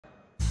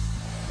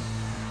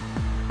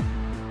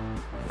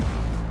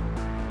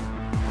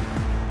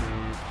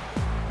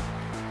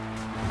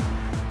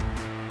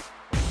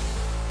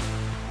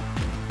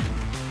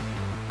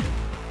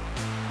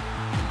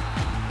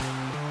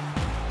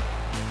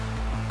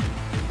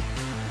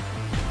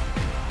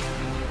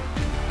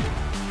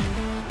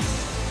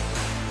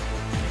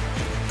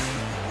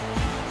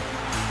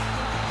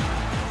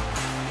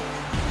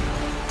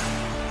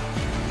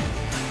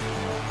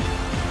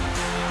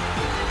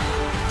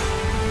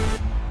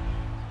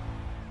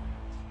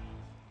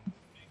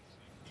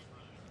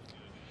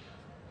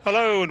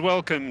Hello and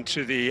welcome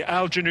to the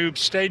Al Janoub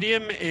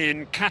Stadium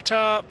in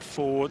Qatar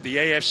for the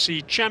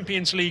AFC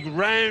Champions League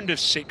round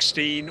of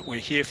 16. We're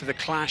here for the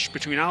clash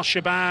between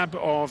Al-Shabab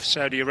of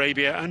Saudi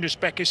Arabia and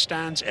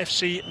Uzbekistan's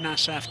FC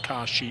Nasaf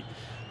Karshi.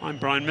 I'm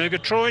Brian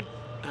Murgatroyd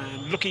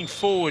and looking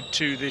forward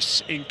to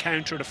this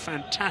encounter at a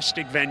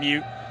fantastic venue.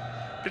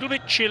 A little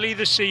bit chilly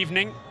this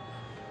evening,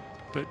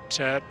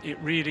 but it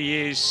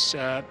really is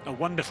a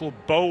wonderful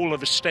bowl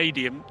of a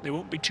stadium. There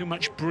won't be too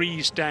much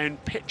breeze down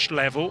pitch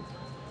level.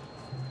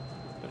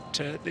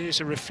 There's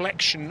a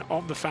reflection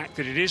of the fact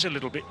that it is a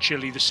little bit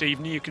chilly this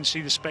evening. You can see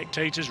the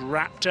spectators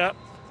wrapped up.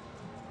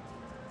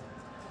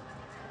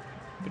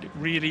 But it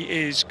really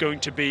is going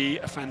to be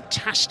a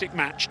fantastic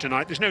match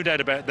tonight. There's no doubt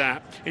about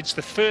that. It's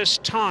the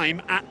first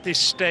time at this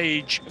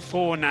stage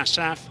for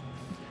Nasaf,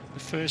 the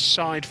first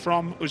side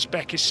from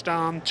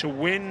Uzbekistan to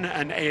win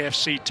an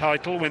AFC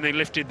title when they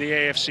lifted the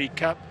AFC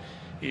Cup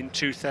in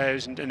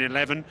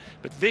 2011.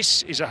 But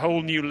this is a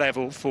whole new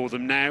level for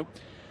them now.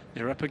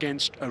 They're up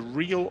against a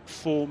real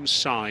form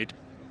side.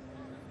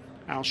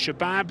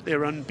 Al-Shabab,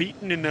 they're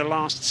unbeaten in their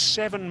last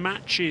 7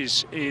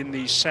 matches in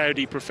the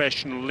Saudi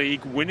Professional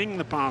League, winning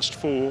the past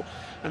 4,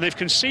 and they've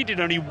conceded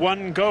only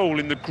 1 goal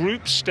in the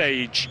group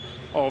stage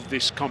of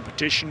this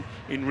competition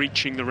in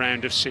reaching the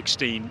round of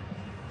 16.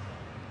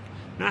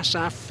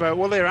 Nasaf,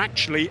 well, they're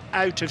actually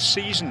out of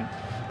season.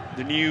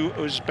 The new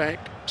Uzbek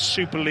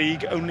Super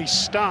League only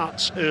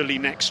starts early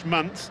next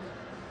month.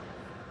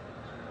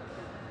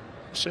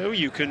 So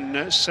you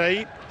can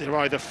say they're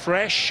either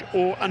fresh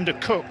or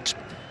undercooked.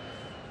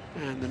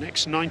 And the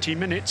next 90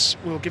 minutes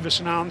will give us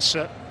an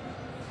answer.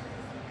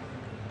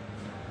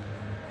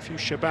 A few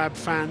Shabab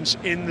fans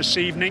in this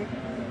evening.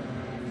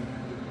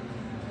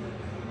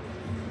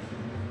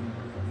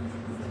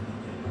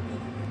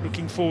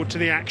 Looking forward to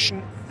the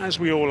action, as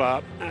we all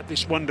are, at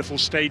this wonderful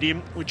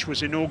stadium, which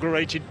was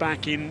inaugurated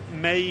back in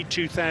May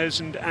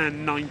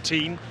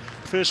 2019.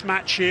 First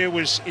match here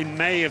was in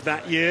May of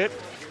that year,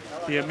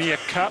 the Emir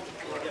Cup,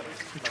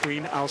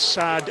 between Al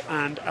Sadd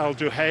and Al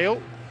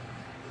Duhail.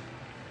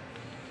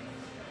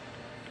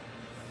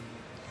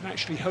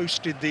 Actually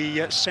hosted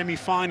the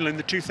semi-final in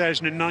the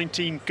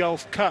 2019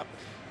 Gulf Cup,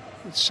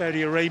 with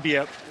Saudi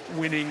Arabia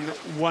winning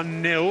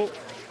 1-0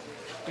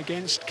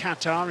 against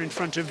Qatar in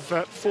front of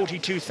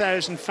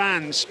 42,000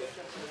 fans.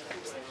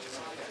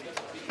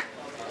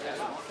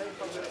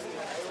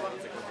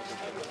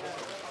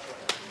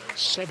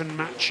 Seven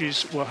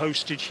matches were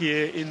hosted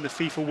here in the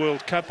FIFA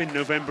World Cup in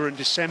November and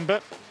December.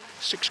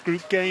 6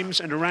 group games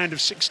and a round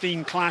of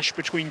 16 clash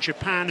between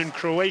Japan and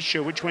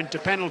Croatia, which went to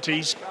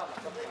penalties.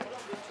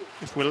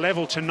 If we're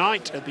level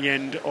tonight at the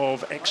end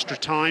of extra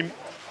time,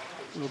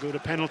 we'll go to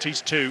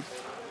penalties too.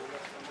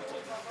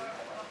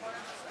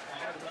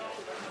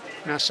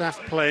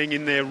 Nasaf playing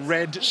in their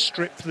red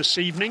strip this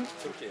evening.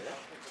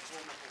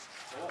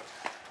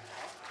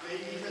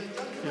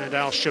 And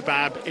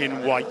Al-Shabab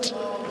in white.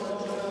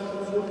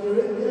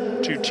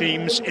 2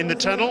 teams in the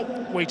tunnel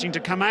waiting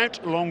to come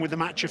out, along with the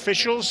match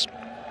officials.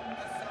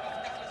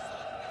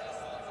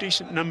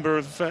 Decent number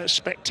of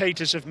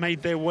spectators have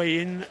made their way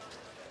in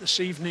this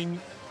evening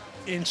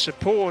in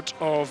support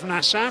of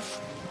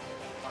Nasaf.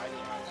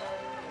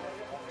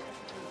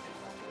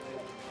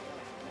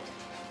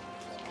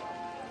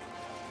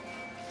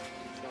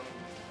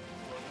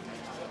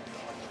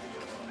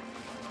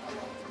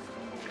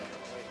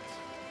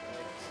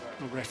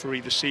 The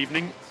referee this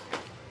evening,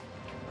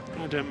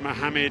 Adam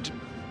Mohammed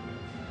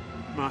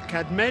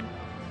Markadmed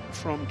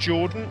from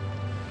Jordan.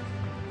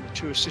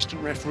 2 assistant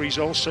referees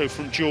also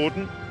from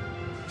Jordan.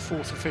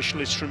 4th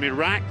official is from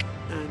Iraq,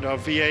 and our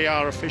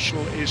VAR official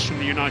is from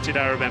the United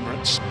Arab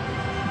Emirates.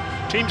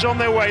 Teams on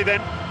their way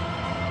then.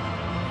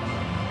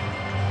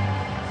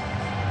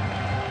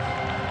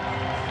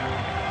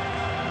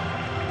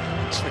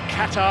 It's the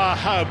Qatar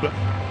hub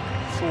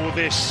for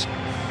this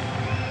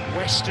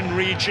western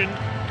region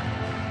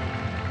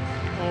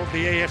of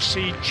the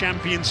AFC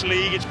Champions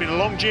League. It's been a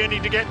long journey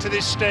to get to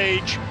this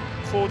stage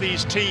for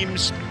these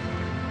teams.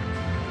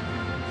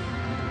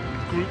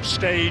 Group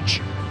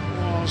stage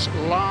was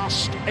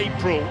last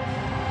April,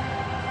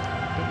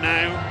 but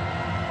now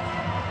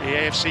the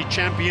AFC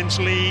Champions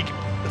League,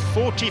 the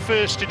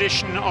 41st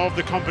edition of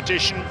the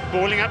competition,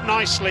 boiling up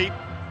nicely,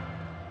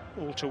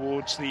 all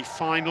towards the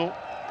final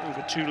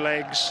over 2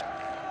 legs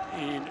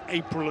in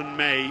April and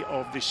May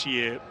of this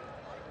year.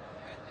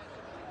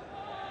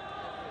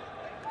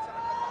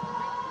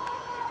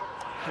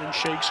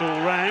 Handshakes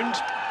all round.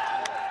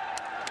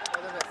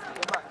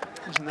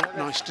 Isn't that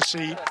nice to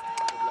see?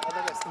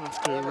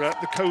 After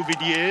the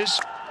COVID years.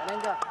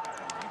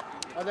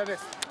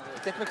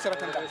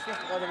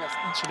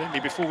 Incidentally,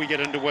 before we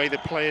get underway, the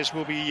players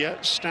will be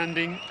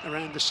standing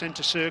around the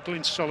centre circle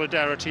in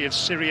solidarity of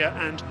Syria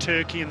and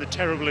Turkey and the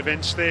terrible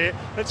events there.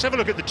 Let's have a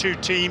look at the 2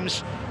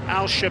 teams.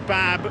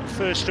 Al-Shabab,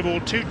 first of all,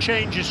 2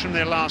 changes from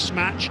their last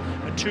match.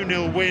 A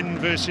 2-0 win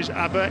versus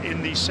ABBA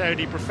in the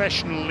Saudi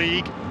Professional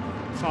League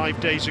 5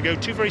 days ago.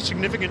 2 very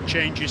significant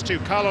changes too.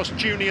 Carlos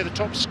Jr., the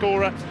top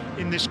scorer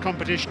in this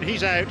competition,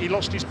 he's out. He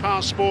lost his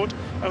passport,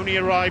 only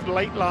arrived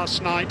late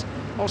last night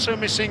Also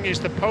missing is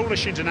the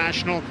Polish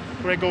international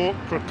Gregor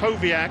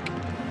Krakowiak,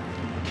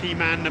 key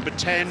man number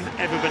 10,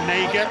 Ever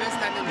Banega,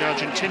 the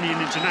Argentinian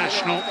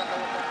international,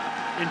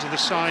 into the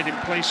side in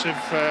place of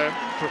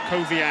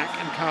Krakowiak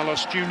and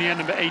Carlos Jr.,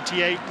 number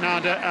 88,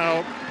 Nada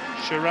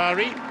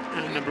Al-Sharari,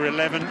 and number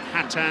 11,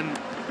 Hatan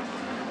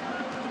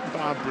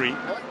Barbri.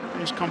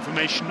 There's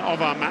confirmation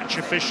of our match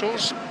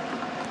officials.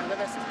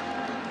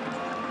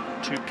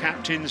 Two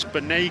captains,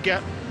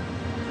 Banega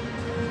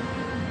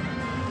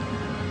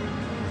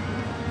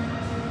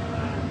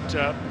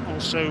and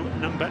also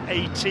number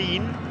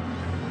 18.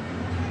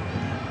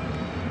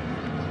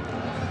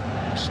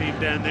 You see him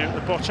down there at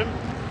the bottom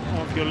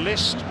of your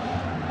list.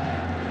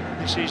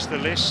 This is the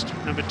list,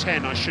 number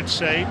 10 I should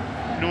say,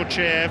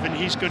 Norchev, and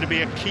he's going to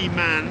be a key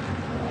man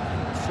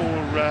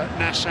for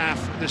Nasaf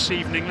this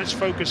evening. Let's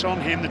focus on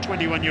him, the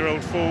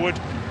 21-year-old forward.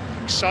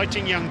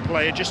 Exciting young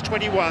player, just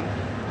 21,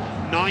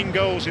 9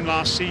 goals in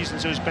last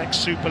season's Uzbek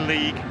Super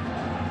League.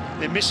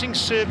 They're missing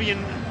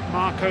Serbian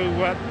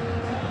Marko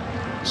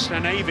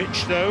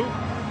Stanojevic though.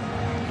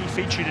 He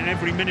featured in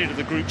every minute of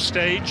the group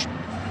stage.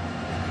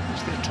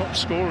 He's their top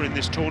scorer in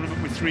this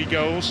tournament with 3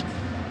 goals.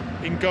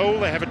 In goal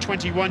they have a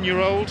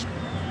 21-year-old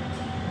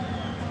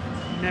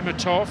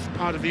Nemetov,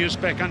 part of the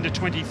Uzbek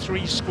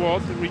under-23 squad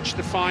that reached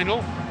the final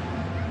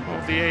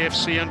of the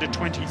AFC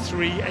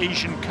under-23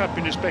 Asian Cup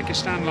in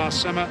Uzbekistan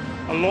last summer,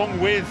 along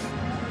with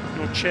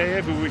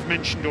Norchev, who we've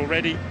mentioned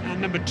already,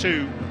 and number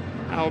 2,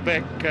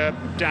 Albek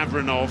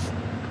Davronov.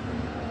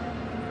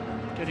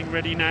 Getting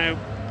ready now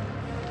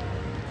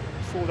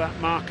for that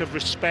mark of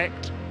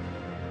respect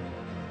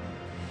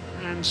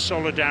and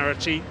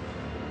solidarity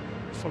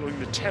following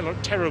the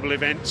terrible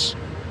events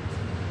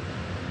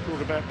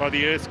brought about by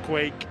the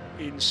earthquake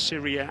in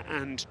Syria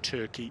and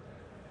Turkey.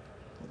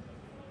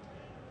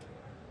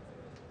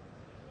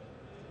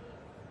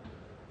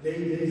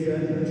 Ladies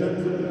and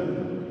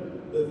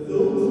gentlemen, the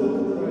those that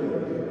drive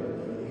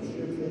the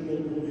Asian football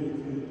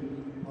community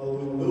are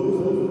with those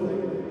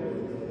affected by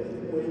the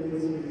earthquake in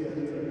Syria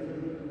and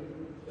Turkey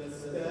that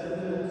stand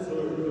and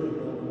observe the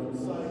moment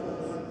of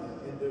silence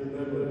in their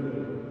memory.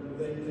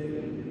 Thank you.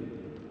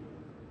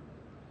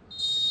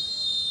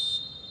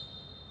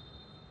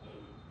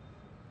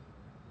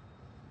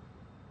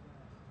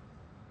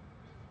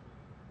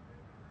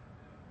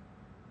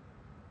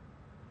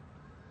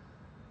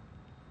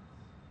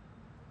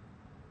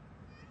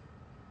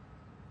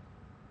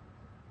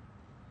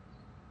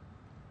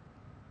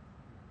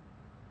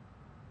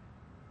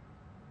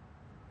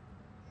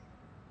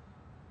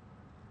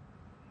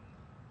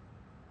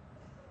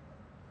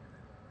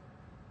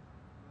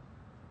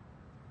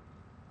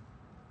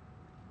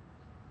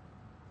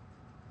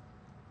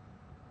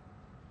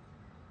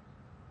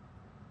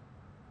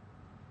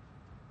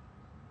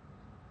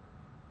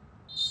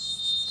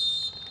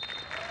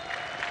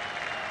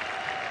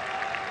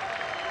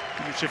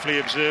 Beautifully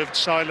observed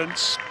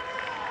silence.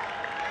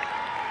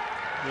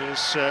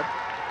 There's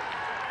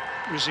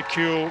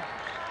Rizikul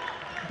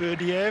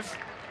Berdiev,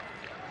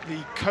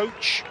 the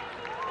coach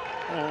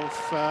of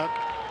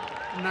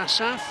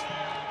Nasaf,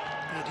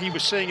 and he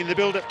was saying in the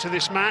build-up to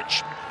this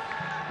match,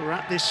 we're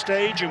at this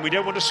stage and we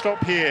don't want to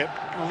stop here.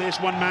 Well, there's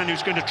one man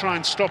who's going to try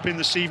and stop him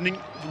this evening,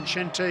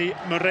 Vicente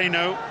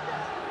Moreno,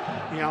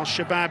 the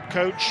Al-Shabab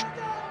coach,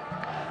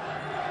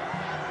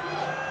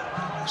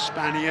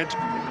 Spaniard,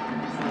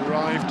 who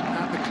arrived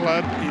at the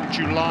club in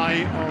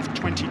July of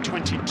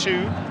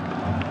 2022.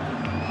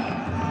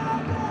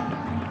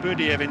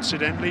 Berdiev,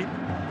 incidentally,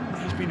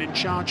 he's been in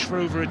charge for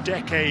over a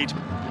decade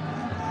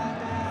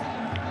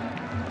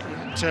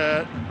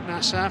at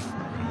Nasaf,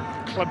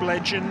 club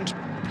legend,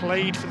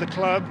 played for the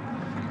club,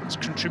 has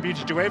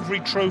contributed to every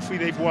trophy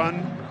they've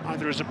won,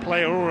 either as a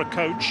player or a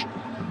coach.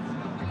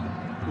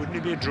 Wouldn't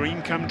it be a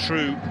dream come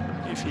true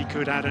if he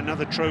could add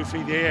another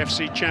trophy, the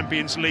AFC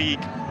Champions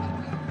League,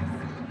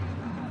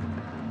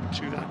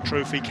 to that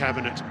trophy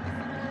cabinet?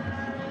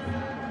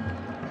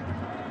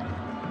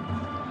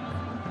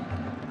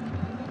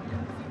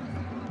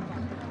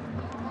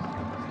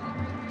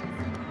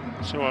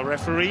 So our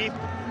referee,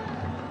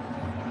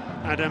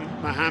 Adam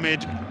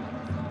Mohamed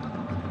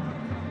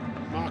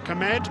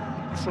Markamed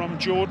from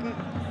Jordan,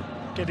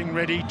 getting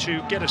ready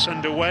to get us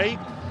underway.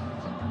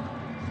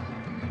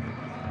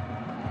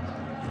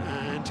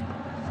 And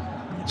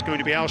it's going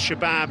to be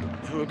Al-Shabab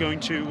who are going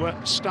to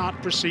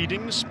start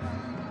proceedings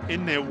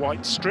in their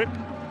white strip.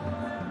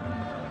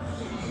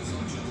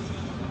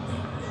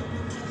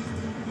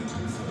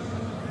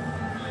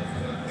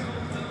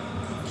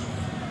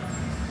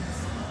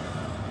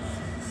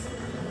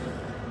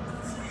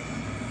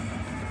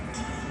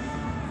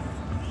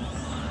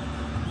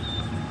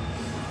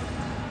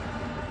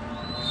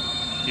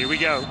 Here we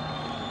go.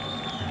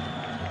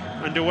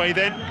 Underway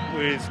then,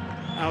 with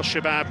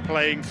Al-Shabab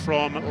playing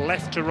from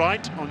left to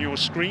right on your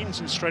screens,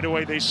 and straight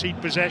away they cede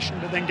possession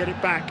but then get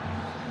it back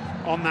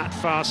on that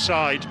far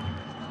side.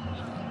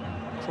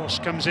 Cross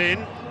comes in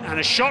and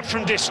a shot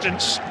from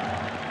distance,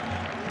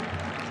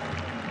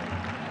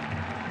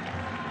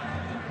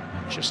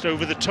 just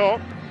over the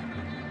top,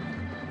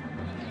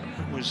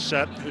 and was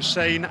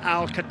Hussein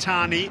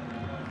Al-Khatani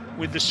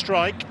with the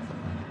strike.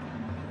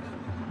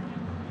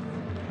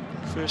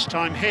 First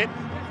time hit.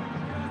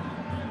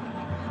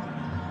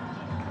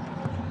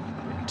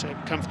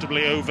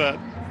 Comfortably over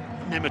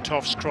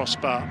Nematov's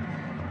crossbar.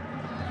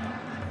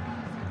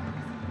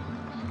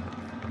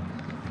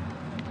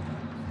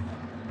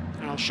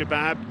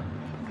 Al-Shabab,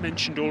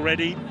 mentioned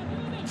already,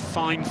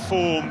 fine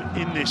form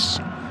in this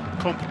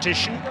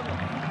competition.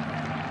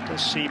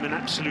 Does seem an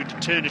absolute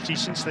eternity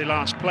since they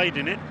last played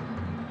in it.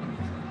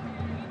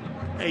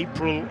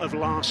 April of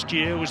last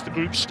year was the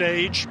group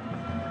stage. In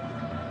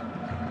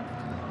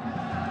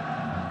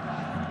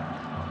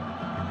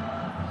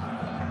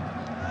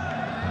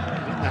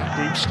that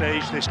group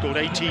stage, they scored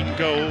 18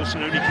 goals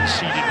and only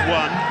conceded 1.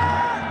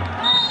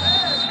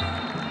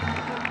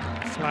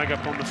 Flag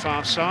up on the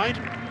far side.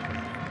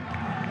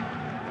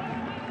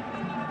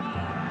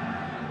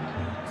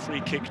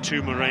 Free kick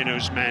to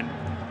Moreno's men.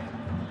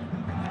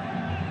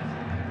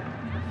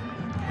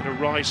 Had a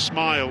wry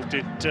smile,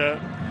 did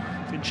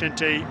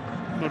Vicente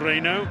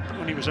Moreno,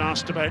 when he was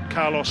asked about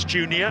Carlos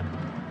Jr.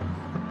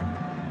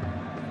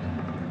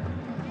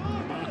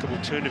 Remarkable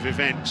turn of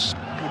events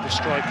with the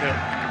striker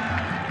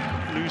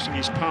losing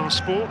his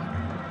passport.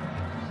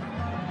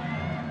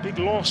 Big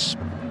loss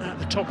at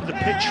the top of the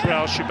pitch for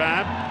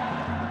Al-Shabab.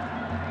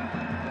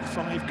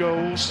 5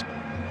 goals.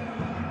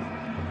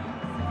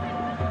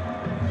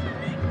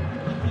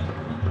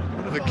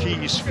 One of the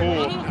keys for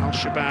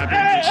Al-Shabab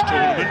in this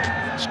tournament,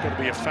 it's got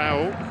to be a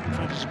foul. In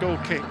fact, it's a goal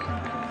kick.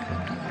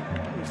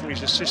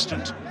 Referee's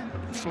assistant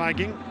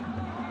flagging.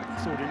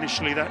 Thought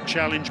initially that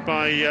challenge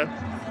by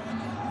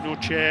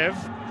Norchev,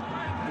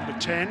 number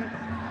 10,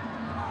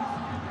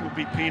 would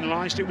be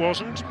penalised. It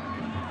wasn't.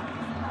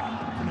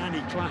 The man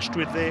he clashed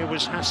with there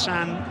was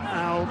Hassan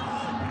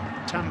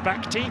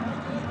Al-Tambakti.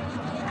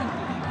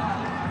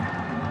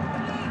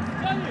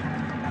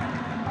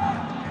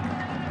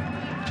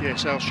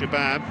 Yes,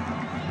 Al-Shabab,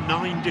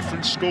 9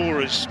 different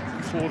scorers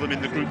for them in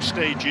the group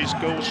stages,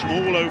 goals from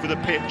all over the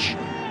pitch.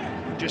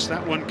 Just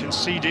that one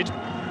conceded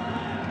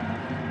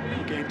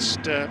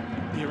against the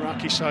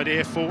Iraqi side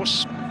Air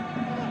Force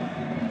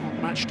on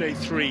match day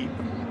 3.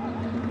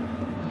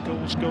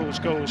 Goals, goals,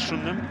 goals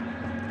from them.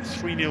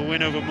 3-0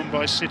 win over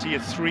Mumbai City, a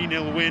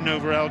 3-0 win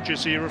over Al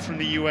Jazeera from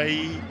the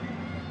UAE.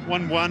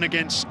 1-1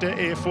 against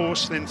Air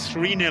Force, then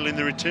 3-0 in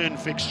the return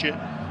fixture,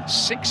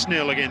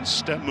 6-0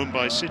 against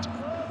Mumbai City.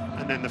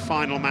 And then the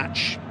final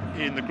match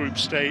in the group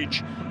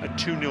stage, a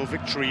 2-0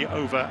 victory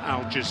over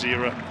Al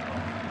Jazeera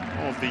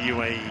of the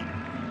UAE.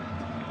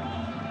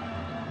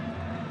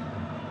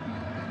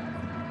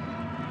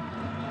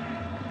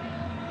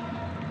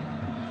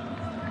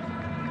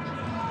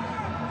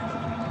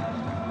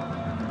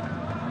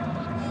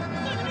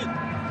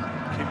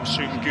 Kim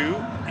Seung-gu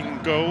in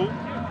goal,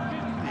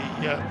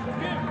 the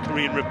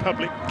Korean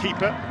Republic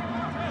keeper,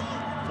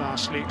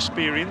 vastly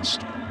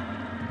experienced.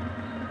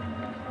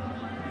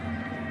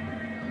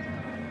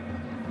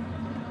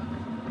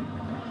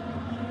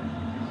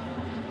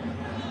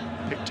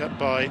 Picked up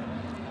by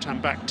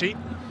Tambakti.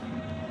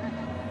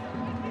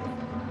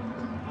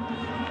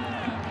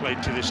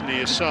 Played to this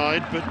near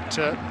side, but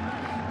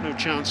no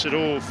chance at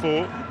all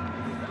for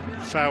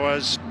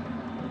Fawaz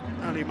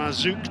Ali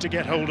Marzouk to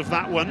get hold of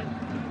that one.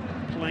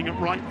 Playing at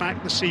right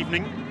back this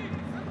evening,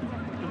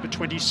 number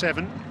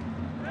 27.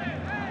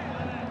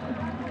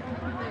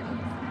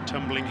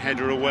 Tumbling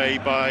header away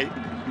by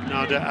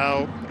Nada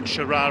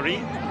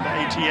Al-Sharari, number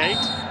 88.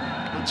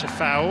 That's a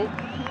foul.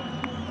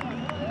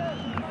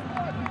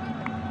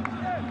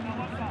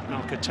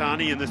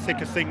 Al-Khatani in the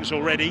thick of things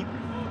already.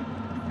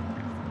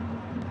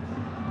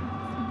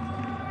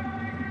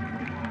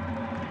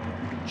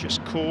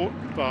 Just caught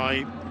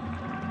by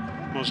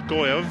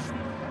Mozgoyev.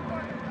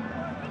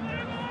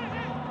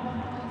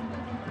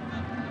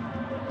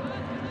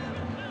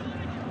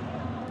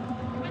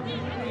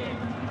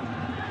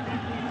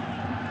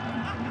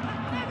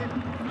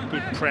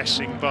 Good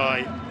pressing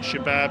by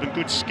Shabab and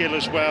good skill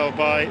as well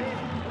by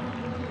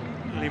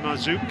Ali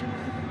Marzouk.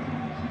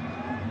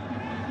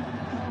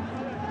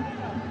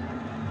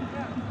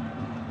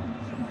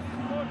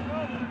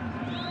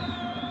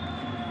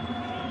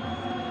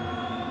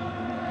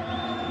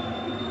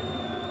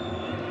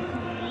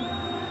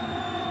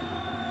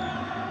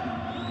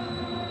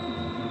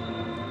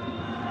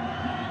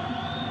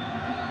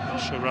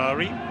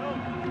 Sharari,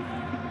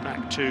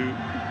 back to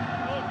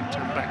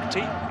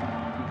Tambakti,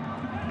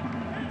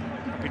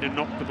 happy to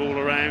knock the ball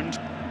around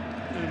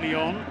early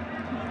on.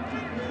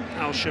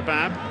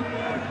 Al-Shabab.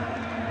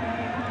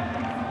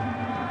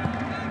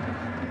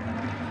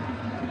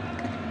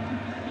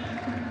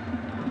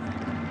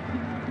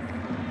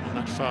 On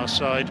that far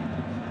side,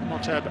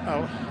 Motab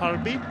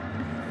Al-Harbi.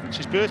 It's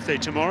his birthday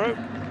tomorrow,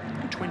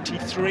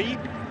 23.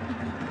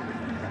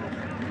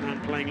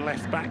 And playing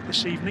left back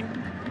this evening.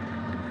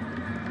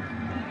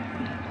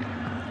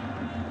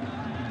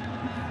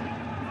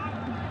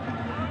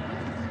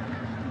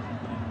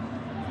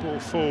 Ball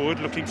forward,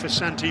 looking for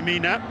Santi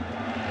Mina,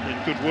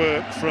 and good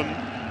work from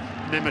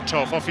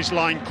Nematov off his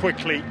line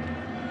quickly.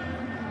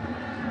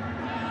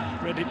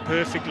 Read it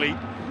perfectly.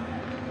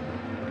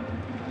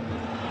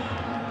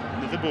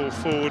 Another ball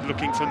forward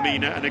looking for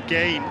Mina, and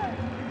again,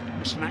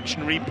 it's an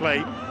action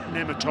replay.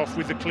 Nematov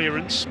with the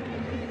clearance.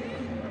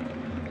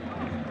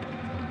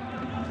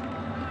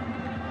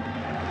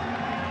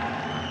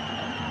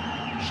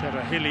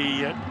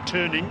 Sharahili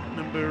turning,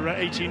 number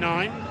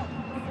 89.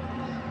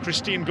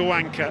 Christian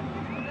Goanka,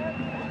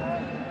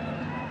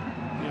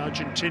 the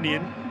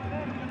Argentinian,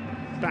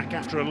 back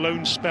after a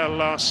loan spell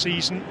last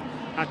season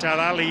at Al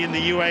Ali in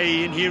the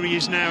UAE, and here he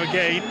is now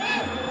again,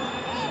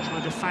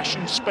 trying to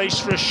fashion space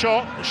for a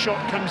shot. The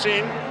shot comes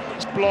in,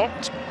 it's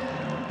blocked.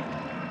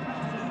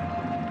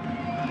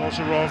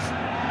 Bozorov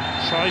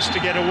tries to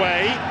get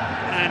away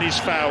and is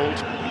fouled.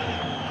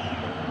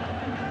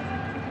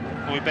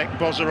 Oybek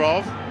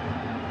Bozorov.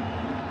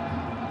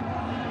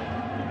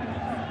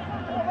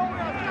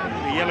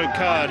 A yellow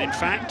card, in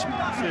fact,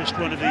 first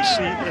one of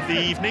the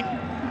evening.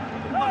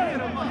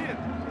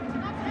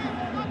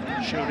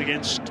 Shown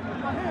against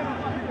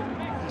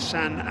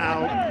Hassan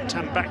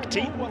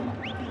Al-Tambakti.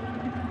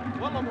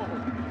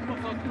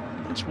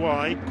 That's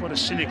why, quite a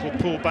cynical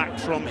pullback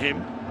from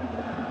him.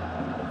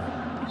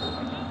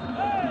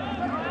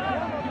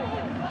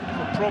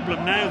 A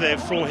problem now there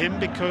for him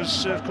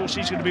because, of course,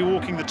 he's going to be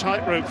walking the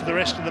tightrope for the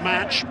rest of the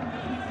match.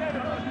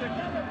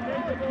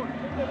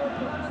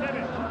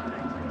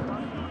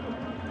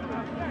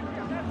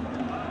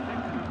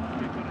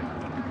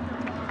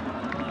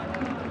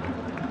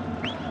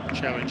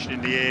 Challenged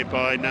in the air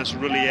by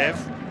Nazruliev,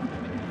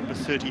 number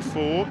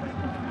 34,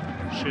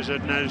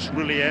 Shehzad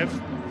Nazruliev.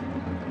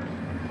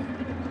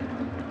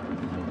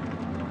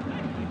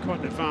 Quite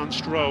an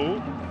advanced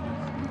role.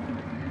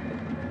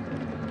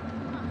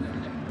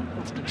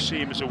 Often see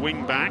him as a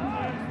wing-back.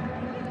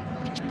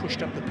 Just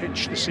pushed up the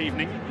pitch this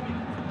evening.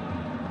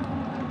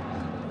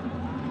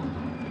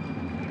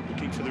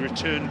 Looking for the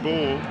return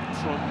ball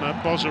from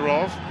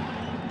Bozorov.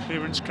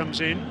 Clearance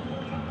comes in.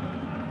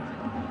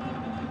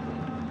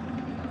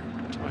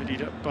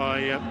 Tidied up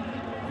by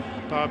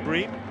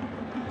Barbary.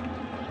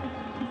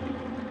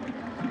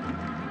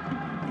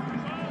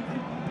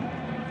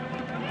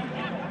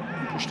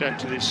 Pushed out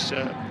to this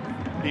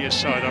near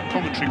side, our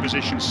commentary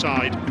position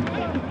side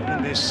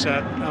in this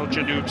Al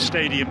Janoub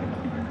Stadium.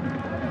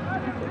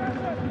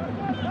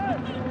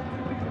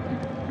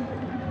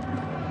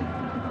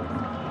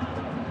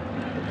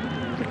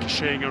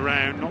 Ricocheting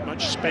around, not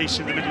much space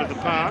in the middle of the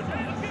park.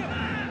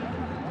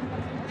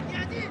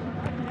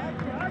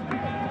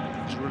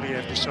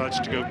 Nazruliev decides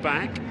to go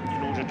back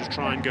in order to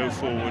try and go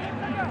forward.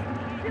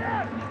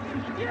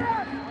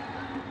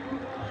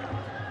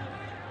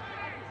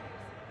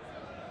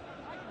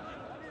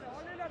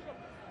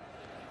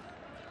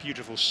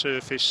 Beautiful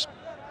surface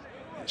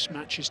this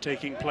match is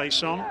taking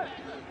place on.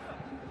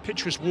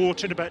 Pitch was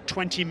watered about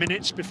 20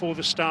 minutes before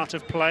the start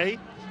of play,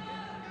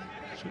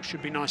 so it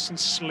should be nice and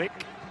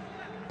slick.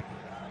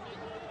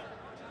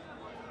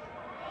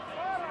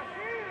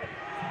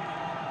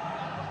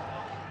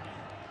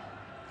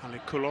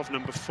 Alikulov,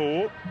 number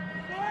 4.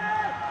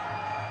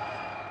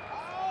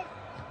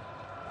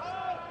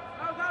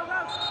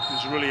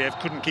 Nazruliev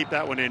couldn't keep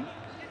that one in.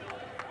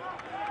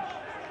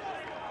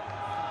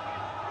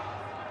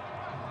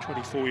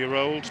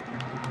 24-year-old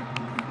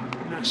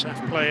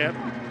Nasaf player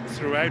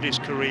throughout his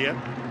career.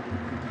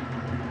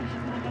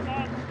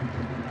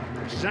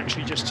 This is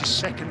actually just his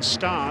second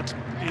start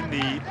in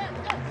the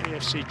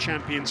AFC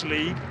Champions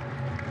League.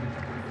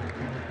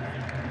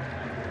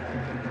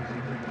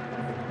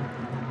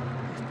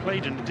 They've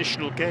played an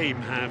additional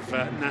game, have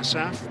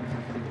Nasaf,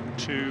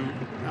 to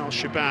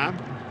Al-Shabab,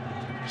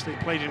 as they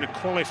played in a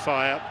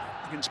qualifier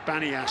against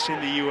Banias in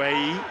the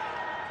UAE,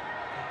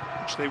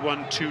 which they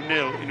won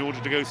 2-0 in order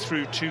to go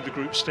through to the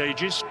group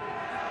stages.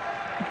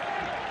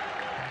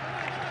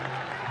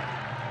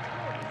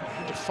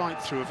 Had to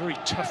fight through a very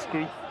tough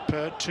group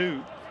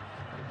too.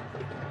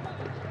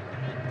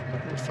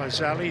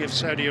 Faisali of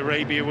Saudi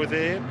Arabia were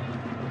there,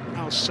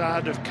 Al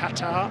Saad of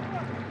Qatar,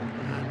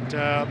 and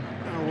Al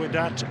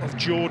Wadat of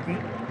Jordan.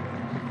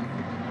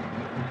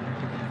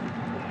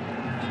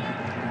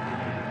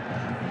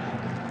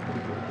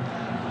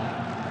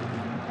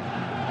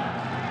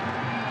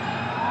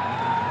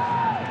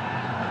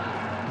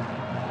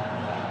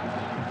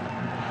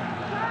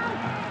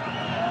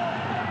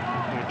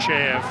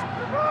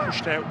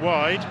 Pushed out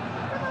wide,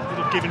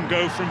 little give and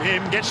go from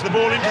him, gets the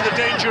ball into the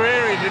danger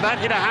area. Did that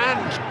hit a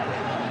hand?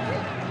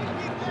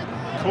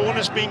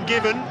 Corner's been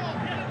given.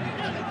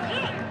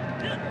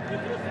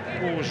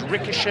 Ball was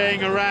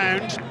ricocheting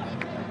around.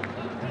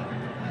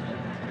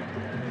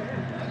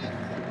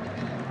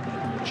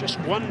 Just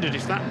wondered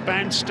if that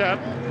bounced up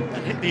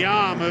and hit the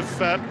arm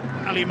of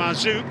Ali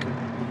Marzouk.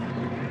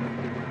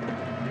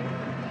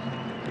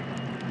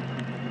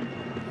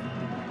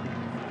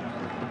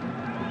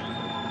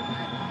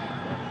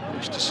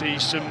 To see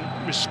some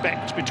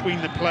respect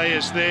between the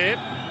players there.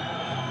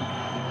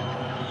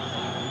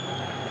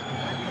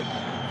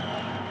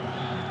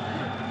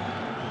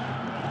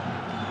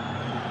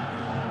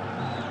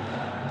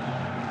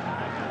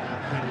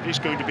 And it is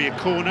going to be a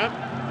corner.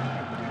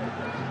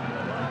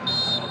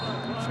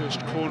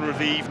 First corner of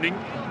the evening,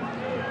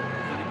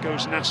 and it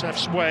goes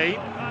Nasaf's way.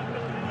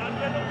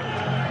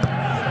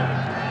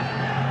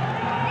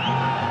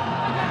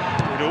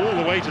 Put it all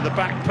the way to the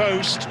back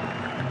post.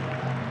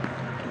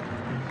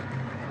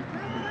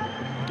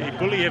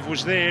 Buliev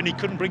was there and he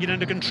couldn't bring it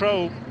under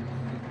control.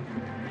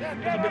 A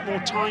little bit more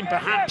time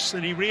perhaps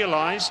than he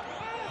realised.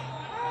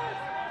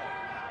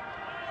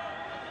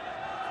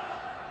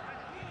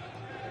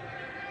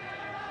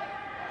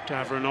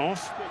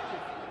 Davronov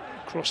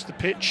across the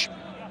pitch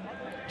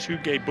to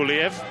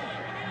Buliev.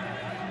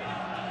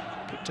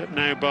 Picked up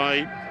now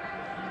by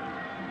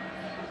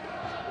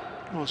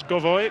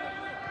Moscovoy.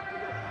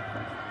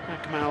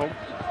 Akmal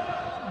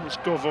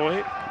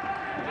Moscovoy,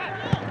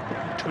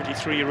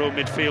 23-year-old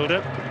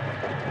midfielder.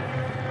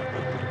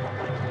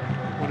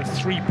 One of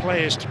 3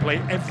 players to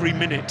play every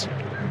minute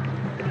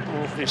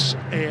of this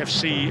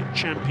AFC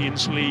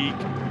Champions League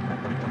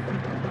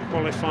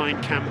qualifying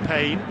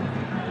campaign.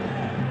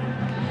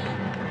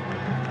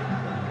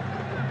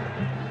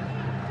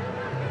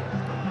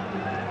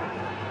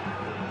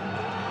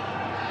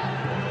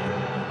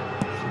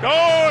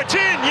 Oh, it's in,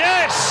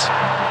 yes!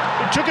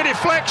 It took a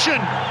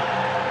deflection.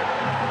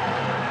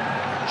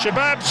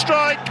 Shabab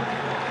strike.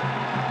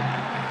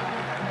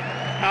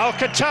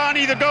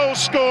 Al-Qahtani, the goal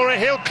scorer,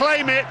 he'll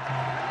claim it.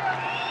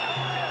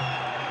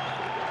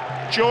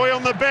 Joy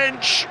on the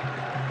bench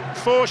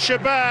for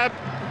Shabab.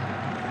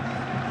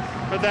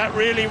 But that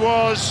really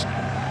was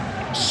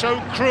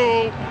so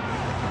cruel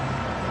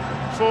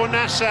for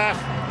Nasaf.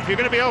 If you're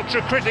going to be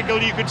ultra-critical,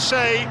 you could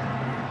say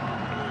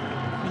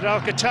that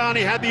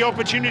Al-Qahtani had the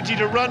opportunity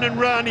to run and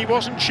run. He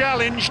wasn't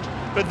challenged,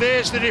 but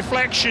there's the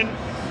deflection.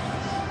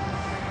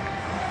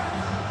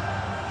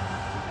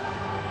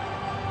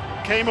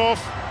 Came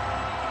off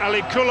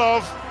Ali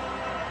Kulov,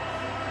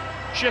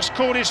 just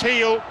caught his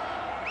heel,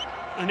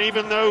 and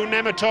even though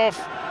Nemetov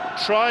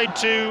tried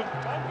to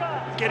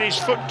get his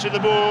foot to the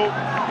ball,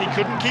 he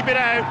couldn't keep it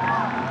out.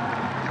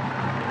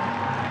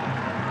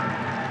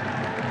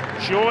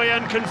 Joy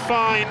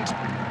unconfined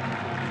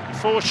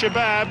for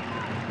Shabab,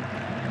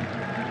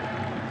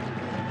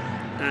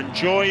 and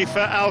joy for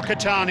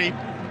Al-Qahtani.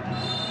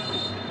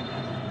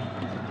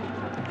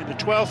 In the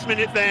 12th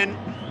minute then,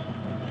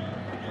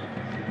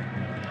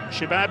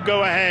 Shabab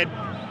go ahead.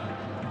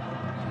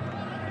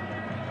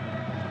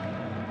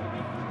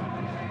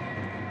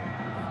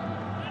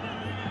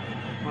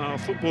 Well,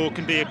 football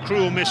can be a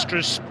cruel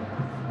mistress.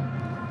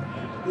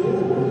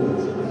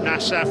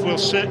 Nasaf will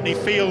certainly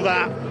feel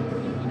that.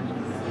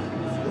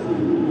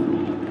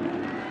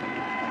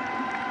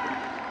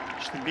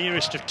 Just the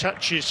merest of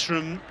touches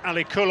from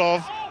Ali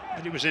Kulov,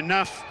 but it was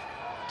enough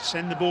to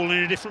send the ball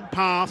in a different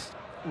path.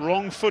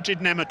 Wrong-footed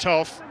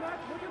Nemetov.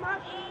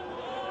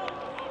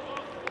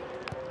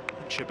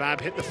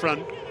 Shabab hit the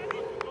front.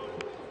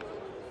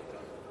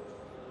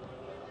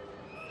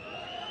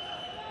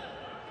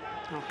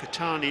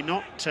 Al-Qahtani,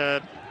 not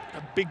a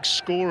big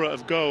scorer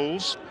of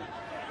goals,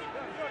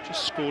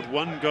 just scored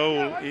 1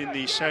 goal in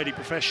the Saudi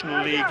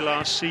Professional League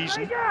last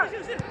season.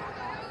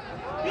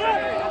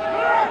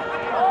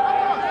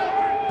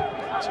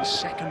 It's his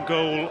 2nd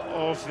goal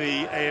of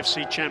the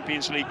AFC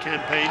Champions League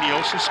campaign. He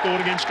also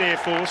scored against Air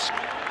Force.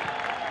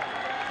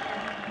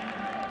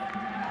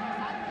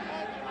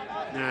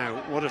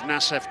 Now, what have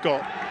Nasaf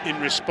got in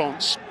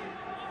response?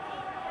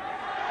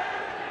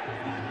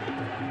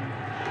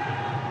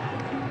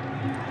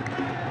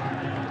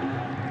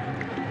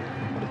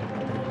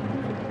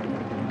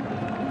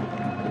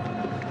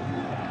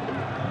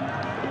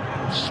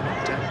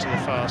 Swept out to the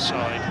far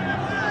side.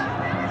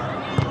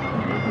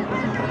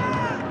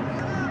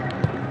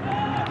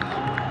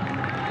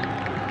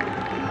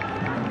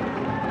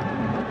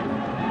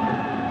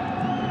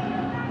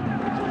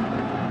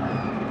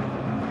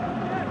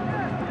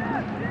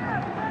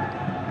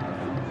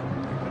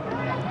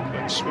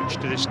 Switch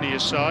to this near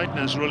side,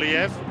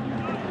 Nazruliev.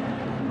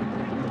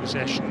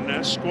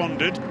 Possession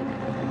squandered.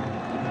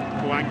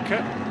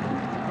 Kwanka.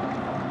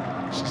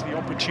 This is the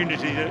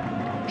opportunity that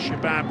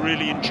Shabab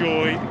really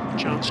enjoy.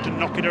 Chance to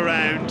knock it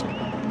around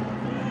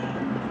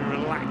in a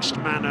relaxed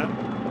manner.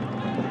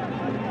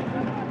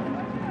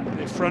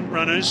 They're front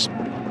runners.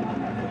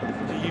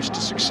 They're used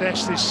to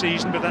success this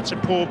season, but that's a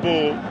poor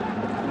ball.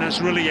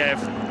 Nazruliev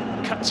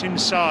cuts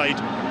inside.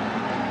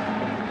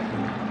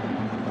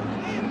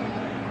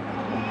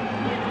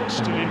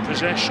 Still in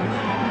possession,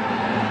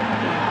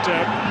 and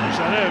was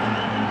that a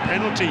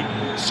penalty?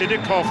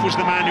 Sidikov was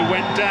the man who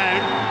went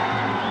down.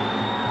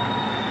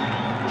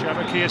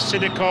 Javakir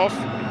Sidikov.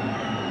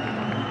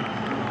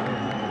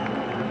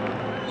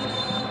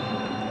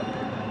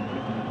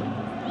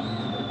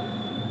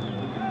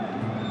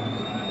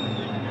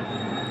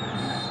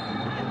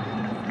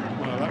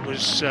 Well, that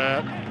was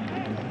a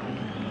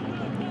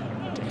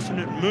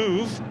definite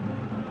move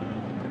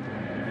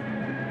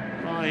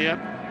by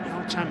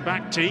Altan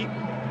Bakhti.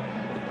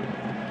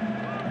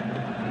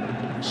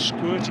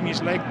 Squirting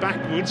his leg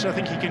backwards. I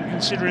think he can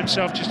consider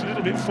himself just a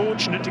little bit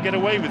fortunate to get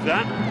away with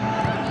that.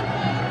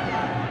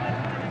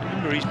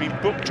 Remember, he's been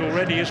booked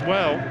already as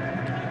well.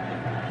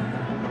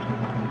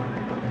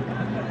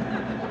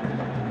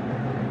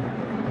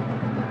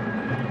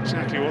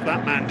 Exactly what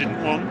that man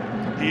didn't want.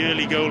 The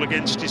early goal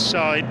against his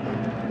side.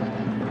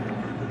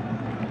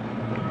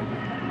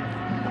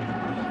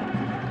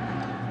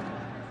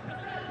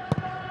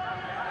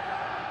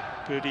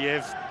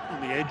 Berdiev on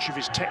the edge of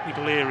his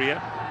technical area.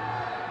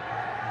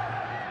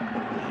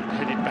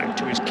 Headed back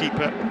to his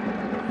keeper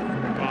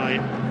by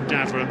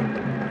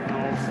Davronov.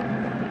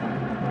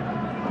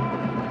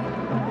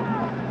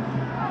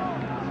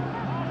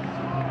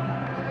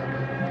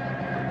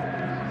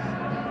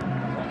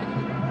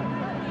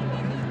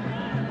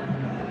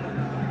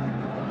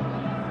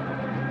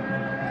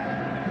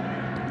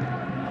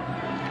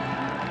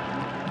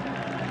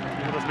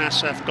 What have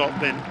Nasaf got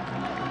then?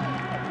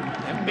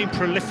 They haven't been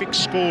prolific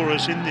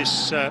scorers in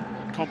this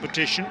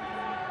competition.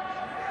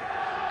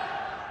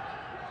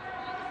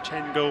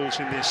 10 goals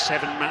in their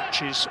 7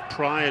 matches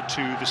prior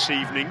to this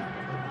evening.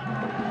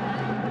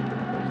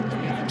 They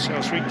made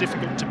themselves very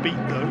difficult to beat,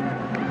 though.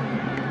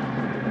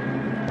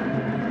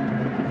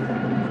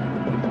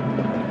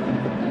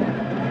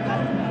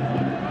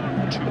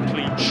 Two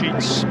clean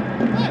sheets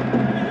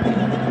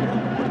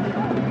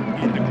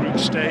in the group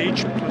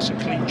stage, plus a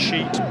clean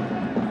sheet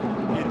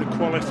in the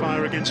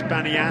qualifier against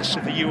Banias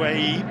of the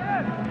UAE.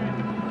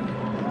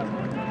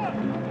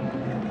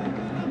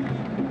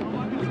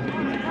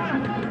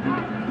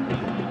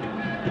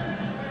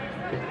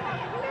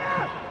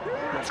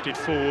 Lofted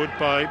forward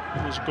by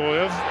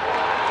Mozgoyev.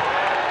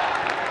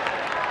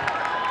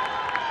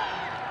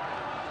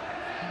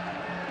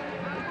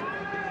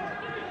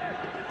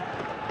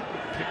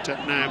 Picked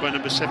up now by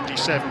number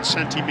 77,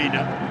 Santi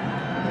Mina.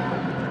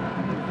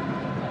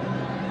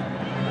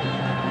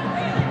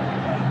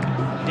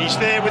 He's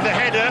there with the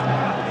header.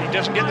 He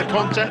doesn't get the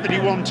contact that he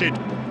wanted.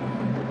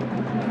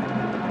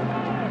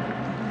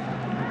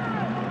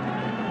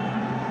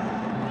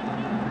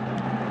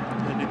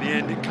 And in the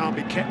end, it can't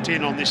be kept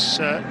in on this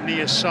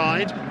near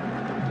side.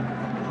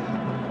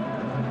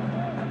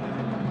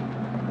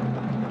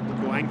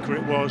 Goanka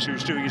it was who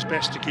was doing his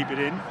best to keep it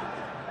in.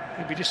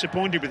 He'll be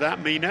disappointed with that,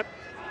 Mina. It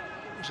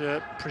was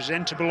a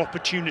presentable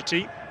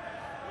opportunity.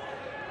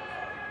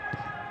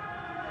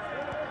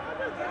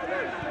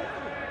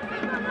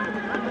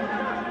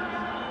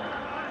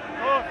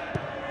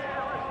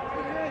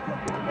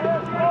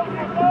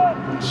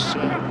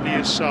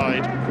 Near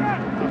side,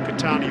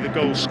 Al-Qahtani, the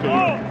goal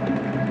scorer.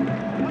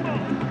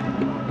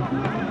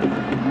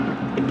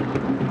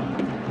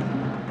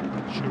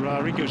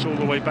 Sharari goes all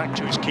the way back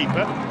to his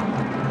keeper.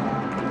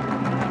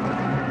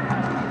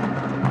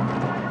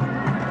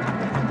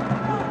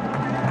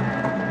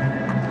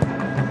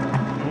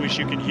 The noise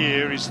you can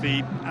hear is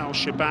the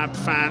Al-Shabab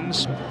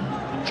fans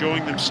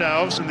enjoying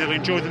themselves, and they'll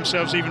enjoy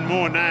themselves even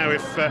more now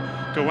if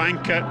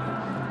Goanka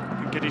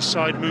can get his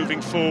side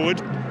moving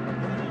forward.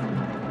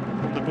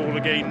 The ball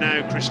again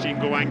now, Christian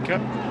Goanka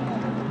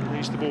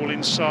plays the ball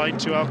inside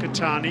to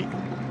Al-Qahtani.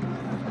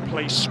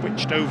 Play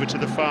switched over to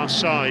the far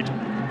side.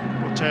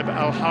 Oteb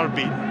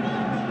Al-Harbi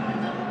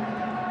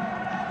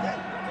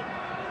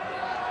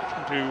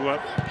trying to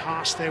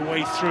pass their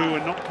way through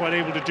and not quite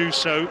able to do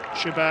so.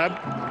 Shabab.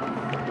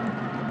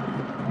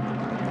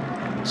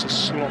 It's a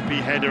sloppy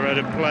header out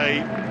of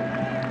play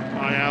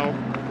by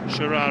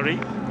Al-Sharari.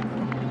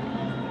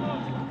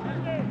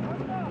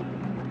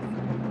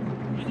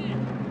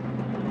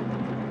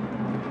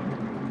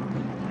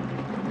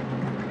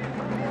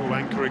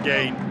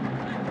 Again,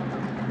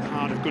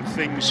 part of good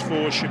things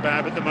for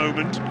Shabab at the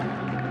moment,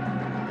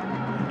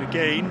 and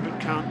again, but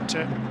can't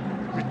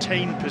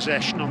retain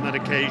possession on that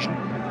occasion.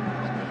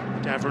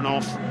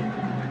 Davronov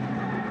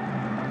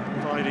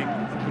providing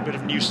a little bit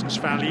of nuisance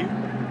value.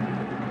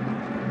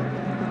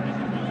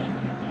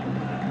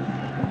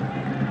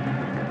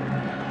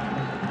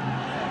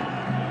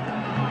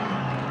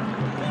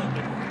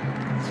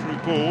 Through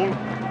ball.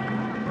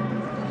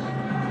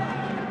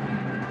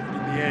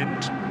 In the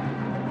end,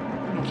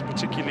 not a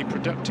particularly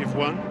productive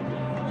one.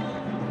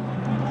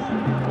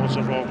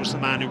 Bozarov was the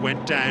man who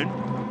went down.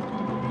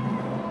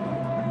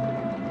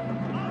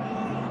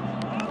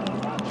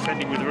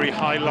 Defending with a very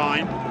high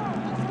line.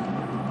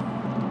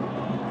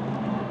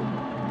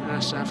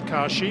 Nasaf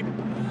Kashi.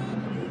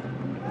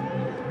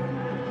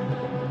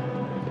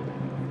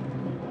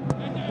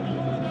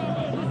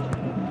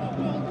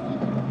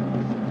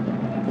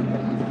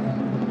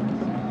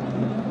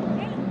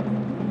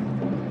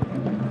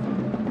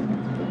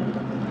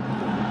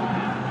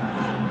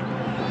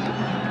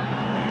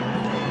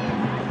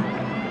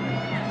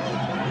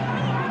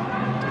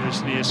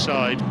 Near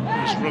side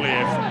is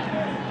Ruliev.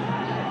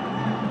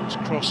 His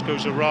cross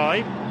goes awry.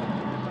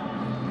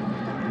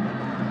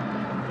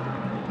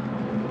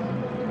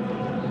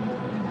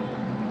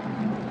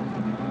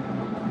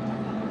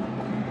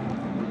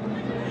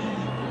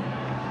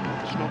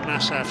 It's not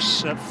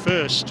Nasaf's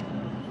first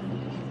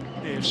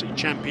AFC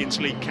Champions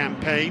League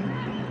campaign.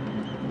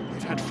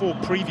 They've had 4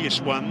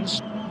 previous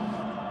ones,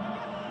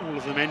 all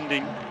of them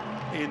ending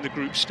in the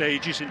group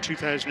stages in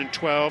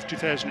 2012,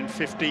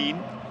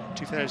 2015.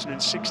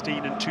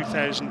 2016 and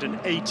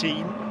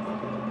 2018.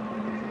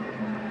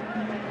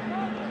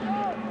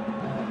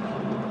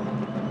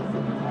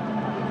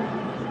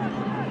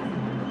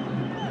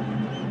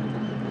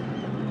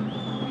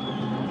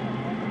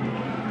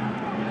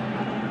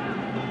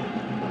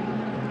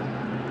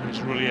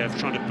 Reliev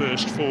trying to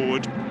burst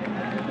forward.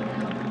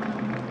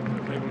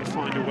 Able to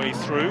find a way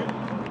through.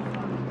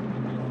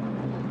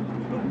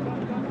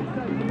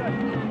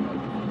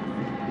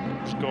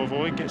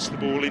 Skovoy gets the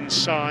ball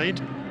inside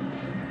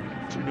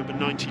to number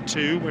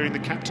 92, wearing the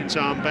captain's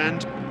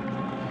armband,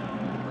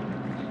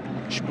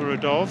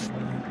 Shmuradov.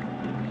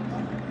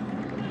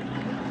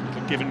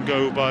 The give and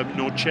go by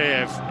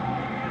Norcheyev.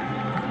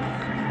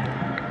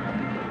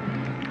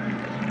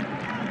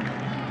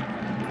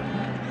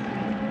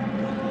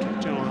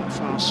 Kept on that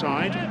far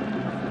side.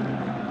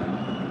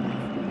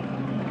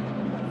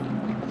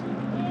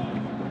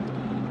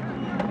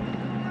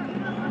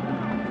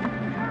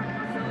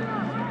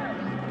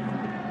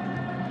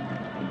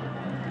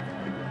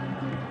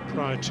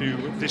 Prior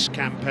to this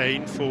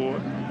campaign for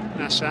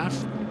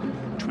Nasaf,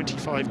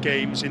 25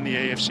 games in the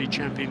AFC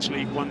Champions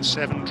League, won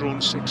 7,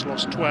 drawn 6,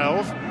 lost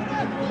 12.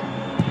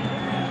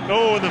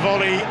 Oh, and the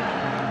volley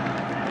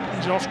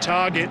is off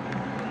target.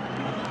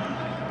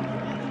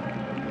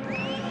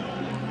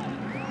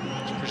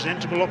 It's a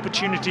presentable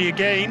opportunity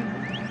again.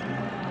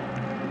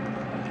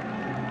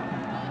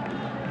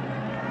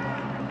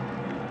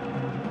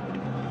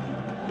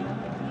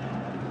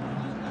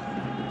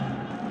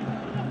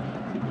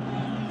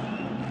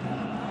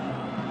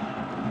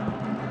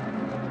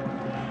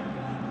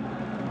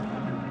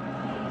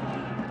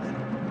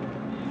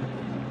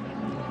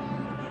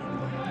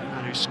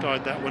 Who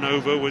skied that one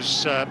over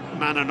was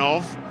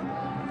Mananov,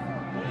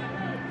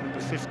 number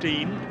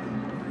 15.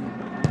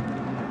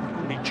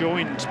 He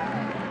joined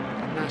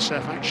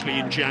Nasaf actually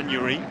in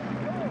January.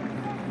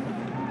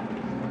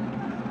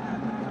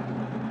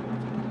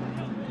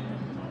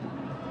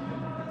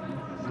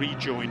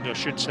 Rejoined, I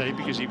should say,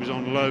 because he was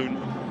on loan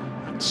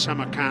at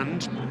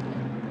Samarkand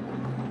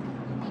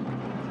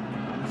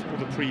for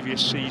the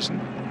previous season.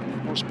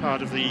 He was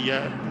part of the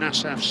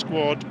Nasaf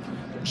squad,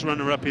 was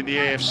runner-up in the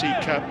AFC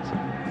Cup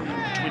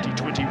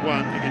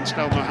 2021 against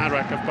Al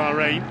Muharraq of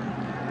Bahrain.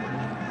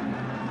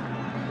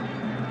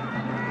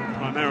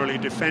 Primarily a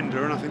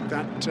defender, and I think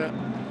that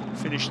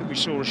finish that we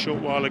saw a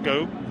short while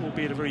ago,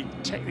 albeit a very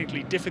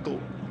technically difficult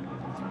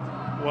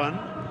one,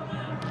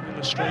 an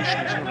illustration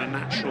he's not a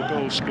natural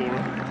goal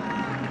scorer.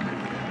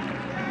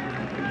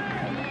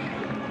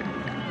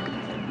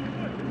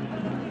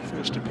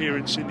 First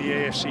appearance in the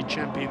AFC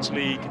Champions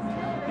League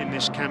in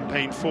this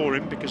campaign for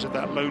him because of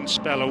that loan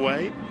spell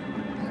away.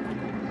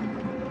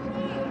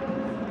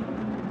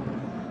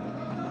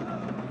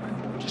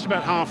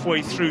 About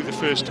halfway through the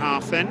first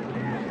half then,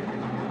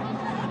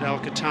 and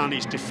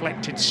Al-Qahtani's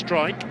deflected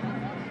strike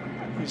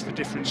is the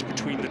difference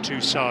between the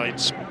two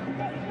sides.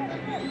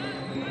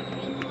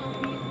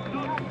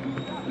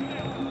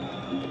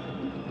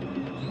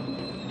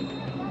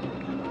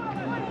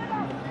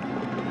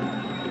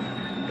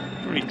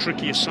 Very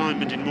tricky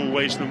assignment in more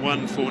ways than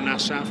one for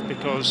Nasaf,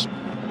 because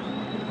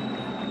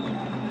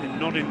they're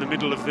not in the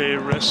middle of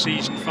their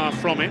season, far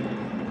from it.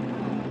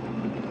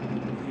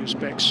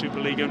 Uzbek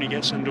Super League only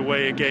gets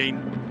underway again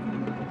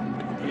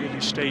in the early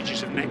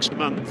stages of next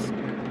month.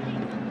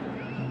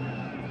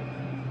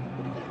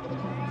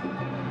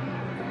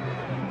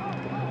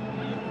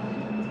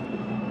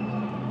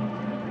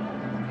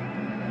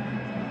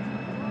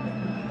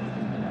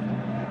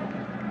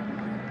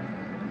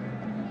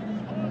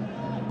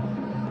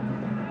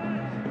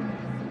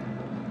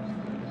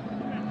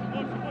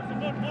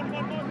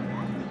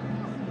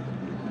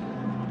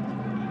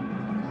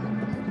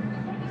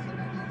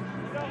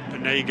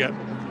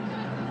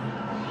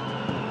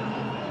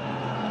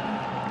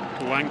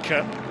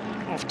 Goanka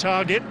off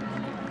target.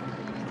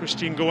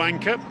 Christian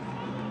Goanka.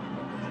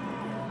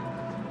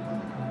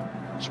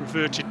 It's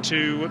reverted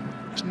to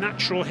his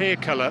natural hair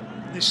colour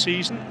this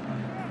season.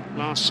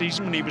 Last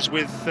season, when he was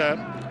with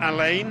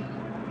Alain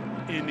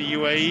in the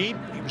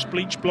UAE, he was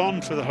bleach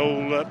blonde for the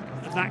whole of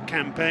that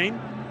campaign.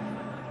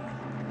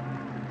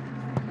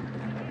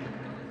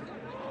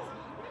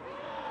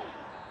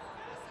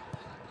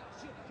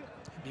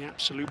 The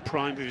absolute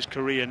prime of his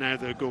career now,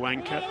 though,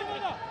 Goanka.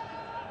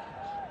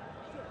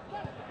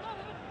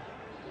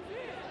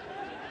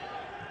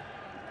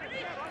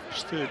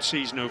 His third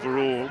season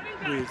overall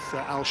with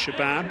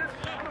Al-Shabab.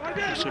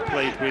 Also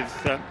played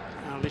with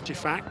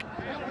Al-Ittifaq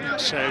in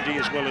Saudi,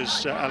 as well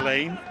as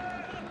Alain.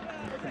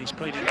 And he's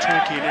played in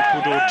Turkey and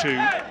Ecuador too.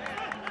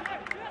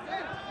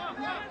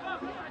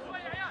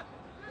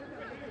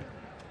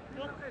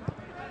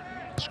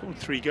 Scored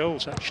 3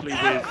 goals actually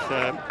with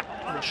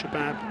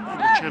Al-Shabab in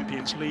the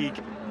Champions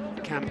League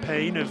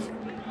campaign of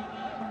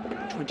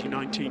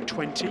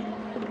 2019-20.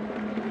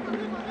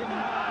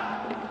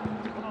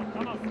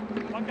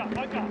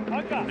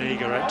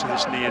 Nega out to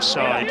this near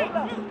side.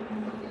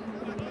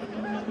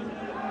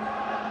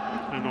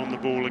 And on the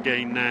ball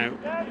again now.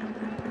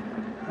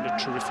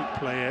 What a terrific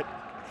player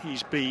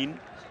he's been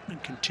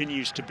and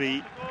continues to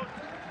be.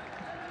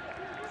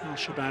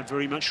 Al-Shabab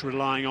very much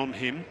relying on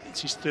him.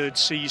 It's his 3rd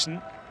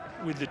season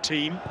with the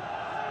team.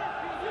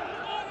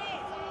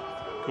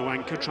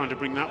 Goanka trying to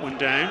bring that one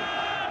down.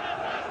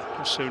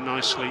 Does so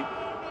nicely.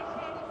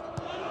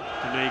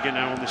 Banega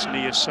now on this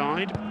near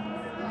side.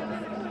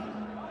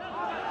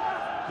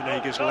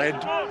 Benega's led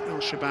Al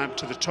Shabab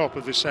to the top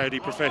of the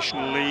Saudi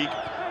Professional League.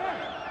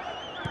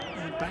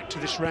 And back to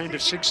this round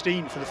of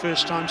 16 for the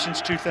first time since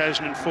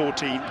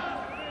 2014.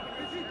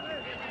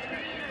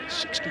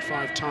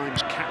 65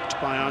 times capped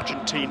by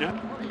Argentina.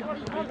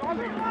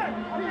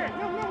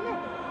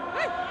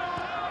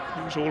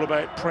 It was all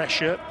about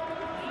pressure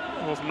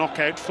of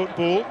knockout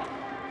football.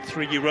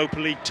 3 Europa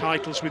League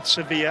titles with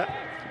Sevilla.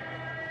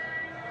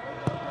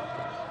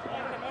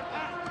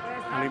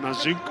 Ali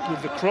Mazouk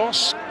with the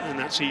cross, and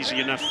that's easy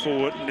enough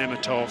for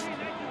Nemetov.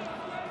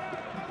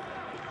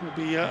 Will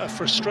be a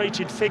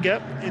frustrated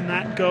figure in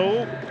that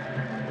goal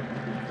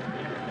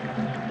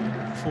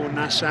for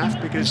Nasaf,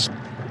 because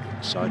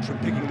aside from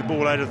picking the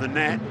ball out of the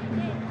net,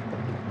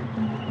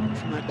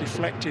 from that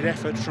deflected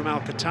effort from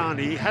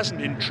Al-Qahtani, he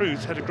hasn't in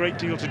truth had a great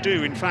deal to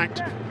do. In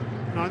fact,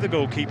 neither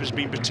goalkeeper's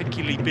been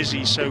particularly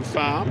busy so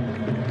far.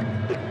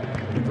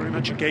 Very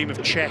much a game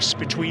of chess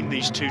between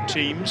these two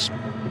teams.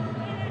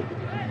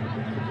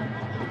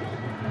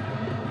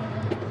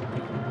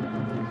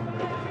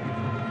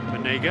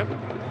 Benega.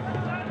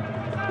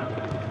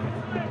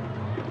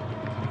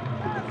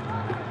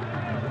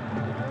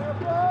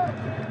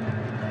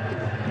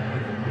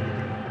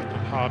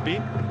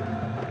 Harby.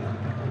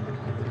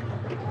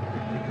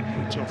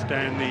 It's off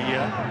down the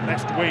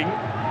left wing.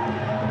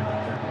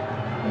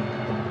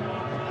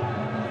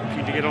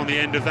 Looking to get on the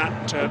end of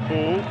that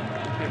ball.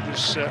 It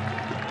was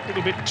a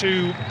little bit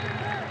too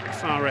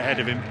far ahead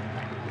of him.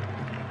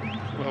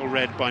 Well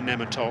read by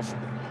Nemetov.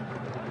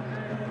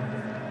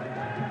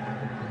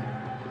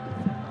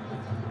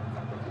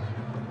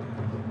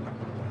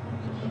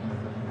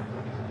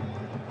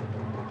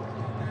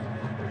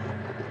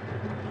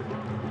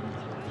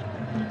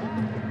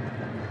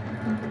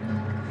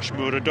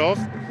 Shmuradov,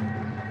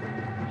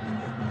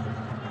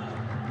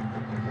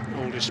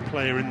 oldest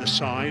player in the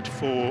side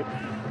for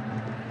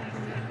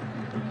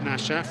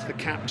Nasaf, the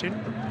captain.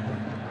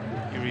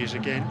 Here he is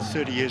again,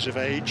 30 years of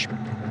age.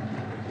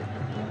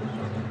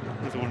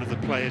 Another one of the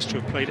players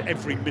to have played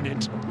every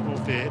minute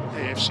of the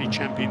AFC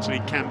Champions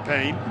League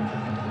campaign.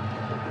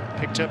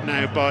 Picked up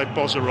now by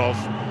Bozarov.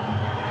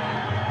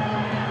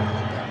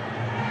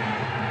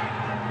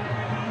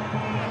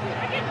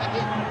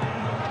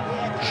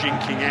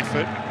 Jinking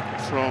effort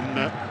from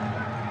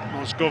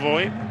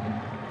Mozgovoy.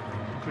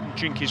 Couldn't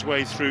jink his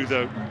way through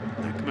though,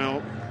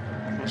 Akmel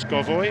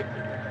Mozgovoy.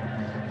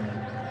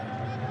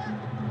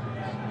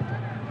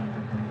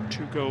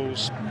 2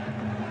 goals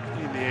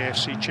in the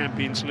AFC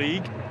Champions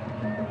League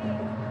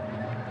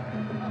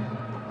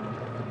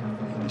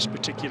in this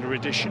particular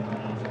edition.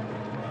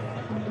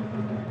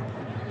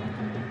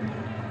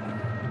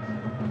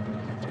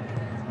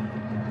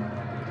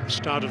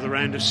 Start of the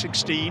round of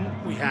 16,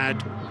 we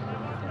had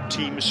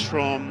teams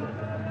from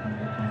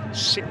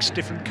 6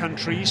 different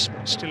countries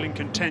still in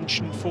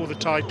contention for the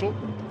title.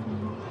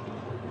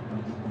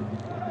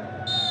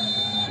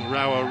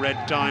 Urawa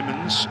Red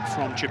Diamonds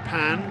from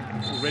Japan,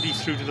 already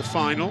through to the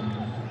final.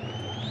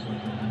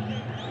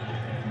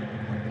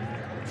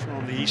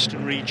 From the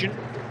Eastern region.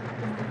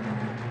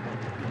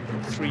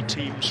 3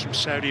 teams from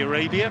Saudi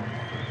Arabia,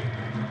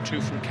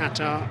 2 from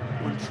Qatar,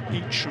 1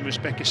 each from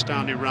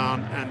Uzbekistan,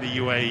 Iran and the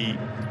UAE.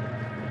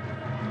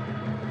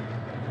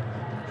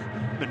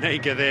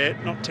 Benega there,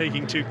 not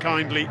taking too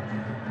kindly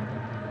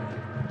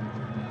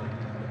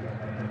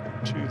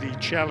to the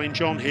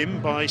challenge on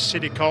him by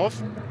Sidikov.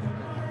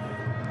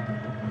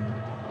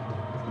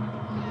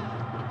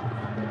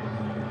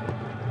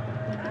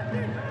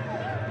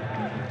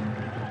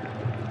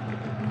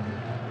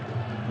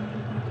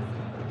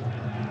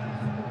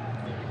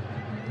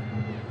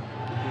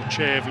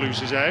 Chev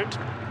loses out.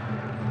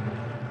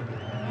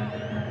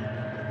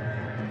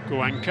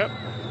 Goanka.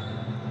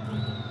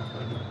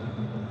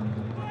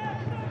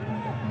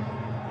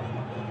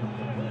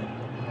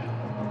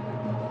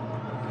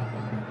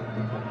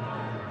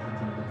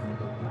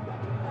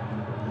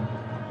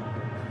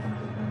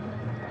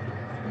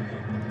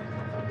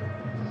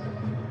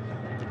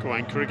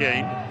 Goanka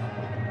again.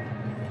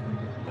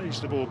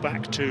 Plays the ball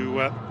back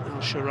to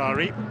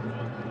Al-Sharari.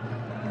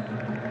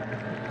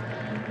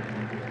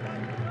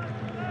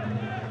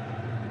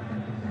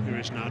 Here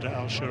is Nada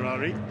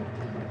Al-Sharari.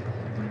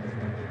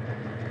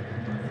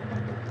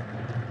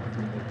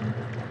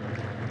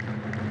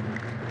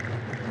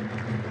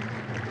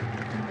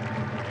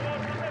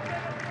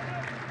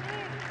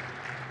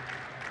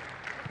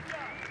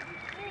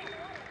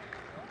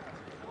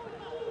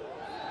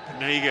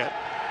 Benega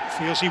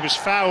feels he was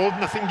fouled,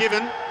 nothing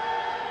given.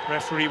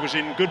 Referee was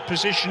in good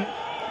position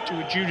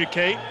to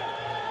adjudicate.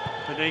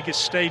 Benega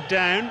stayed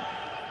down.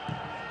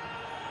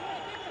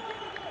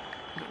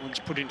 That one's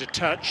put into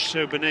touch,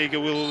 so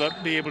Benega will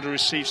be able to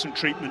receive some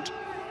treatment.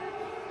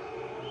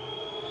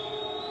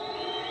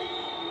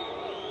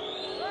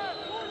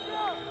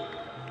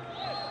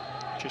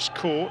 Just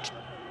caught.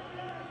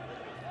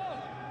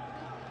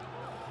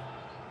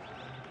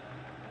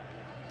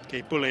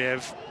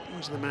 Buliev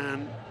was the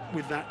man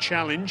with that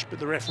challenge, but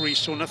the referee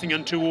saw nothing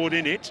untoward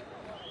in it.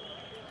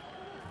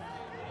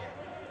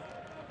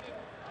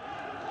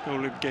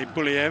 Goal of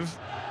Buliev.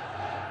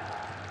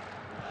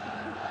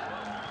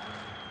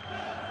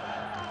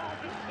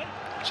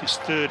 his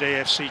third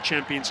AFC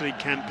Champions League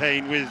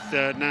campaign with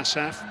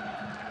Nasaf.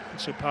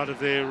 Also part of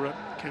their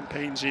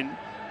campaigns in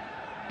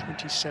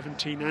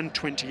 2017 and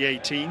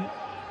 2018.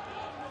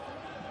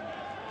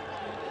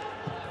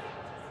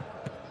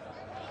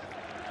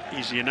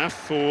 Easy enough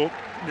for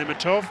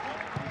Nemetov.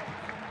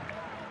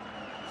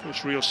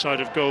 First real side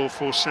of goal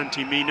for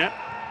Santi Mina.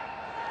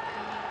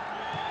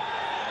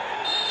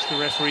 It's the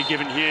referee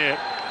given here.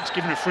 He's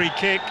given a free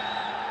kick.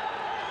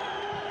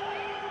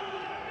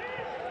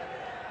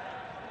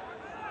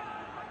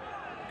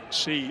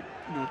 See,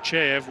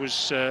 Norchaev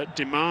was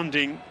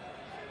demanding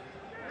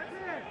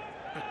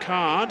a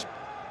card.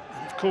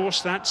 And of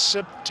course, that's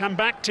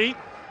Tambakti.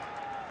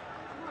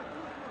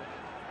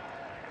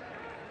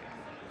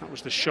 That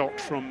was the shot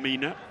from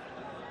Mina.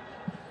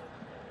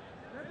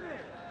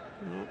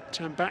 Well,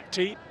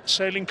 Tambakti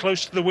sailing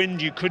close to the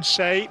wind, you could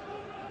say.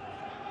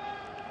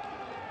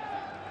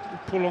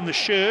 Pull on the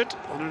shirt.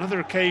 On another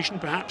occasion,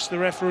 perhaps the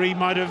referee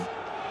might have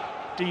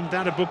deemed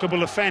that a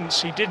bookable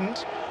offence. He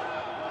didn't.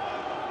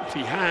 If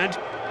he had,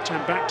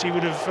 Tambakti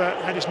would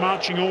have had his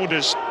marching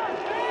orders.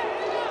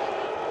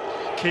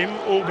 Kim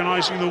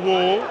organising the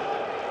wall.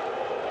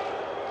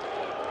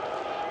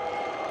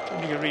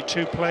 Only going to read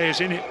two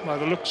players in it by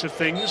the looks of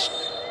things.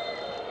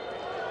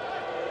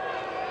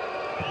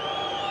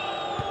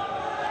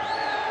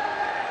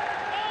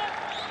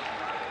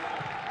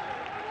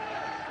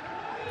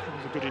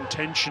 All the good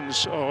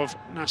intentions of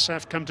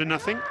Nasaf come to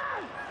nothing.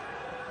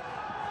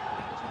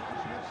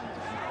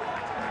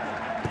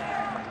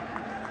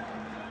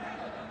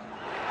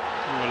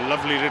 Oh, a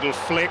lovely little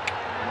flick.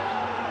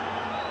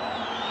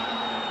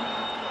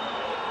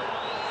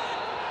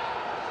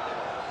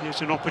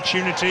 Here's an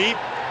opportunity.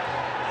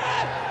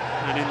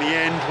 And in the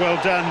end,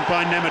 well done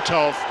by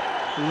Nemetov.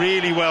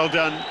 Really well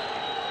done.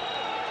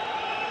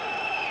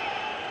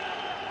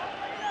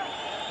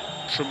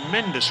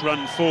 Tremendous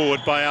run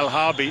forward by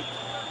Al-Harbi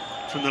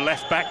from the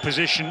left-back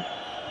position.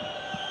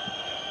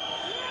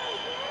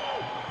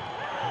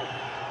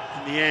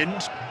 In the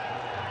end,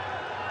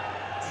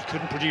 he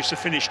couldn't produce a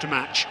finish to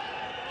match.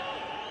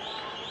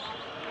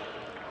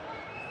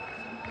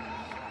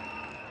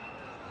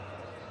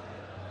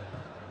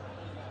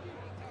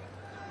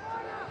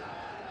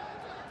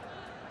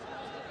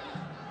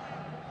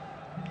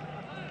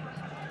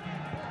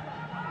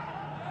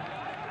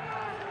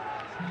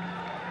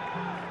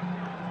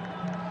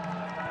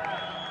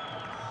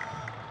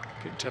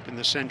 Picked up in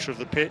the centre of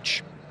the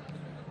pitch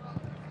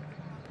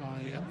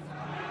by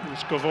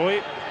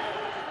Moscovoy.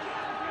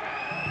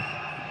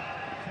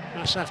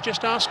 Nasaf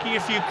just asking a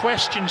few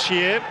questions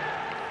here.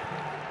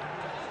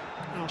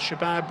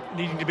 Al-Shabab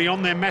needing to be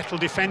on their mettle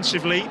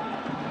defensively.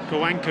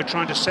 Goanka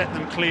trying to set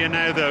them clear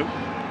now, though.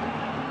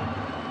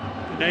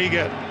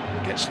 Benega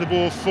gets the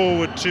ball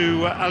forward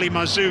to Ali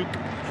Marzouk,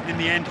 and in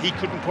the end he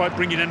couldn't quite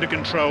bring it under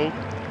control.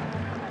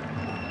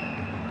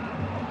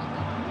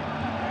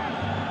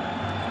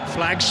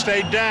 Flag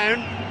stayed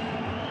down.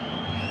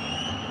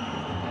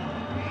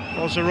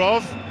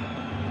 Ozarov.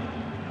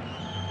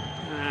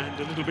 And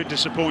a little bit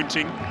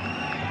disappointing.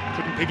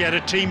 Couldn't pick out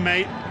a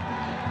teammate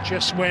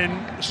just when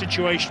the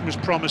situation was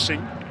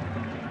promising.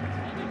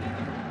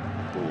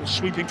 Ball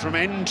sweeping from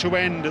end to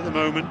end at the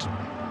moment.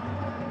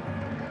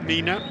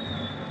 Mina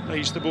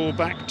lays the ball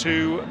back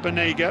to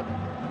Benega.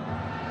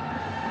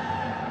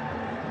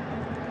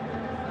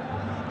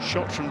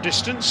 Shot from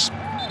distance.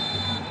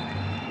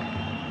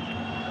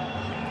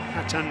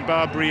 Hatan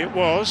Barbary it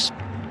was.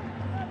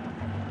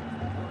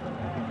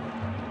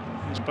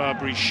 Here's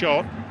Barbary's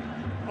shot.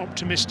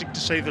 Optimistic to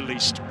say the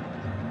least.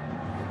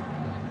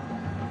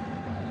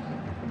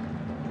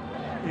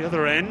 The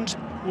other end,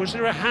 was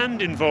there a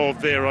hand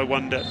involved there, I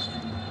wonder?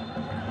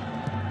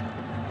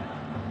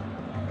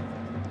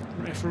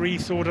 The referee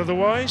thought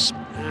otherwise,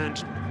 and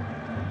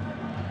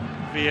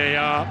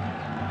VAR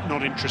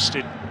not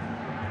interested.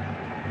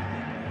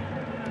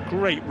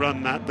 Great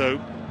run that, though,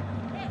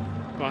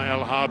 by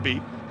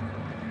Al-Harbi.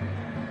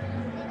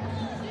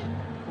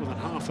 More than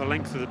half the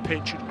length of the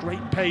pitch at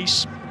great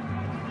pace.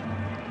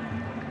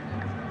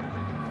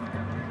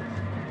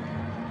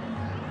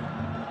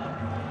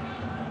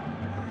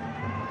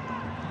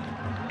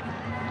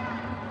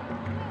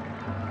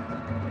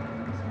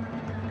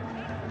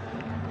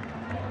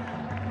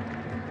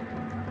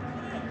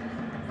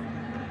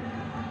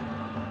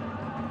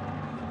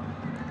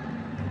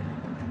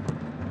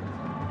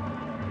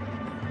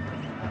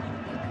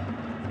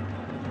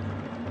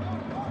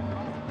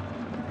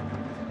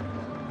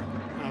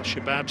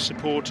 Shabab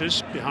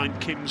supporters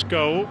behind Kim's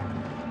goal,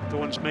 the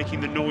ones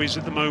making the noise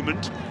at the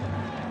moment.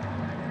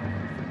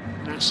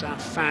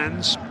 Nasaf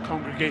fans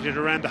congregated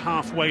around the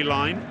halfway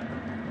line.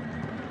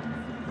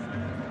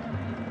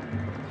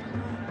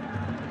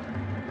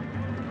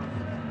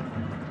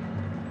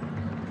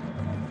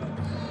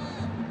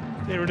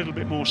 They're a little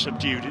bit more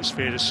subdued, it's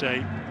fair to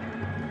say.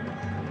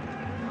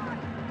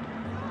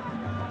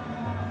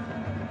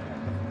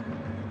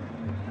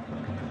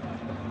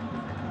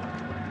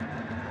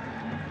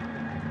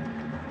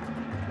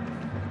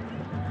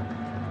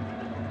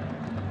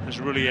 As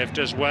Ruliev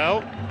does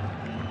well.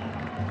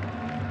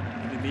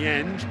 And in the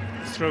end,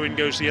 the throw-in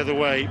goes the other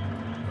way.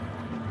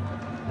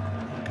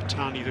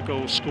 Katani, the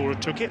goal scorer,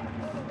 took it.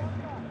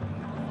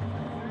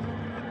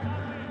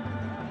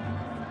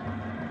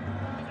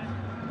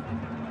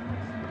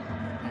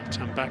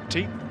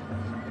 Tambakti,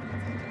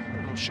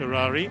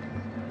 Al-Sharari.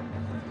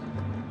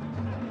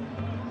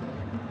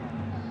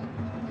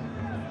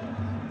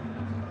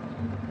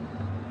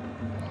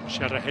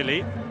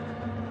 Sharahili.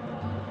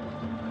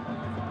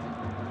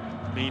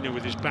 Mina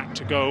with his back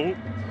to goal.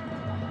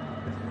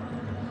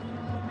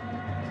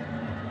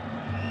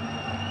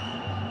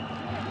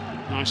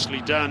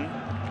 Nicely done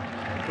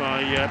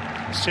by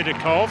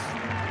Sidakov.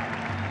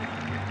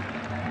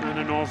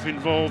 Mananov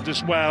involved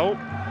as well.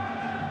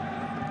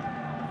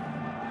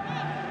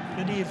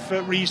 Plenty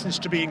of reasons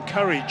to be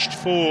encouraged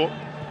for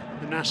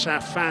the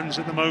Nasaf fans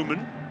at the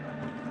moment.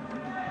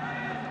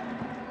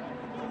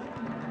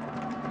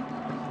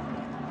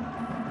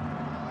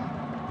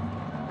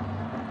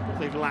 What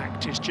they've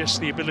lacked is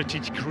just the ability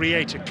to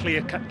create a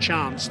clear-cut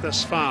chance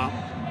thus far.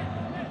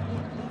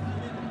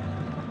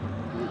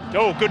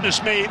 Oh,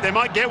 goodness me, they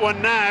might get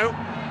one now.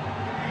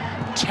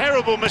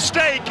 Terrible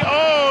mistake.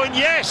 Oh, and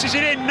yes, is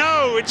it in?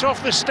 No, it's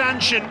off the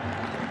stanchion.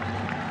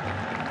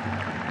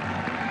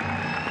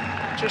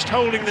 Just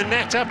holding the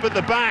net up at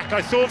the back.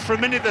 I thought for a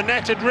minute the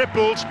net had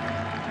rippled.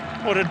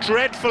 What a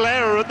dreadful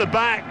error at the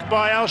back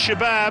by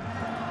Al-Shabab.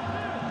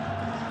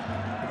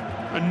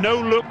 A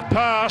no-look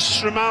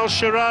pass from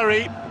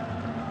Al-Sharari.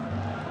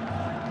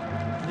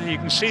 You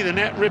can see the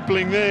net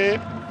rippling there.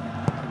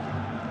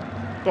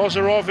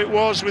 Bozarov it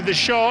was with the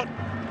shot.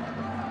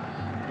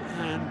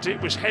 And it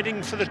was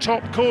heading for the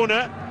top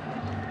corner.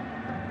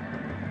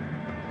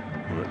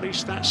 Or at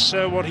least that's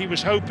what he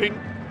was hoping.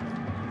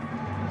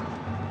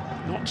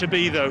 Not to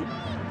be, though.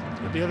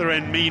 At the other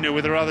end, Mina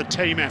with a rather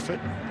tame effort.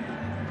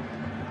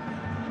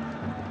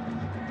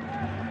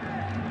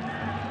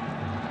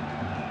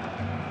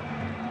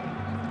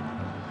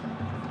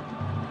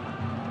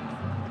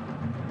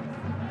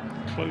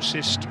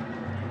 Closest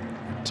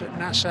to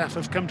Nasaf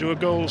have come to a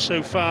goal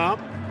so far.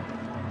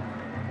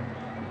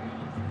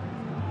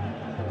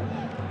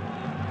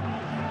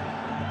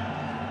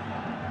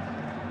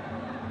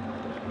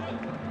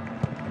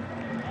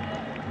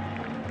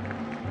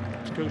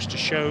 Goes to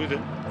show that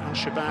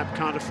Al-Shabab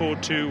can't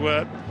afford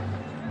to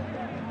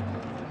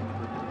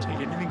take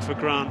anything for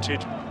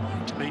granted,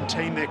 to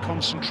maintain their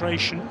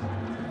concentration.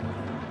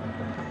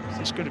 Is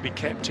this going to be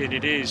kept in?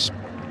 It is.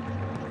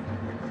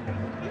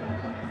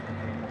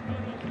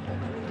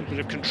 A little bit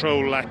of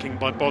control lacking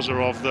by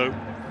Bozarov, though.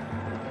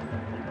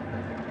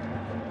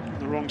 On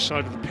the wrong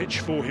side of the pitch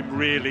for him,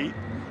 really.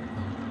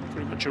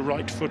 Very much a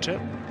right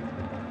footer.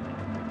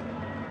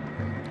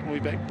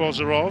 Oybek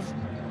Bozarov.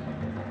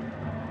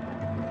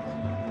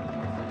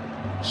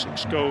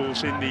 6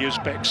 goals in the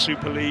Uzbek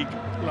Super League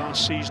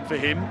last season for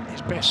him.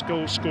 His best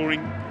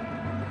goal-scoring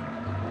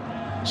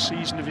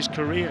season of his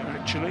career,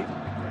 actually.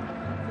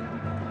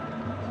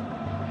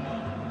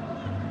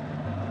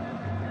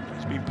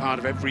 He's been part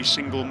of every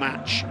single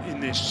match in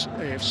this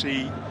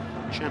AFC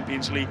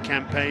Champions League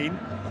campaign.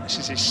 This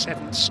is his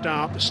 7th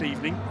start this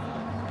evening,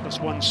 plus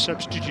 1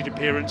 substitute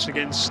appearance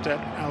against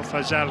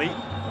Al-Fazali.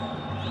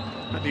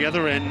 At the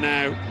other end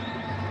now,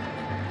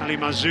 Ali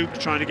Mazouk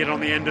trying to get on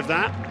the end of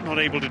that, not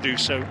able to do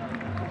so.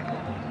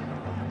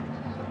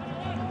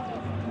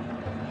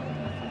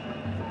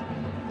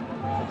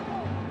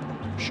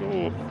 I'm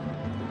sure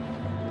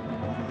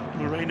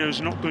Moreno's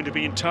not going to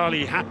be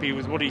entirely happy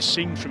with what he's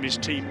seen from his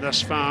team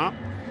thus far.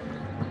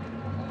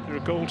 They're a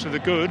goal to the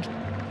good.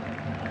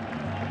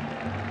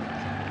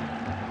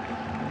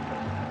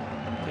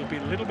 They've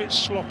been a little bit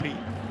sloppy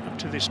up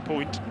to this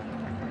point.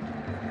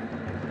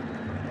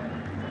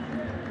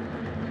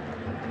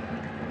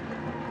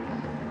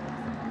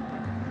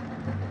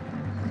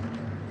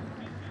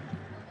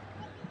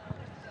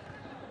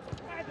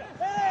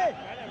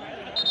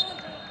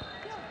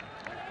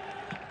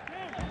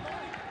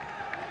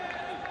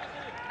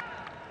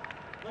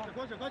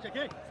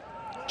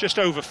 Just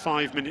over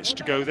 5 minutes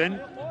to go then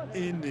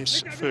in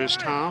this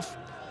first half.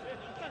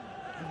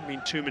 Haven't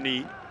been too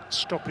many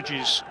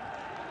stoppages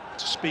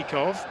to speak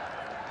of.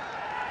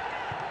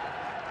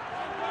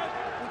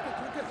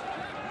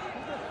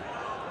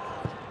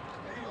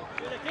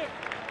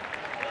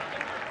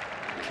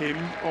 Kim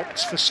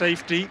opts for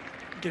safety,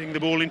 getting the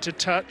ball into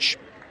touch.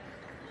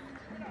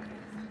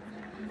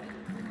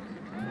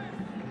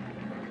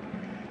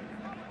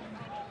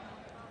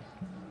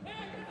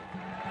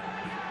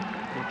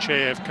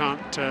 Chev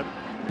can't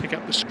pick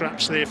up the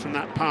scraps there from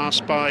that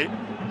pass by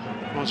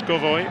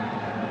Mozgovoy.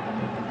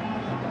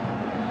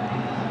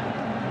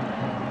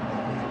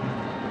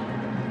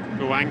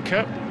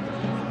 Goanka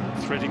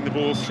threading the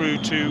ball through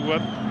to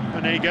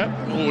Banega.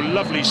 Oh,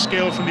 lovely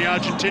skill from the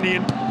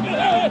Argentinian.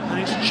 And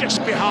it's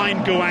just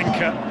behind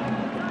Goanka.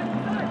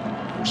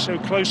 So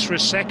close for a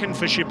second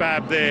for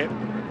Shabab there.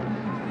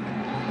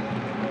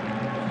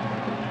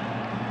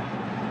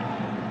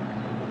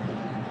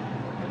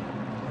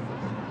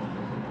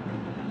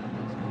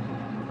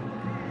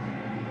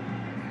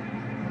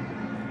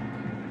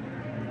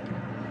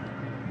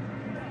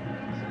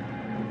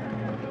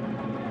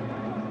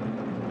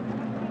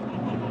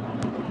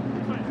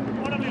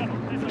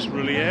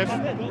 Nasruliev,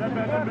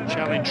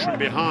 challenge from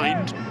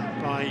behind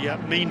by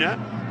Mina.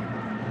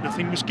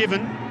 Nothing was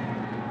given.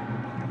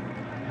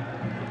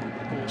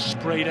 Ball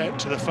sprayed out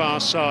to the far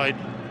side.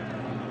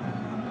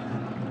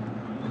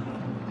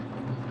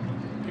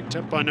 Picked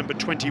up by number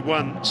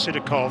 21,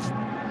 Sidakov.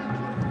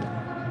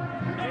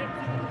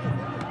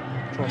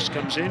 Cross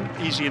comes in,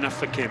 easy enough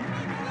for Kim.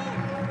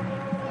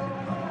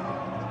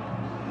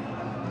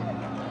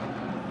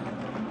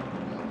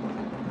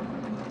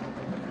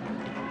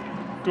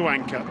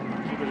 Guanca, a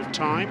little bit of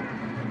time.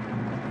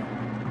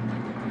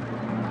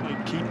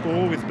 Playing keep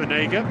ball with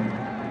Banega.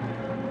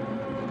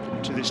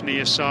 To this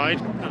near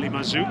side, Ali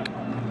Mazouk.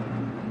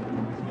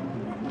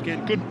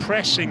 Again, good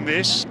pressing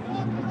this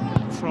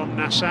from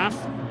Nasaf.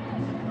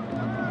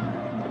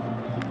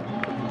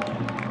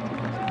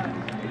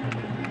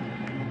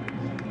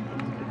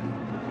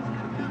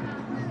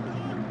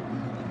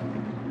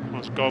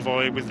 Was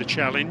Govoy with the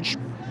challenge.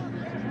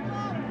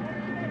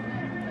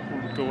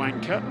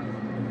 Guanca.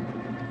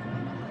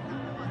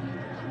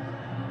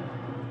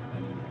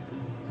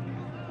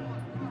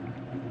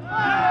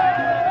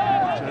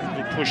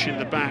 Push in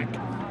the back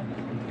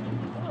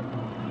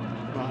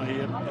by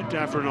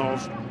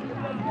Davronov.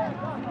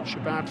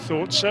 Shabab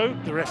thought so,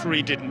 the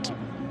referee didn't.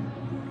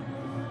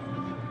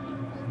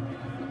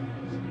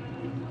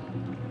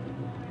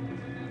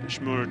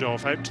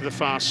 Shmuradov out to the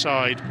far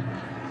side.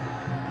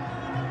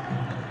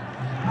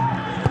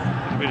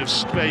 A bit of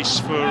space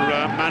for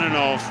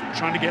Manonov,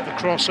 trying to get the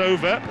cross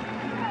over.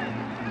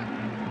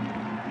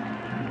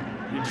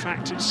 In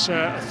fact, it's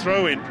a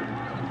throw-in.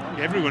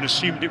 Everyone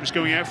assumed it was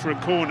going out for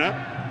a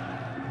corner.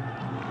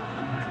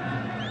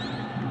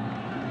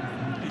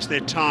 It's their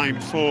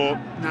time for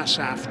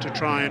Nasaf to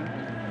try and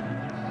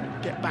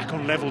get back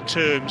on level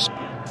terms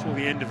before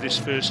the end of this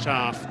first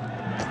half.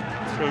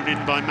 Thrown in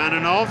by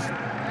Manonov,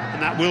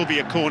 and that will be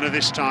a corner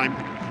this time.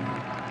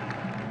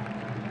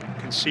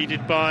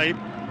 Conceded by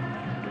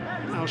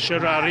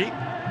Al-Sharari.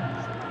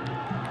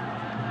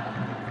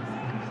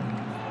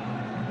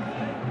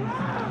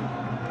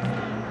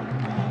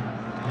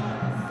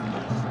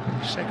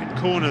 Second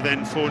corner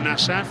then for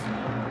Nasaf.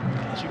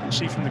 As you can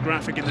see from the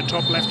graphic in the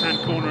top left-hand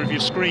corner of your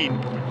screen,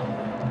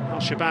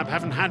 Al-Shabab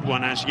haven't had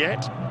one as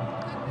yet.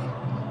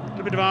 A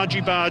little bit of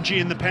argy-bargy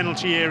in the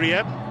penalty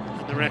area,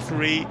 and the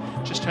referee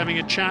just having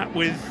a chat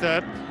with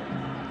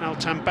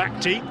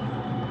Al-Tambakti.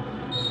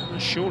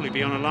 Must surely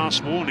be on a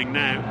last warning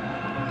now,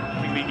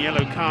 having been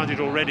yellow-carded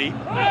already.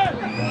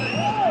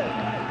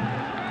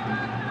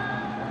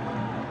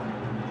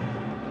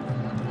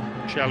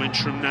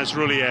 Challenge from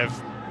Nasruliev.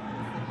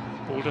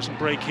 Ball doesn't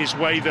break his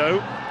way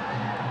though.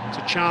 It's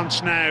a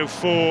chance now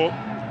for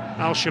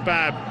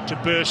Al-Shabab to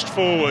burst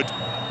forward.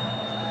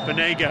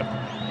 Banega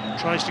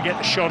tries to get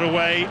the shot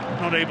away,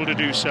 not able to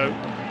do so.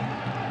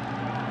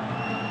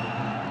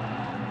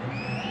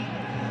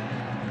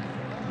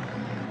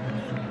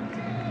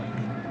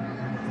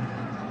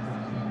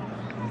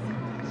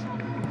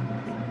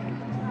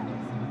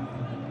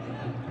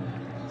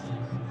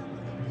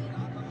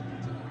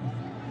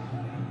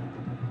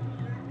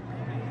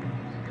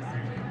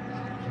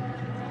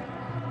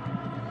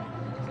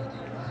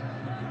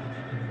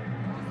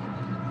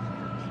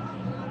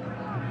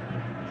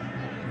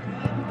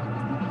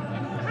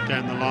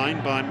 Down the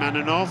line by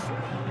Manonov.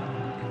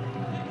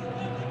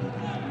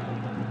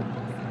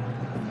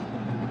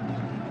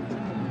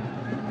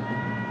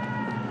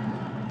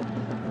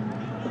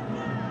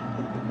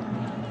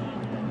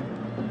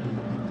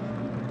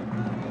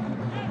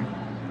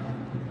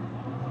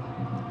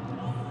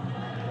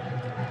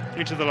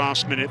 Into the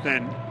last minute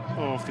then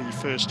of the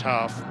first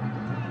half.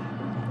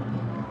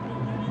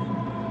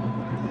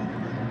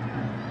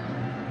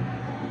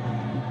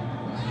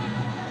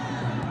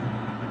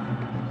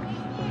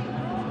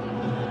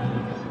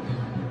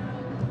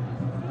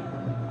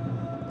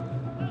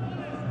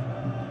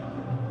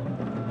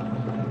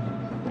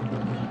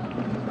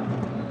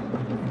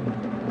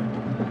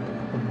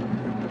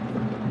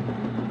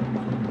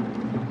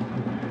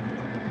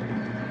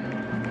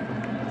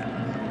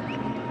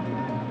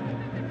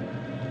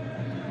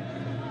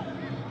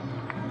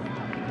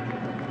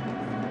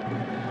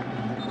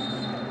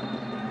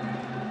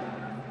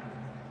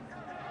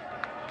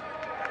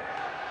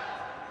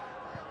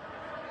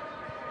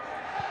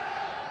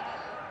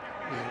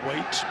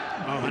 Wait,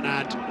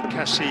 Mohanad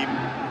Kasim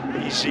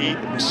Izi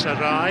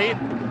Sarai,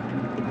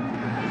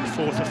 the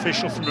fourth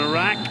official from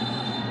Iraq,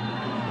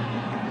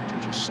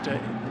 to just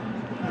let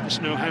us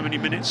know how many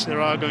minutes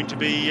there are going to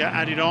be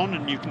added on,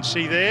 and you can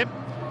see there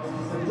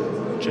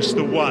just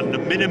the one, a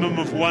minimum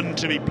of one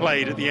to be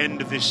played at the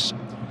end of this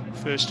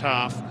first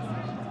half.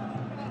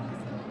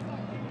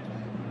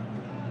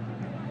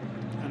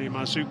 Ali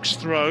Mazouk's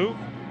throw,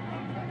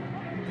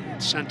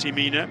 Santi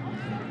Mina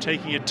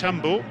taking a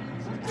tumble.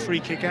 The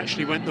free kick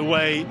actually went the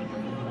way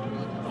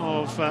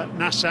of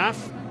Nasaf.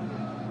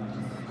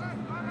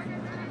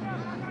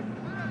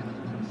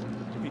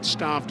 He'd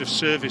starved of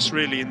service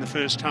really in the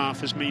first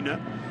half as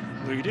Mina,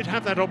 though he did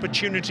have that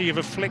opportunity of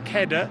a flick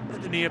header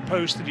at the near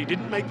post that he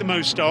didn't make the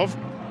most of.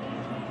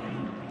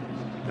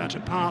 That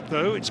apart,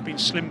 though, it's been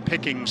slim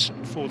pickings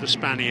for the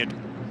Spaniard.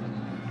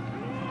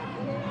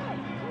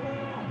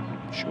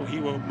 Sure he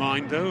won't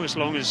mind, though, as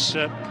long as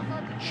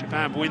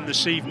Shabab win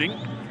this evening.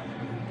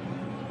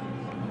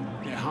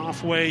 They're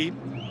halfway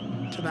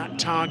to that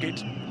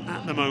target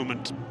at the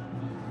moment.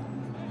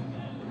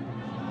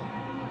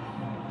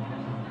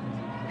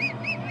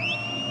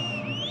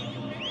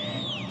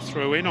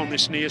 Throw in on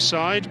this near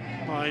side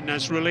by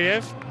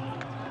Nasruliev.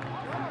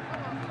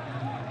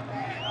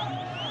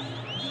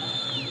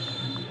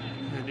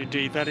 And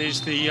indeed, that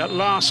is the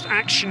last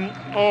action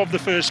of the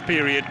first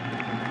period.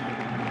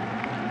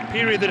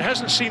 Period that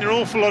hasn't seen an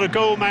awful lot of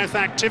goal-mouth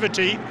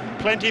activity,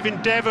 plenty of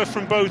endeavour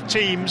from both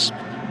teams,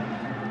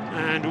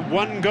 and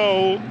one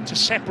goal to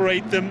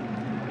separate them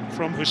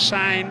from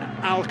Hussein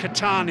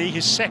Al-Qahtani,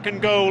 his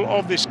second goal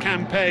of this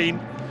campaign,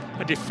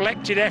 a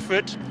deflected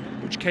effort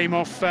which came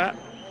off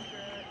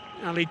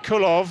Ali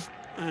Kulov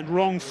and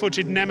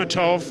wrong-footed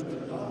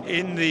Nemetov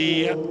in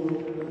the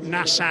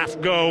Nasaf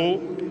goal.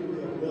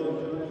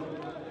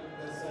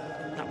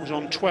 That was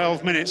on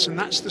 12 minutes, and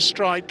that's the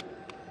strike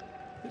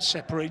that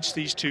separates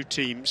these two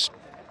teams.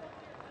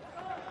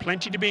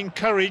 Plenty to be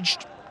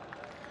encouraged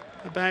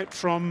about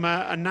from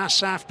a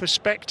Nasaf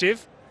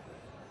perspective,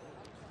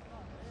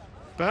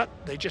 but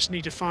they just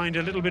need to find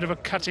a little bit of a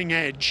cutting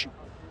edge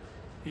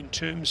in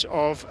terms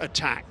of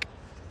attack.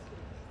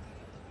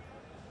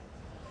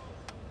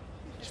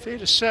 It's fair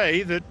to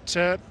say that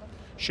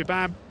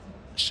Shabab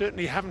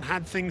certainly haven't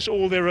had things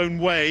all their own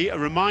way. A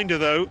reminder,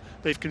 though,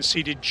 they've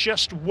conceded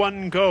just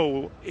one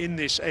goal in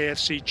this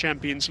AFC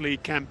Champions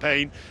League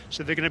campaign,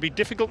 so they're going to be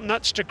difficult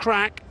nuts to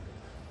crack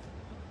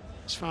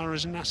as far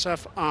as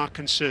Nasaf are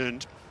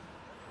concerned.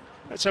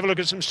 Let's have a look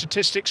at some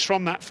statistics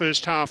from that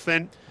first half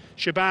then.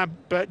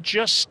 Shabab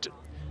just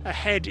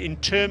ahead in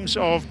terms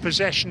of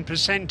possession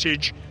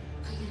percentage,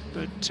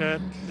 but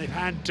they've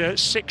had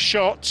 6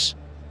 shots,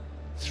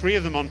 3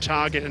 of them on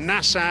target, and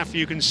Nasaf,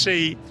 you can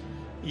see,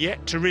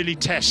 yet to really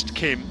test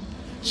Kim.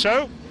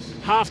 So,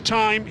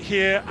 half-time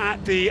here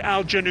at the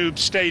Al Janoub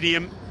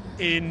Stadium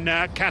in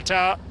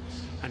Qatar,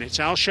 and it's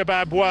Al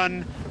Shabab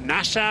 1,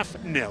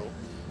 Nasaf 0.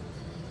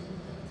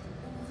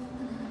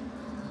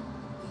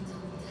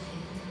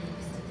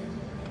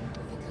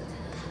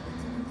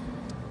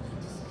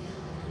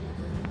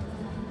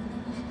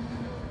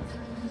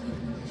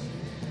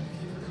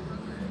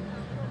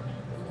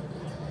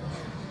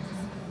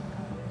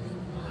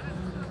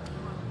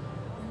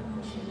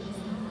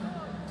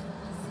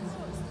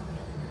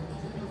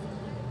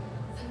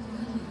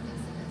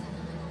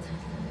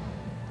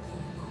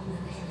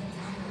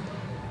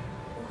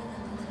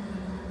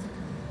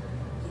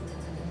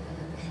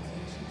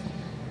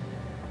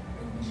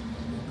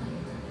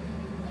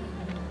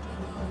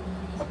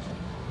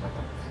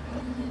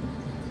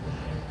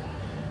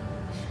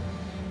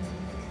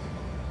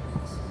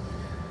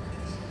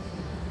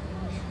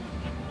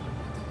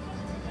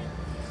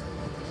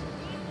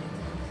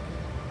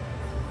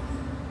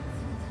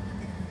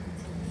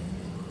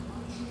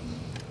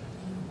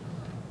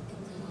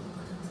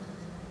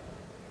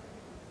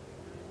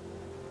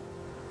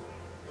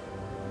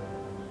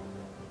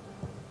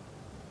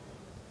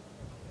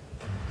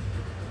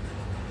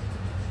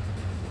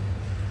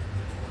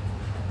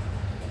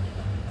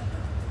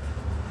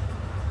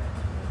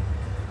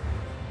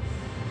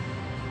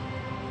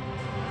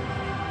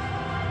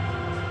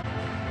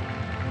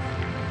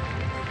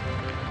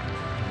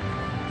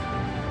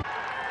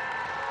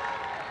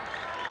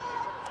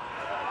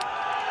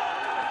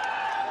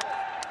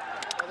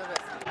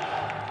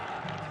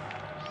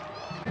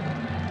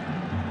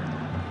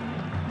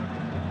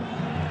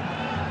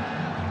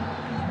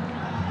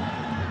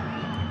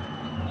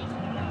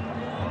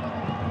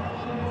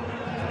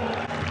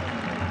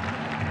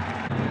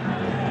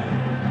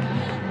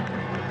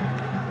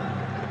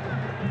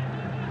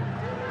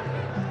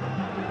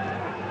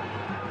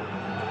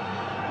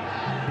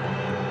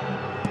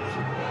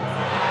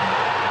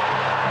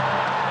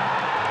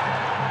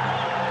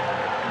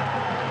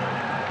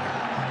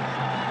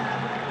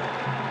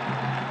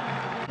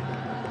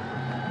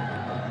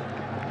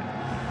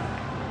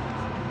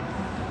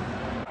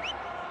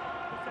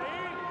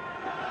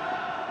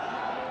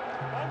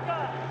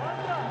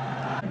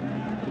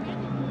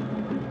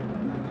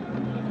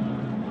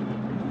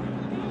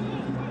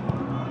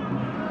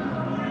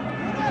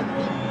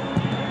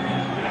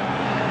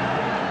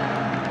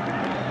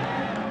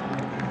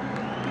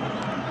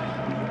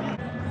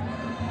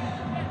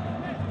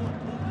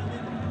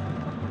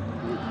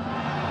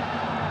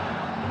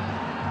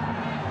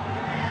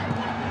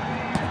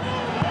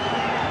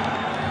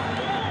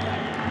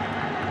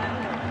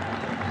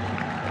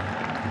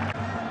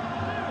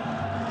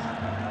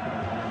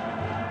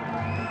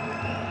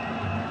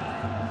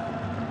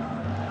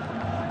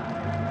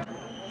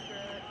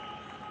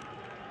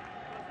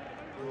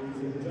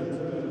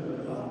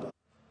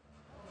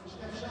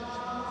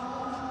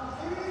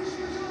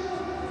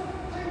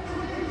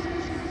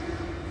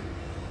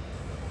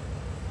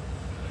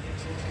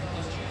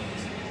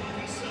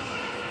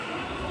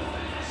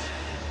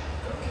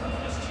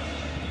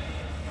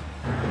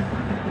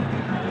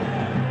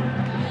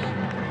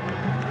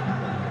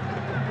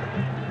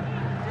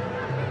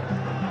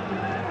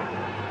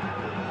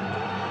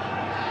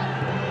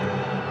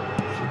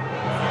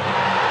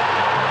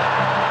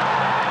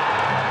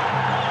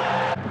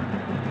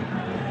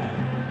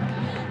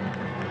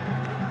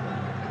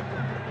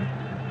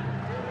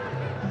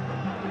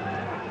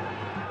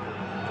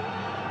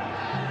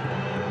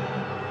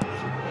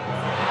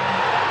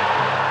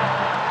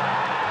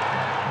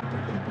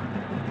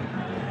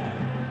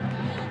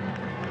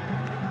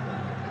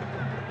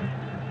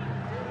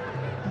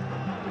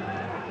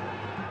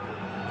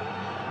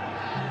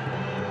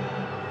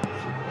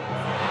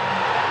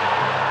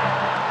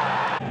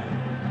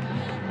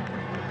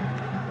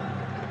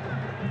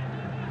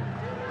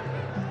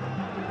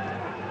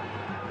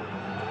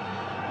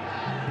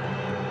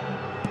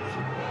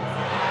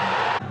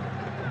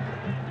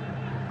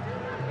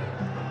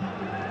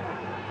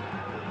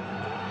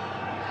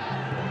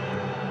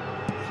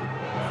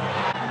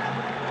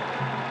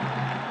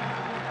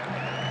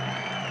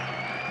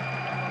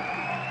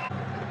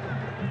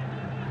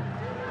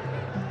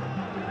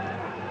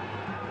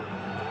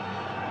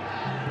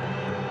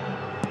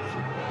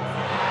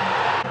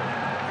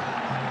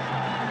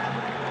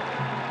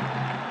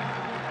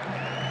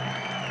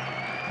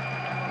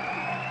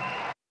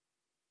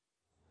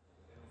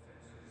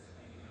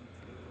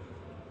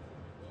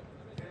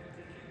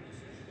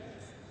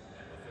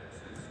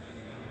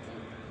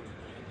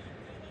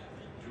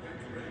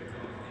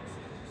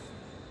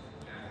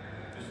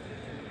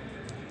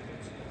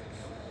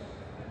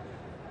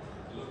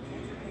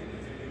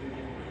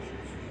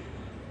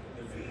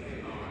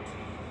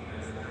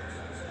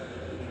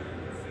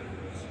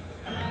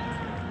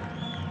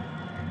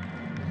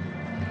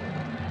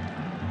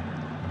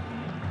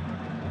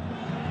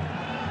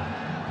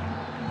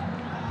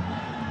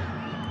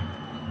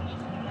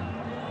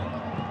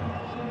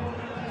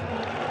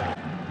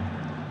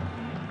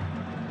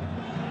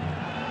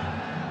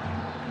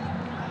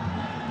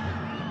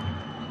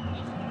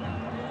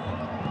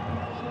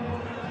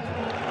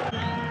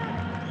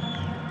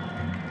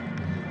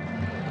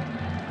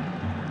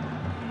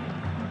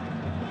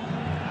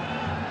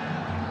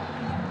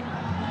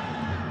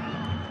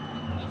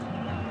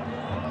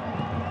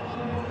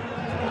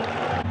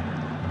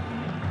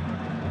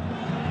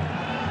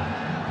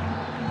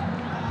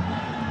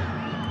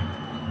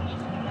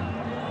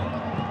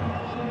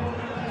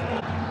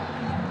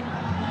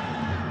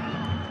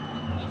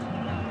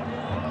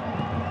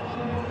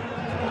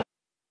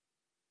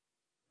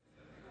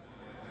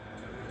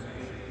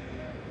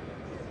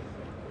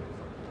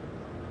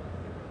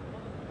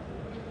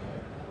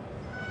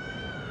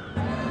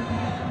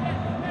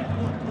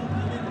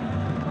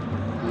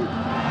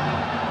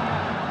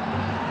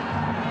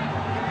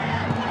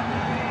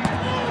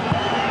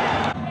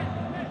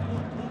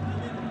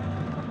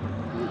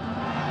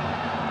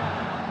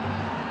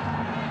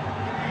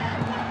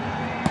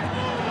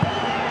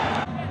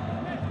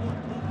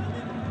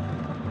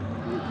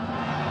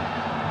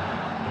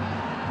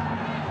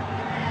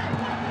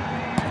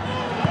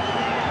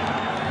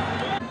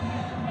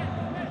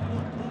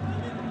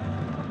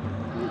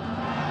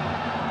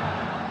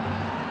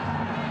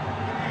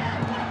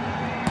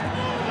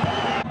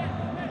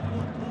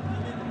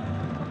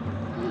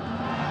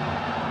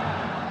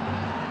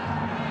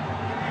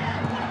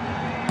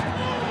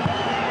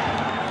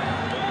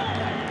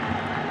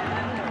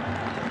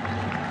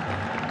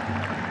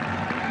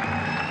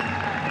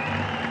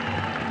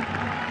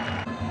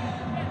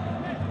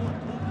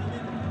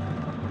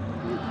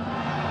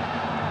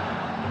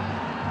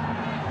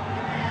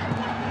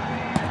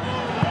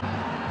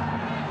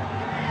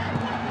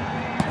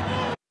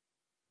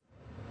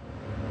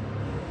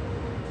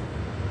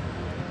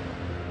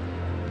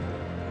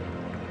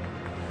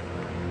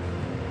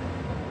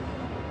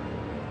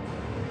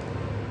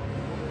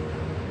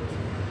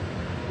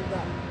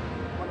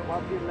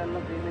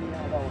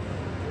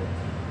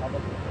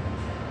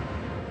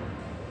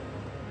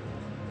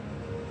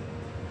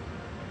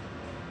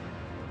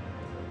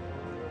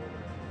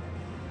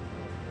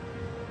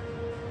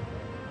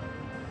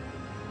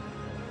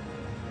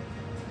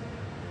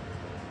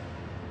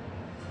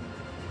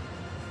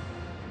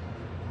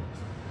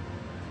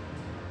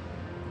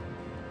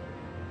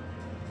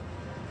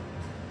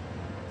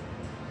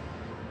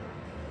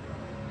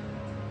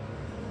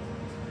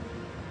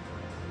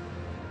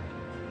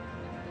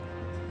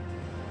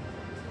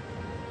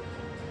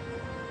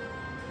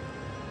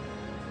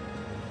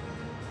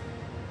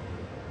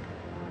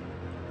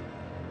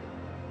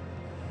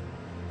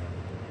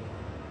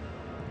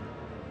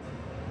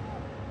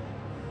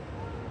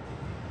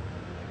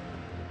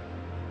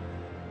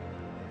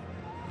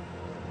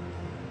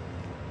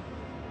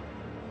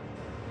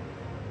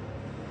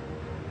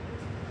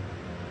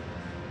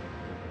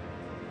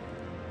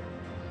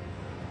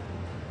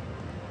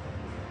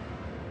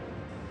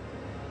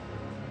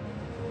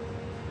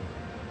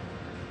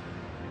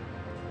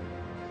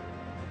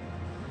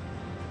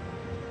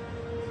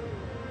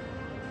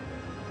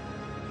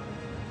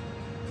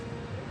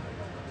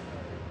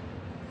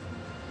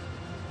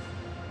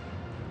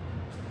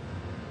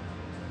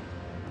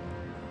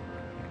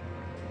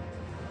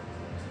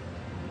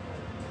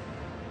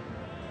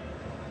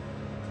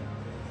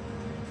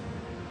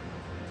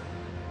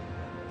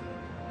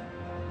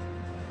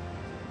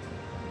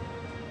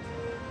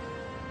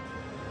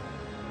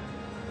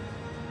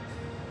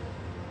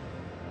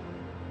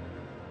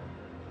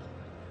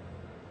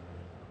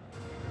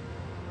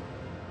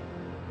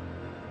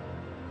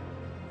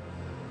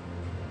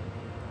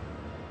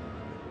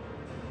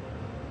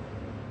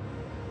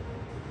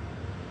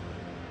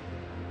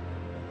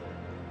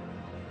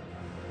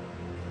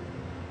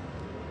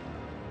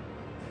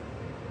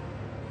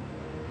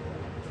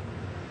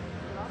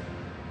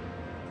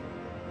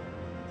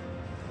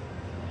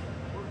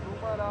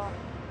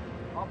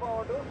 Apa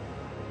order?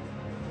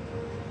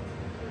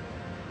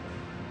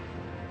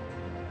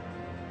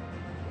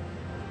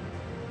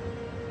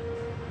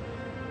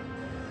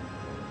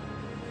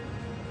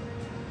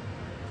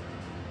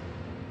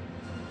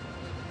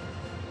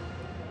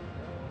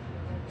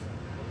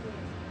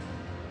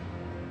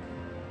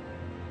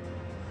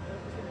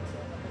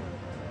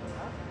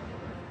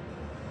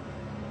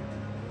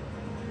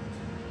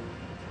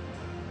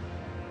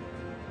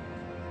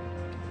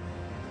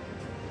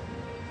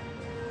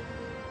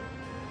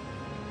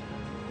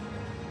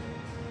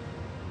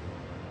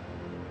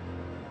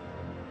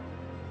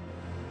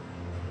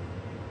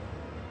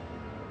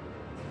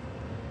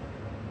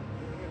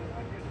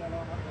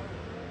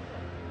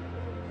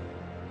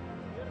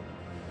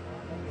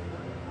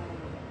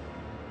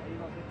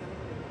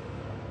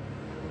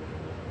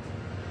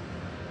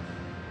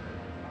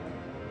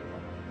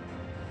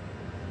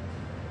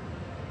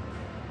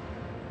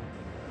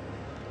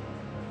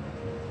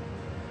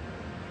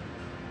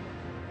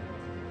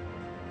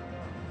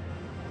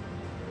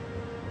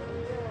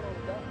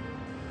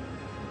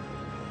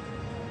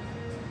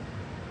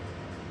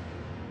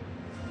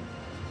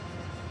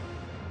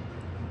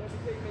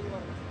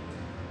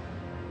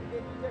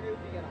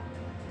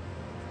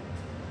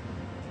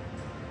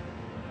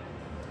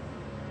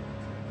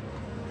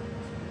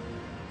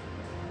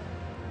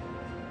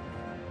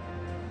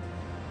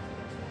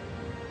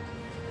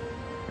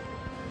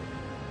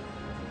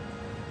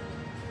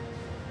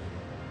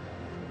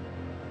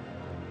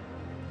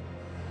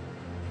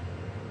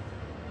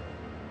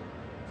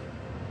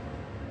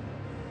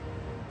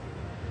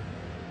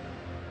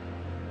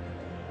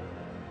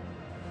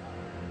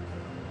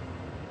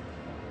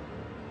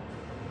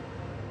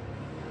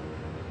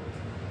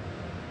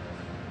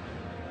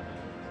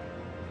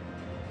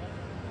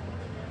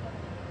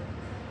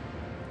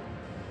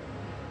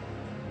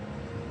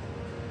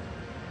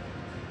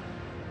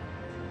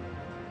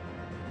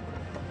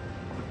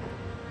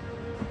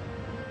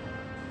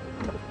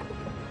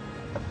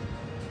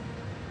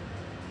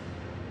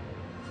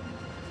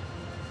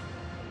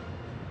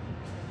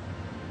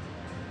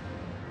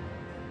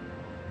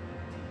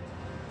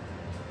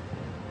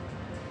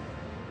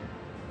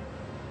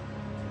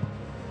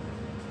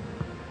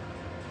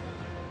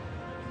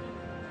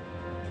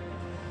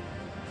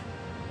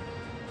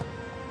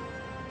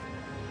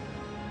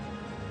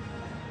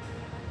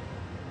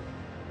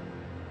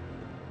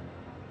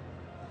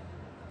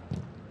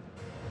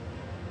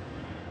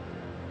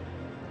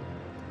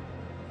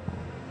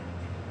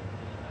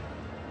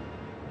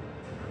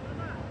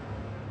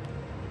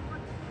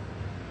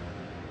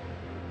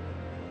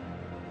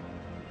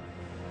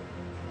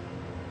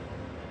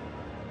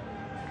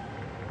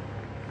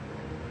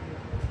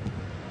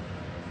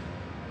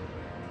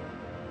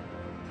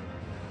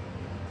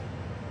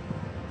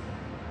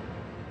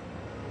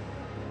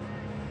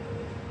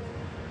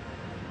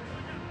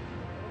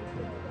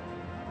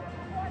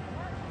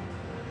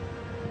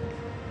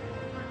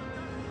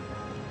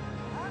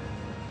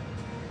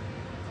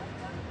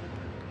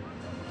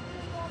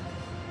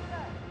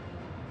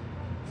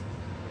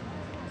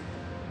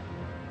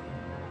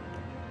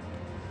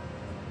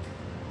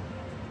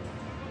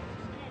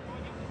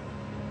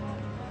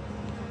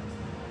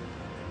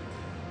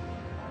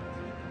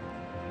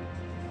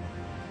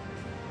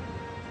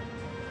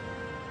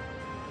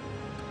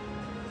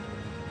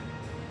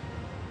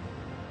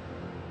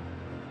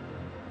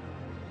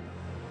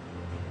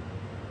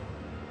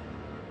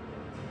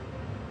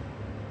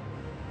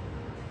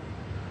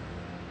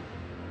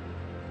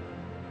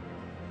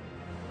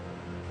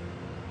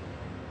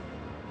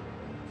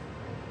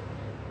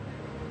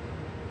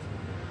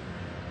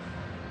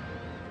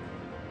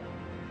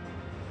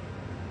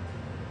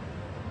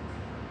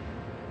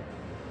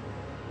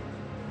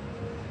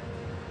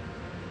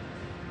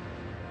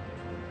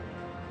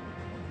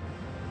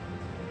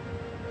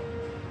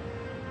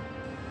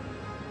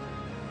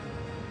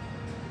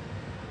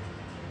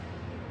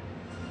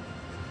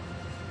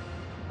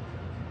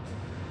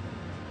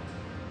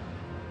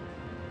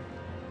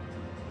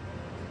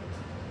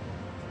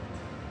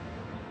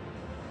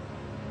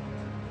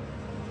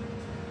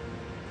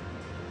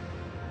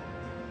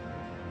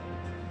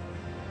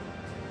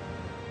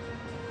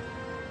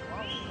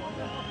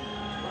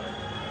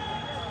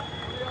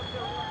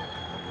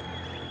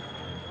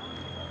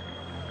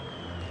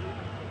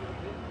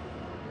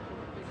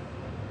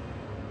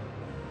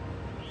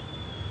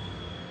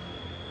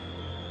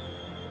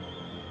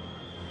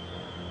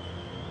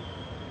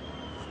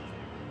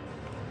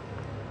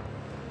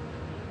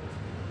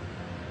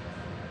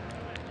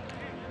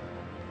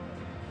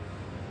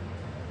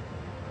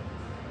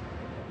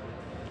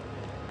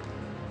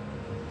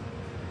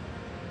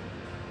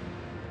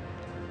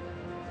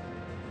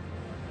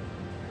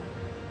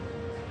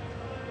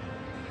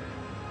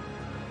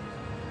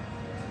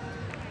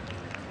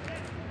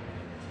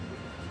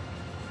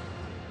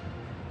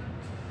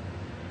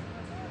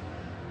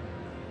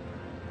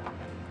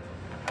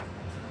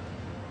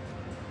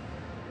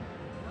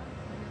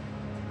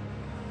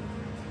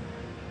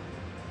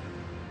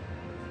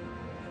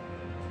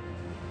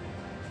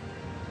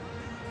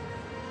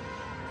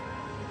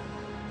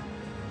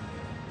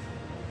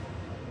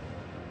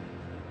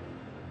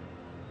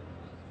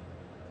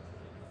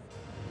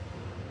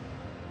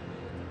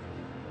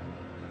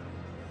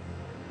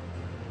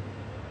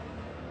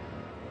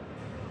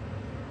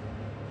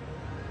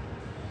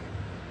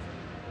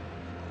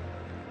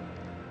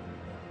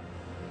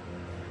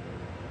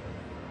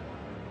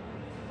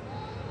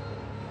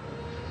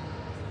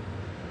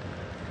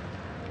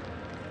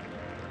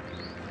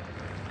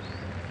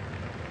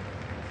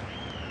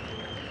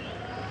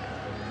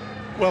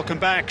 Welcome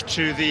back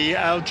to the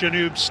Al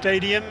Janoub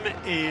Stadium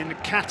in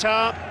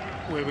Qatar,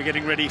 where we're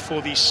getting ready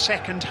for the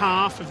second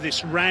half of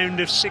this round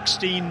of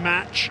 16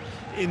 match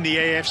in the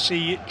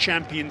AFC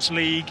Champions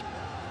League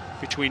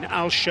between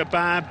Al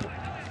Shabab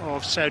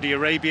of Saudi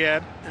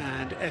Arabia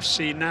and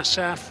FC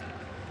Nasaf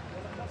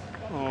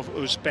of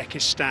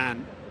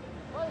Uzbekistan.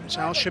 It's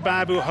Al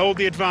Shabab who hold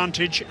the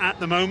advantage at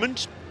the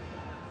moment,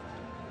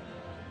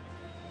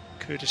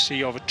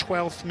 courtesy of a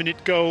 12th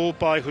minute goal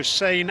by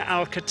Hussein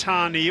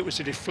Al-Qahtani. It was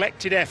a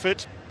deflected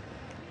effort.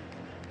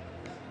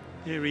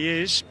 Here he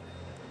is.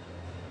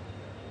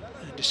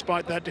 And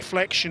despite that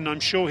deflection, I'm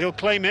sure he'll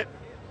claim it.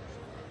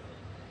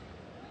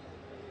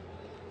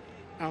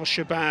 Al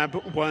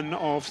Shabab, one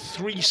of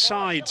three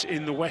sides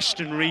in the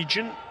Western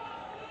region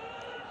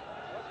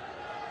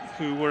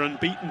who were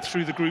unbeaten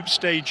through the group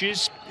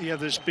stages, the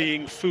others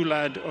being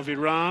Fulad of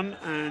Iran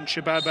and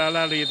Shabab Al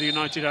Ahly of the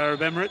United Arab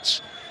Emirates.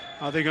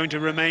 Are they going to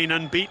remain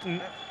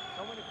unbeaten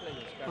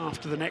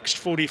after the next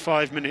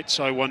 45 minutes,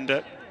 I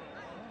wonder?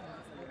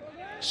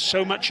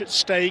 So much at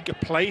stake, a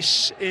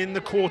place in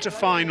the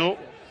quarter-final.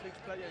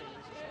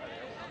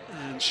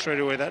 And straight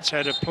away that's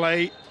out of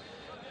play,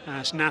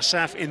 as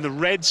Nasaf in the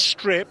red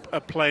strip are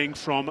playing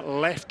from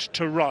left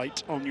to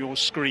right on your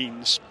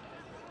screens.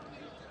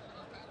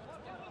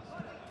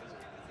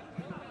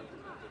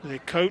 Their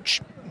coach,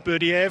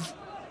 Berdiev,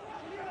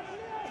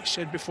 he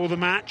said before the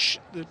match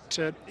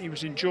that he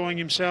was enjoying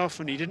himself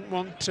and he didn't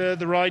want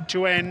the ride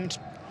to end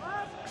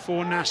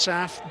for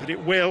Nasaf, but it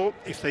will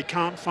if they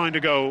can't find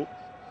a goal.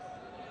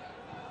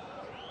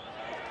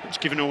 It's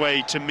given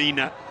away to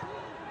Mina,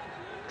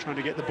 trying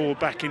to get the ball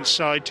back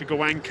inside to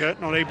Goanka,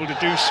 not able to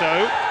do so.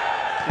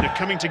 And they're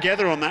coming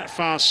together on that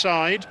far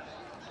side.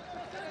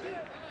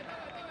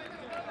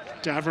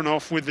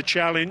 Davronov with the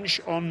challenge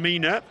on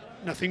Mina.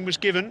 Nothing was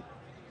given.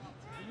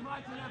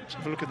 Let's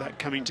have a look at that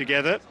coming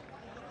together.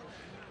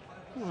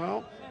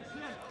 Well,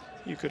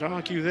 you could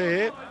argue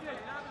there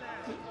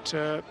that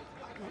it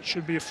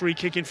should be a free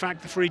kick. In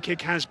fact, the free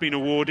kick has been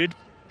awarded.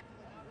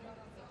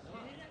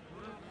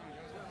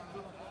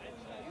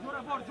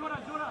 In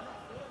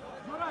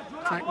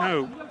fact,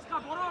 no.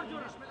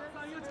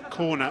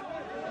 Corner.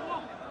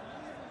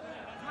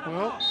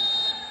 Well,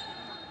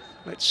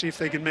 let's see if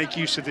they can make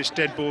use of this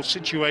dead ball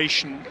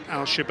situation,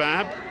 Al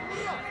Shabab.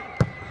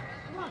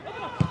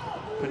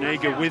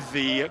 Banega with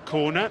the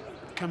corner.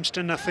 Comes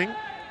to nothing.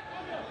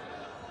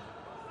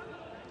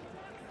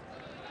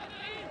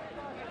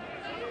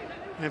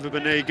 Ever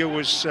Banega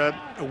was a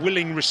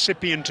willing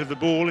recipient of the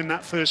ball in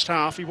that first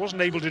half. He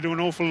wasn't able to do an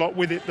awful lot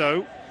with it,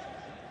 though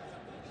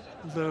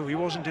he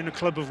wasn't in a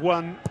club of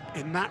one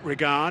in that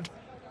regard.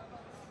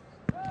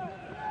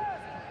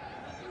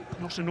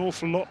 Not an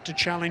awful lot to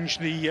challenge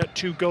the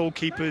two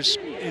goalkeepers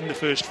in the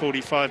first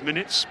 45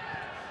 minutes.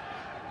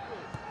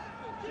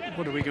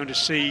 What are we going to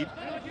see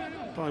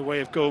by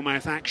way of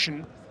goalmouth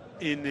action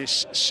in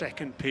this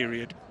second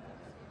period?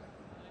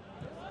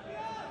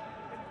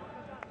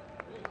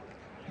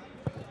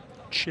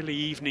 Chilly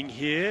evening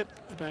here,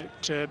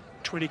 about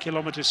 20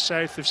 kilometres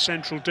south of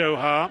central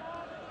Doha.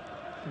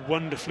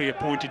 Wonderfully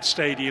appointed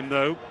stadium,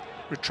 though.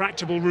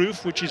 Retractable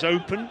roof, which is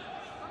open.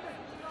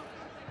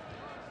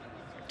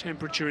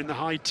 Temperature in the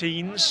high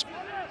teens.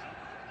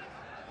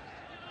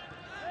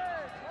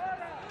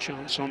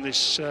 Chance on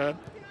this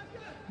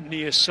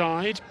near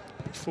side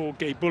for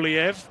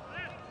Gaybuliev.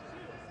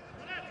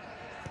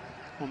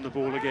 On the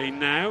ball again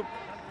now.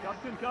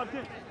 Captain.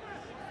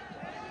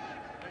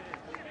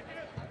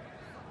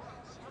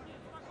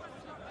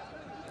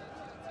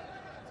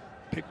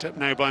 Picked up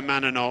now by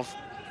Mananov.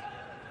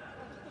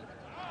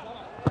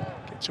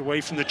 Gets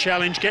away from the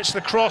challenge, gets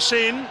the cross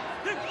in.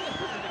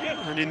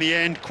 And in the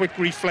end, quick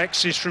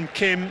reflexes from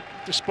Kim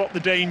to spot the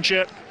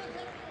danger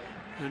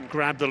and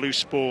grab the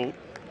loose ball.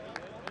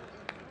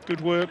 Good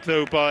work,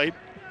 though, by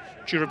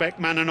Jurabek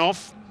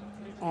Mananov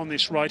on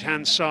this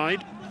right-hand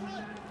side,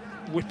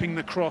 whipping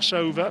the cross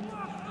over.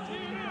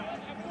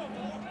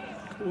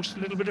 Of course, a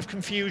little bit of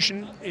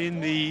confusion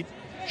in the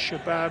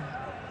Shabab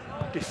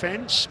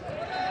defence.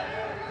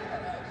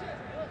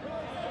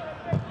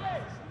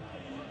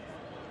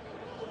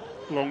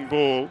 Long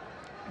ball,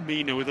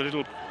 Mina with a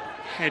little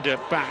header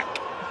back.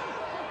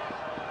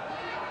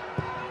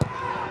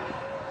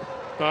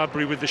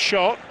 Barbary with the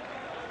shot.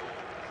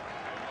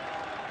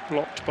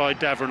 Blocked by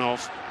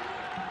Davronov.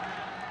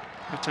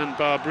 Matan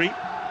Barbary,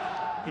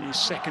 in his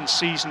second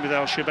season with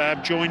Al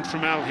Shabab, joined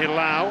from Al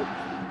Hilal,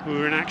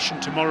 who are in action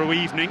tomorrow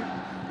evening,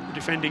 the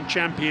defending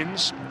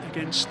champions,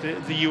 against the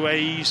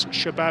UAE's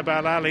Shabab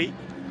Al Ahly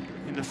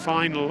in the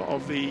final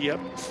of the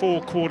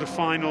 4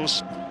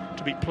 quarter-finals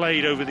to be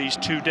played over these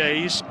 2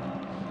 days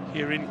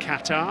here in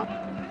Qatar.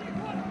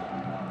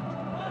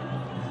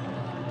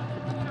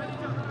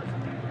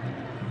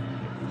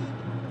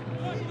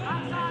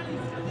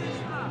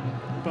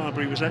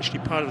 Barbary was actually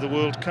part of the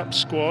World Cup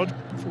squad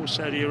for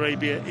Saudi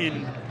Arabia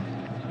in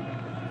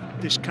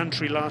this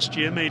country last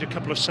year, made a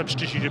couple of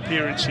substitute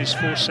appearances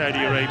for Saudi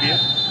Arabia.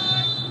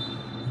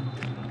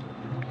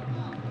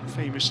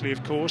 Famously,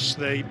 of course,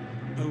 they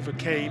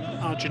overcame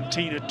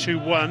Argentina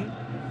 2-1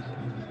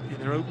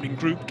 their opening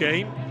group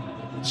game,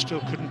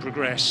 still couldn't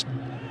progress.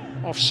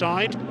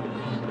 Offside.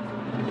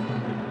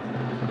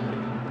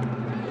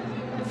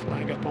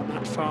 Flag up on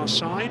that far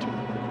side.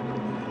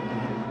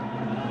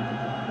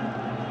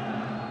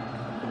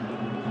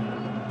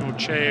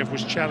 Norchaev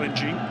was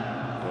challenging.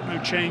 Got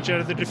no change out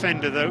of the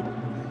defender though.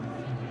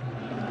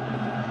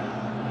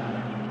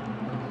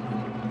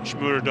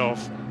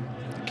 Shmuradov,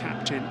 the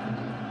captain.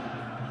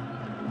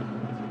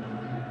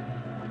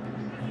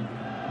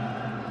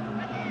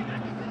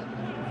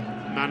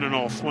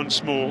 Mananoff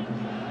once more.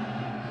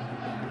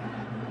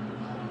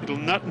 Little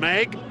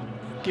nutmeg,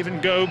 give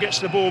and go, gets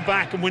the ball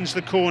back and wins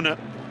the corner.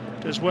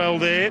 Does well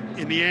there.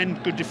 In the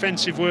end, good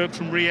defensive work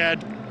from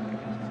Riyad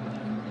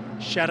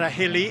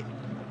Sharahili,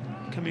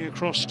 coming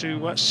across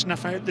to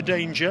snuff out the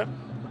danger.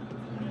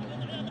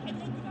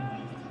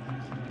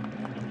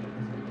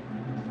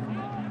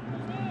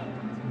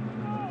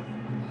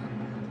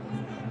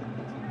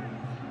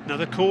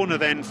 Another corner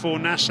then for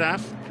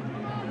Nasaf.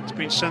 It's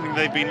been something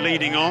they've been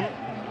leading on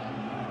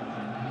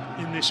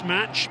in this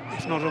match,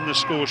 if not on the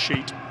score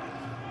sheet.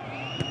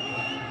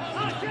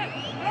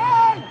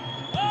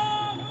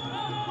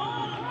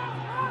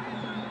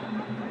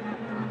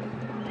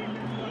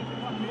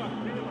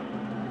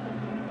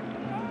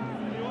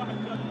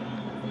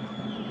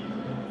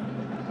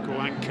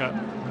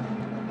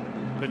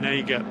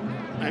 Banega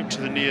out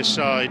to the near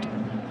side.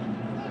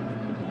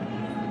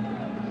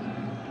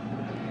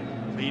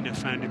 Mina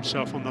found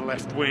himself on the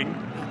left wing,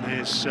 and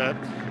there's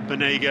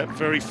Banega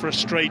very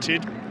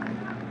frustrated.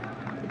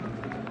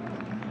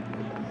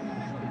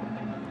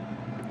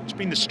 It's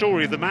been the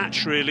story of the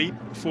match really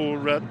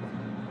for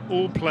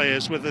all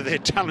players, whether they're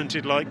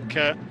talented like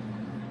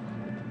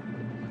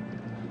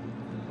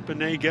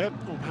Banega,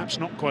 or perhaps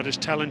not quite as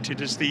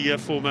talented as the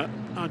former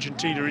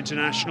Argentina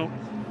international.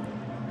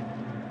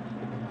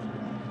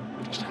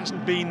 Just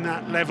hasn't been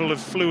that level of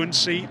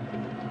fluency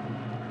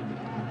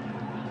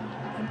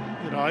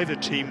that either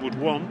team would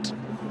want.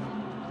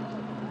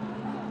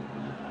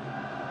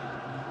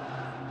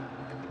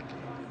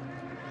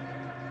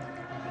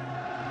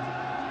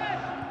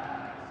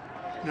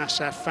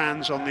 Nasaf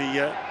fans on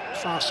the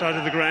far side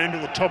of the ground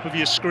at the top of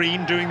your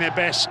screen doing their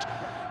best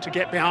to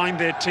get behind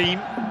their team.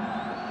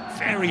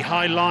 Very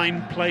high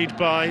line played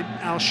by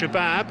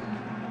Al-Shabab.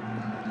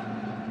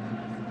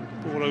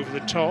 Ball over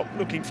the top,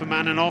 looking for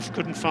Mananoff,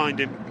 couldn't find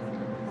him.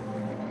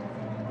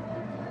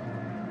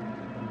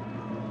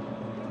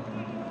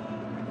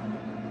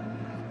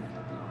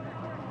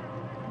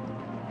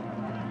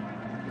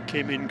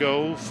 Kim in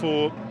goal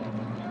for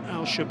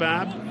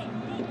Al-Shabab.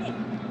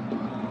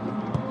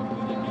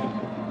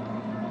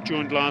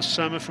 Joined last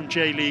summer from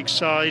J-League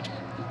side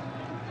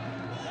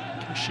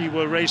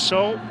Kashiwa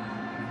Reysol.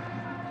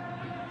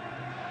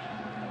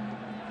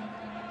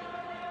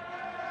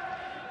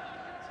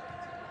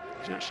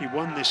 He's actually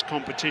won this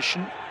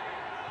competition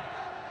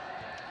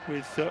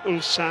with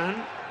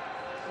Ulsan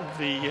of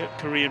the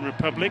Korean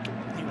Republic.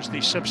 He was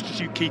the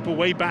substitute keeper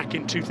way back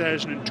in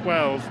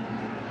 2012.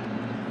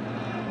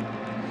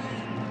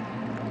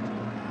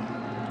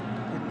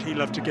 Wouldn't he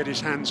love to get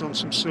his hands on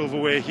some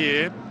silverware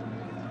here?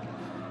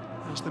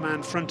 As the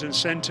man front and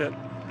centre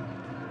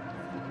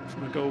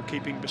from a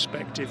goalkeeping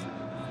perspective.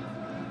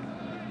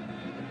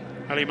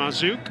 Ali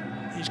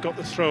Marzouk, he's got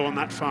the throw on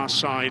that far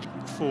side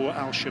for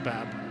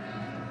Al-Shabab.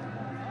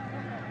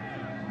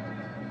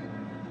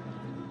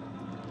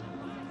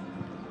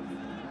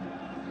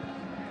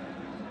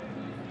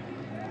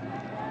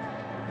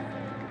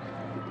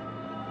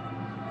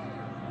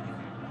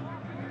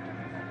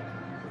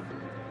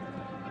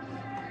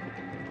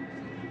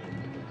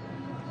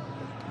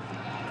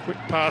 Quick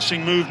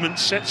passing movement,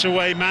 sets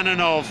away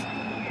Mananov.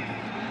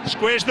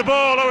 Squares the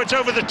ball, oh, it's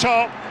over the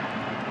top.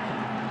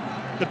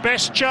 The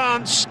best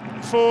chance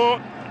for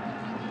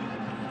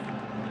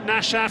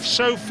Nasaf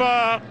so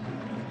far.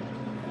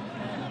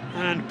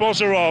 And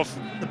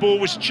Bozarov, the ball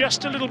was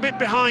just a little bit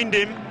behind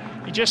him.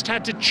 He just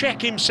had to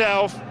check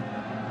himself,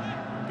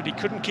 but he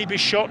couldn't keep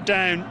his shot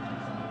down.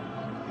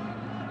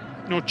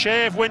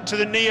 Norchaev went to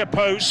the near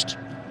post.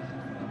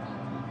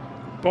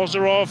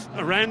 Bozarov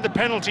around the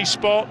penalty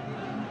spot.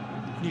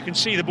 You can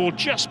see the ball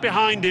just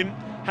behind him,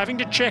 having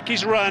to check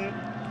his run,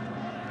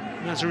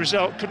 and as a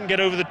result couldn't get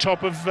over the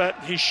top of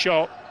his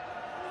shot.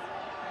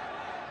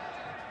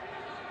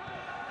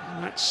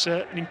 And that's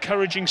an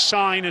encouraging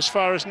sign as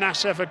far as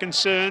Nasaf are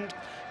concerned.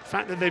 The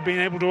fact that they've been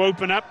able to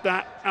open up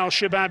that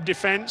Al-Shabab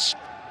defence.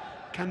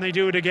 Can they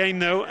do it again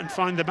though and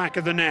find the back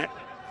of the net?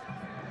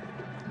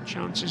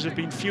 Chances have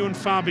been few and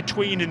far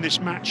between in this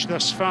match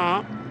thus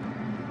far.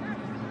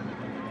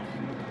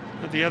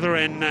 At the other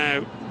end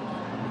now,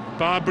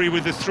 Barbary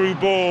with the through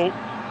ball.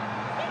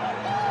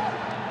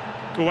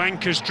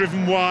 Goanka's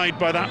driven wide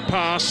by that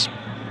pass.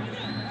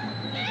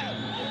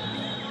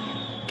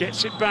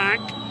 Gets it back.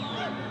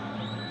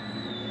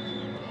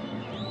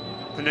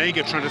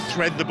 Banega trying to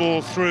thread the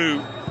ball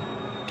through.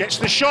 Gets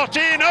the shot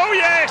in, oh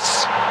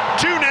yes!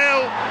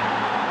 2-0.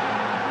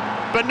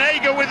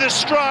 Banega with a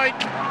strike.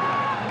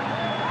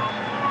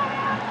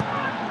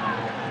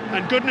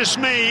 And goodness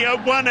me,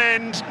 at one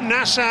end,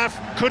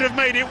 Nasaf could have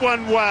made it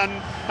 1-1.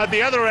 At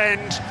the other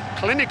end,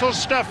 clinical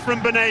stuff from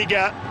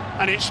Banega,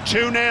 and it's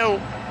 2-0.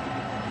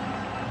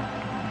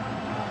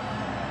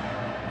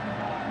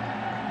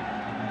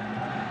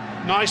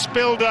 Nice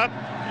build-up.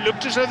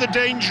 Looked as though the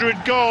danger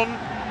had gone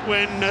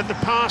when the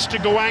pass to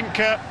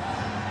Goanka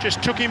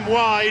just took him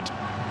wide.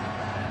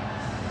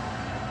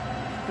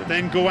 But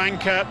then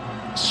Goanka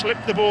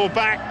slipped the ball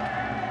back.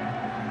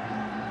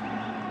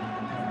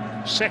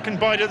 Second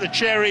bite at the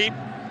cherry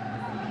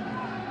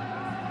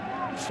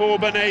for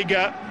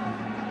Banega.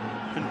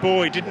 And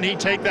boy, didn't he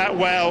take that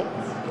well.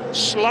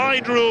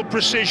 Slide rule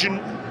precision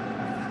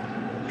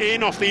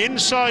in off the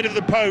inside of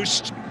the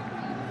post.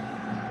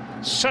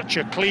 Such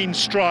a clean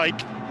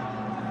strike.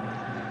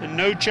 And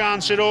no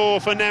chance at all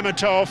for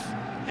Nemetov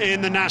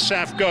in the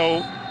Nasaf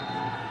goal.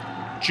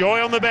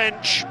 Joy on the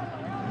bench.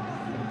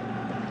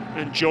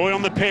 And joy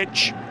on the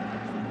pitch.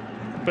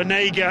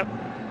 Banega.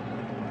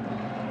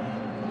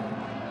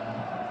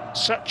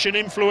 Such an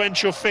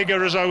influential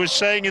figure, as I was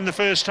saying in the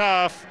first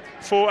half,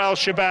 for Al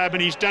Shabab,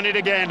 and he's done it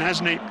again,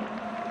 hasn't he?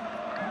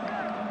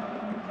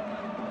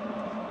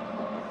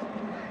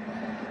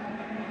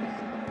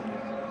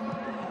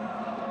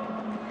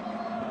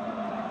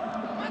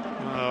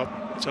 Well,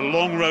 it's a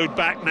long road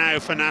back now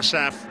for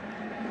Nasaf.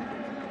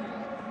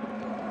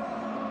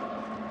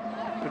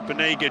 But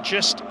Banega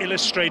just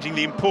illustrating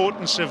the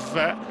importance of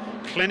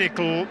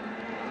clinical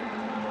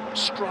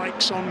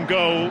strikes on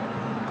goal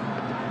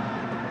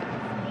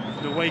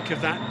in the wake of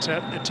that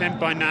attempt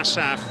by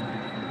Nasaf.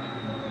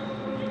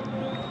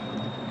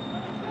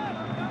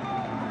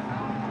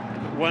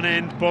 At one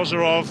end,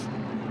 Bozarov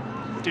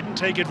didn't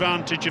take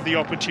advantage of the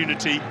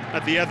opportunity.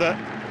 At the other,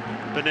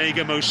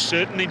 Banega most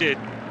certainly did.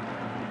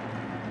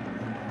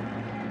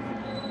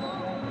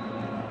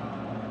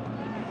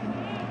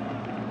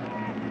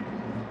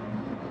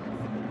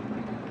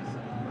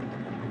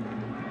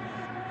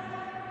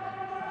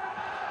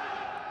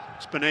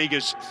 It's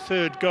Banega's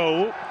third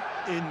goal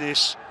in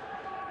this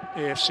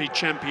AFC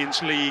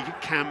Champions League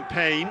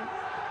campaign.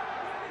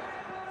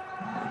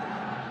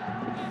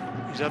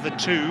 His other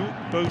two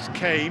both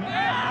came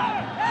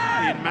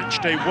in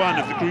match day 1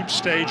 of the group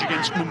stage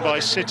against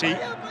Mumbai City.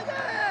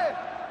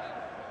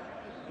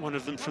 One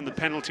of them from the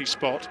penalty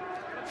spot.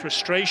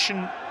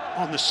 Frustration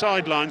on the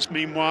sidelines,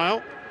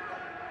 meanwhile.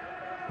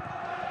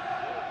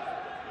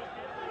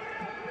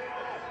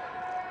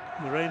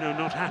 Moreno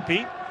not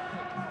happy.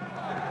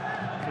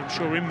 I'm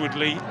sure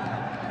inwardly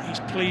he's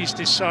pleased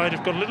his side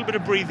have got a little bit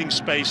of breathing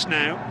space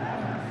now.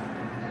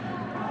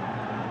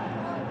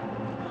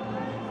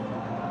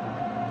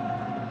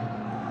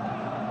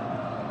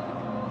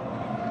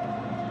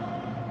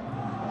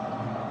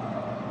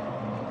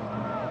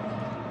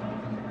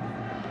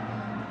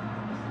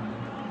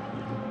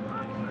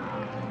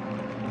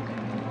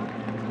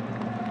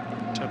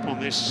 Up on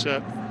this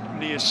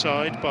near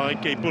side by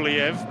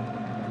Gebuliev,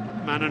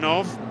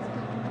 Mananov.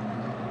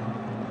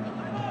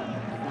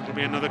 That'll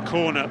be another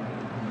corner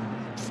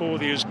for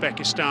the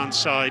Uzbekistan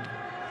side.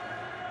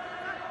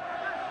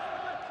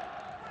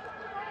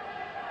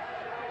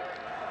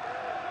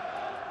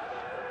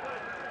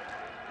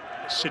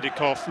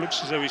 Sidikov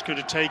looks as though he's going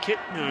to take it.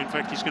 No, in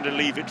fact, he's going to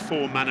leave it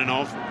for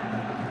Mananov.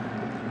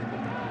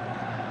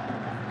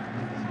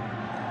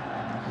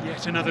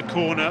 Yet another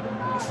corner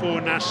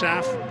for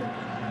Nasaf.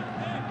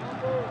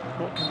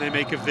 What can they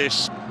make of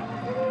this?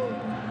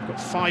 Got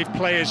 5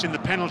 players in the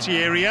penalty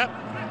area.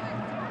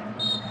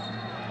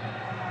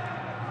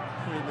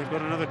 And they've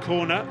got another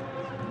corner.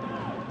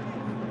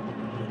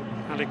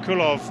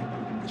 Alikulov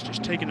has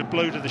just taken a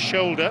blow to the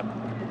shoulder.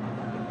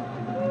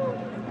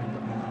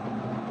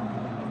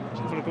 Let's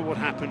have a look at what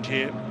happened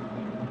here.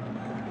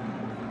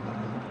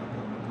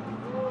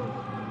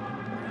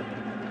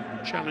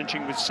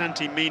 Challenging with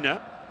Santi Mina.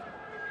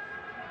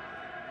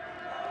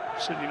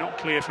 Certainly not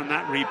clear from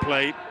that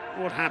replay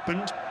what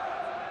happened.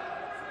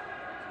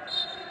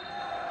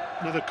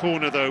 Another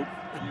corner though,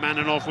 and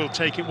Mananov will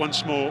take it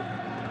once more.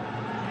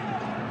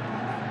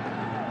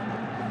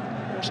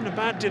 Wasn't a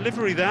bad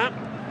delivery that.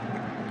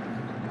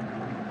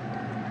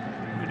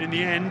 But in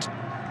the end,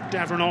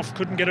 Davronov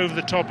couldn't get over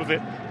the top of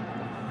it.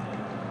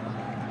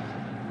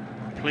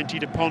 Plenty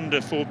to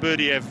ponder for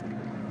Berdiev.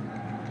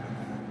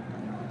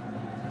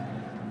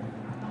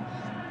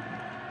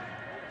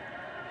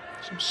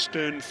 Some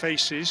stern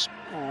faces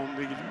on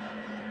the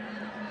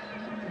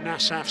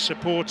Nasaf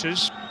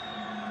supporters,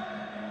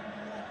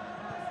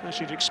 as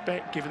you'd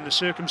expect given the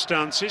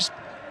circumstances.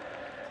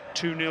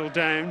 2-0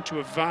 down to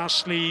a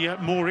vastly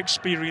more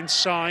experienced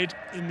side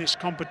in this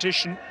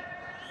competition.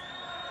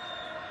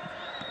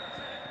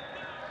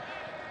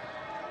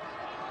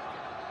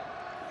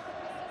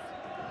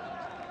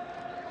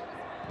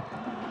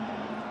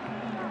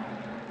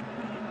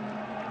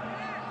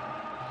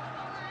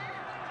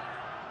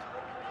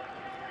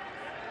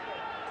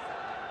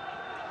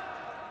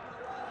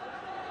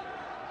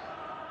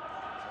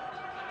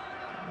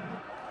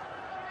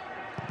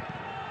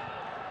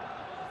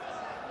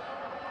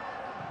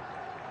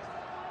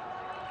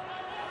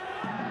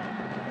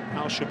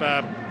 Al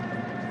Shabab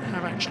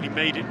have actually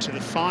made it to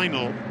the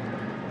final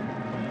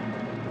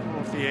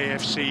of the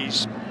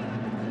AFC's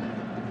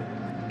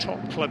top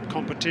club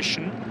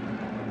competition.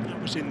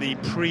 That was in the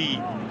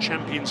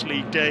pre-Champions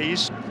League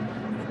days,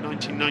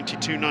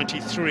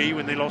 1992-93,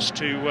 when they lost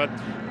to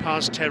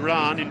Paz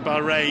Tehran in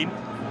Bahrain,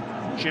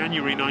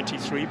 January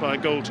 93 by a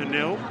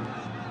 1-0.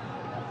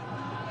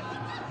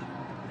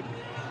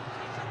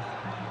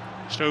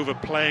 Just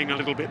overplaying a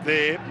little bit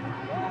there.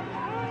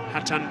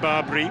 Hatan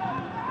Babri.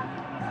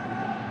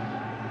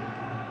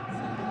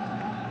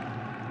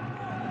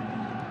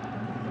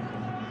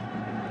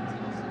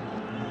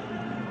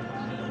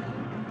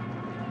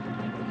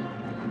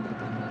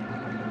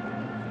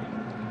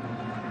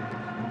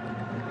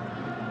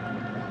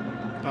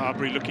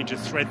 Babri looking to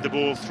thread the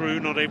ball through,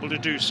 not able to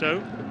do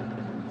so.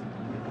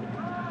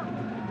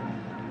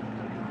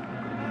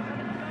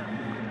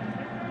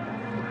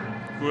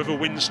 Whoever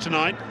wins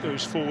tonight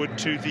goes forward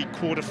to the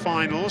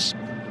quarter-finals.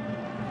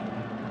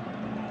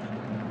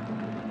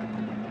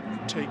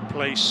 Take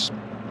place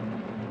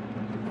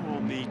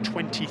on the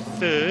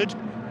 23rd.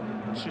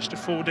 It's just a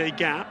 4-day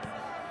gap.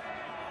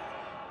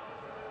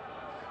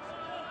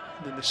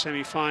 And then the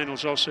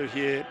semi-finals also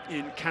here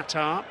in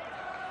Qatar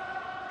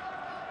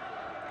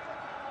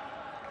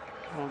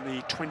on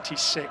the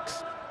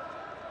 26th.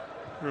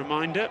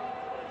 Reminder,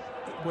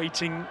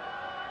 waiting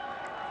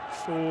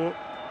for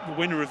the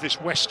winner of this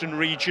Western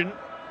region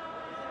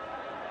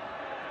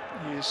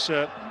is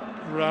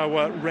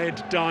Rawa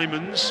Red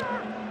Diamonds.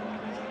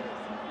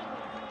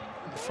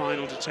 The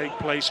final to take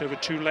place over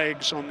 2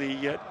 legs on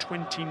the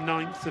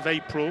 29th of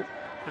April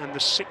and the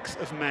 6th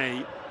of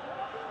May.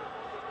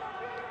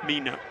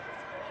 Mina.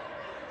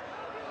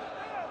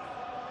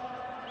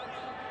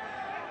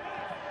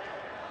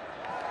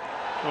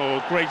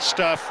 Oh, great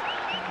stuff.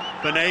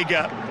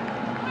 Banega.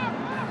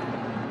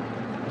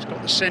 He's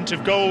got the scent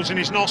of goals in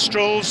his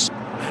nostrils,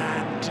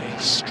 and he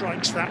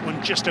strikes that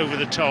one just over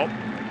the top.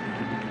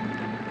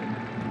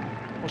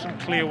 Wasn't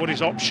clear what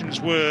his options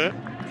were,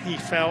 he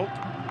felt.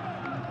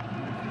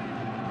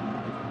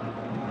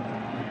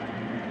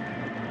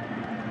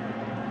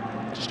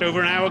 Just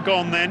over an hour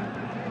gone then.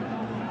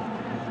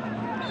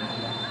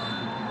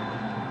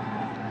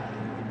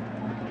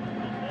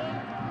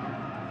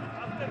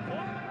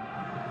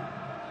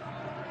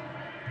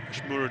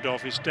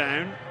 Muradov is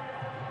down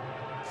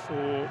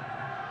for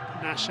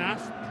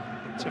Nasaf.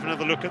 Let's have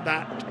another look at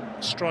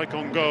that strike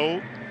on goal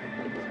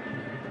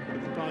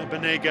by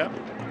Banega.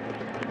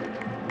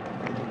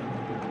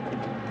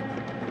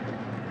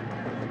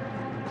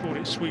 Caught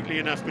it sweetly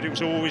enough, but it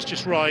was always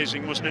just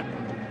rising, wasn't it?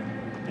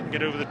 Didn't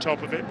get over the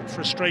top of it.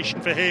 Frustration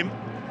for him.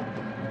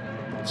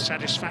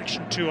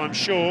 Satisfaction too, I'm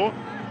sure.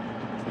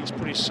 He's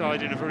put his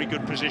side in a very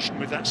good position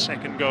with that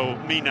second goal.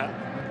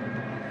 Mina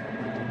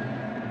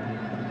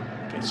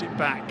gets it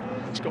back.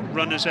 He's got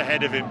runners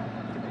ahead of him.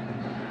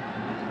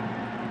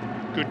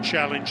 Good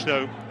challenge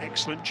though.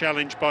 Excellent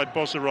challenge by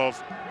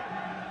Bozarov.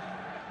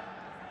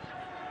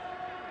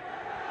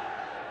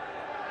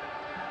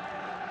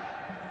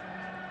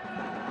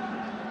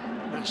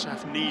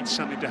 Nasaf needs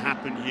something to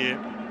happen here.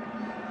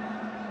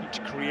 Need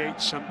to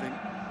create something.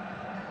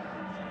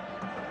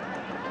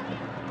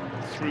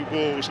 Through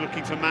ball, was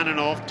looking for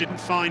Mananov, didn't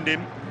find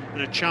him,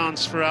 and a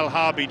chance for Al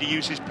Harbi to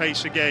use his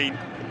pace again.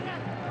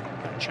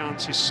 That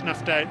chance is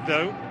snuffed out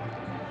though.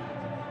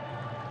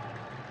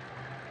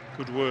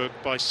 Good work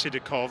by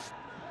Sidakov.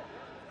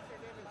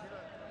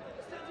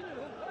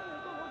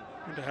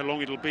 Wonder how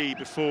long it'll be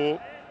before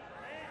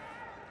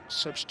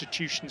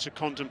substitutions are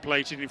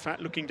contemplated. In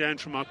fact, looking down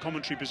from our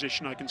commentary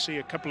position, I can see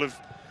a couple of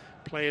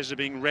players are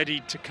being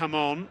readied to come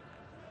on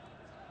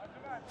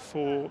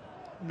for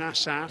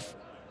Nasaf.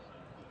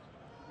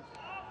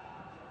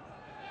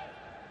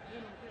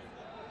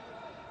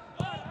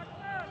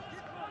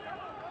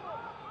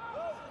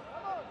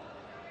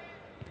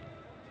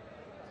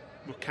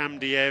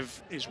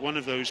 Mukamdiev is one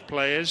of those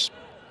players,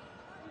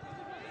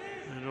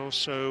 and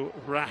also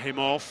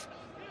Rahimov.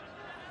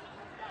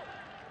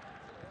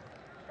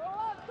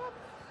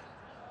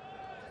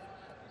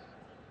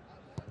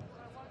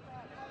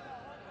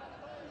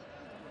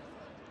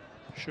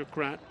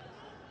 Shukrat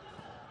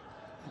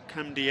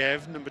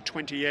Mukamdiev, number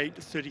 28,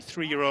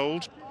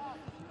 33-year-old,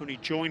 only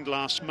joined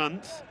last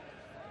month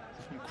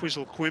from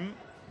Quizzlequim.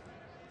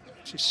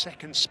 It's his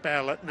second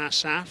spell at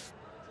Nasaf.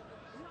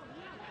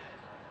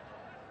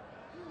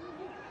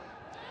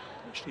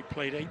 Actually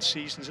played 8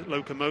 seasons at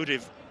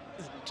Lokomotiv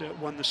and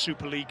won the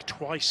Super League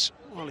twice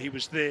while he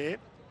was there.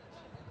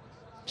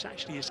 It's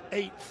actually his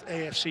 8th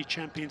AFC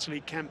Champions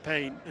League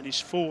campaign and his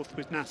 4th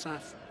with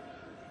Nasaf.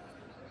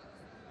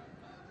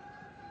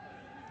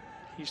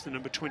 He's the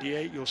number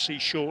 28 you'll see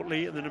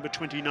shortly, and the number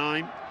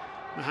 29,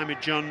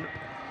 Mohamedjan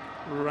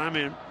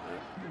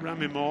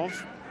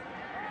Ramimov,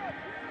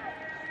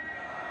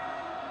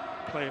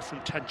 player from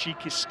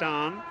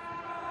Tajikistan.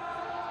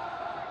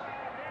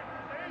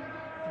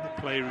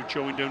 The player who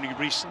joined only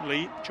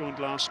recently, joined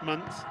last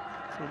month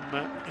from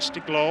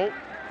Istiklal.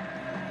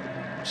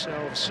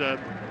 Themselves a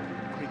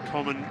pretty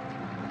common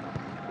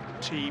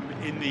team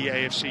in the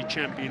AFC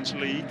Champions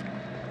League.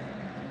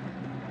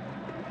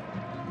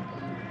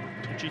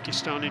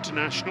 Tajikistan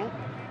international.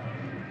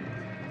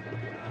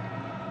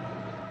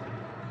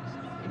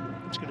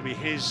 It's going to be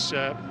his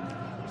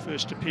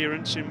first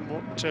appearance in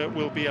what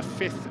will be a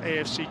 5th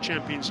AFC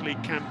Champions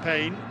League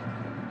campaign.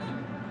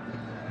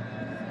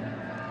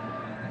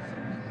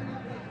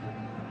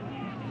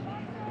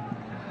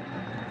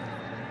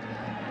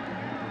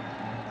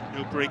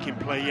 No break in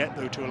play yet,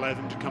 though, to allow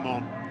them to come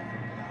on.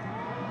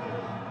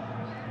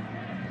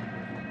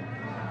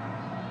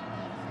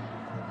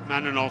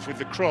 Manonov with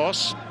the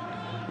cross.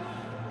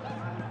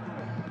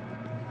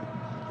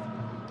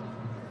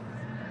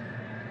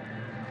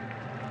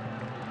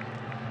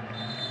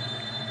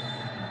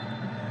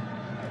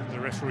 And the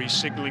referee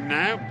signalling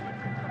now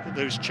that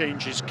those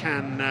changes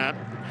can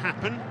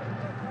happen.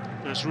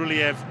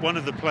 Nasruliev, one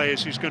of the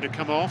players who's going to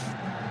come off.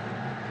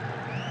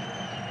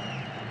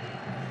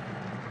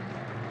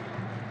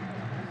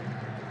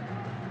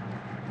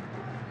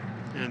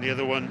 And the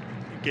other one,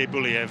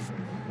 Gebuliev.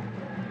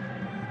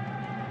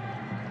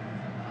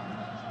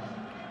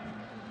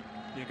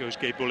 Here goes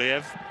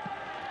Gebuliev.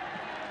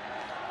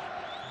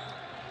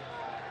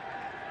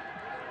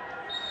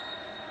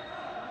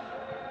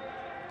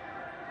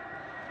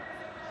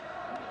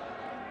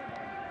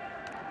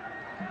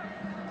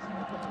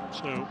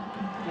 So,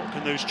 what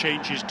can those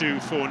changes do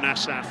for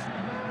Nasaf?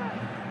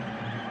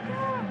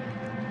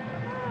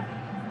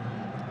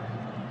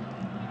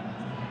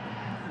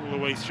 All the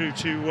way through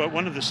to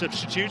one of the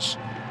substitutes,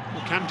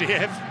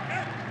 Kamdiev.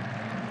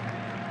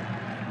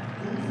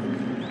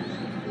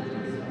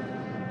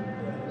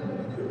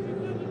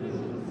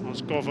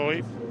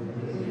 Moscovoy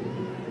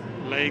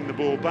laying the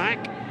ball back.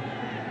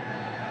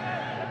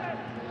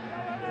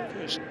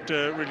 First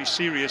really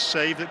serious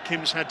save that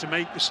Kim's had to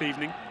make this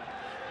evening.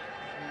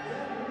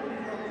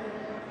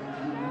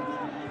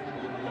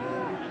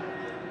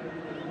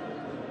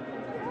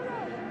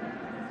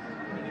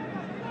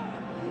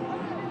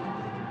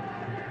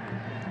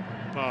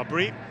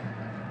 Barbary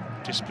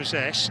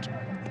dispossessed.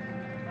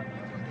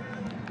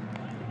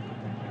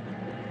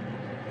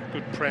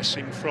 Good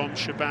pressing from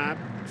Shabab,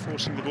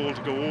 forcing the ball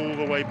to go all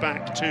the way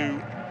back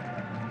to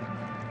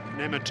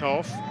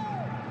Nemetov.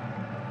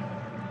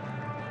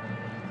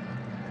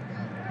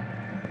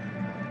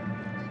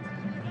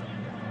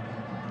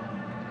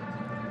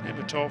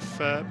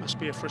 Nemetov must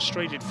be a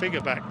frustrated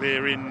figure back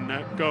there in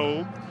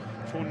goal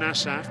for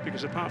Nasaf,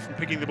 because apart from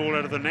picking the ball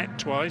out of the net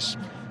twice,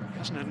 he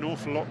hasn't had an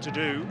awful lot to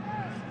do.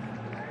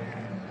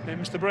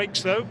 Them's the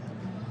breaks, though.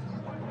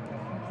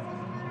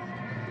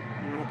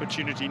 An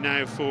opportunity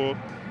now for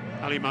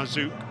Ali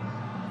Marzouk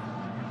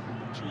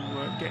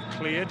to get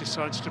clear,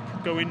 decides to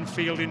go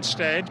infield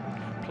instead.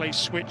 Play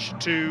switch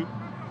to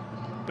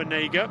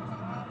Banega.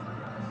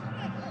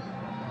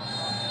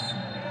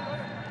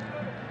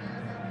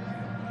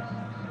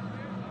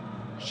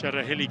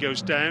 Sharahili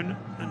goes down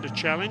under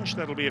challenge.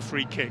 That'll be a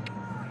free kick.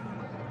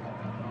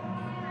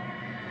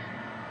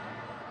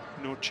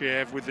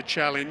 Norchev with the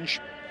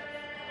challenge.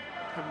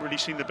 Haven't really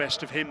seen the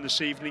best of him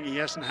this evening. He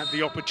hasn't had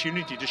the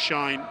opportunity to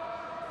shine,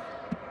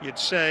 you'd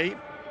say.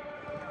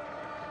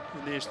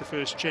 And there's the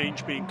first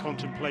change being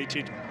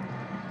contemplated.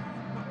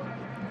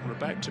 We're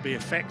about to be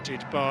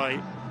affected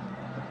by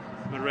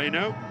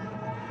Moreno.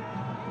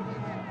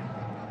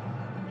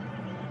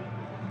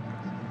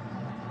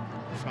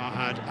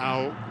 Farhad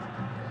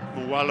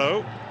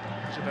Al-Muwallo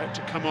is about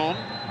to come on.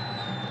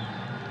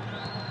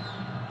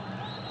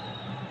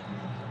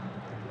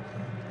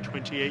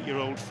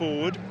 28-year-old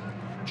forward,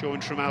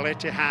 joined from Al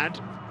Ittihad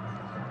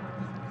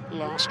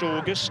last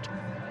August.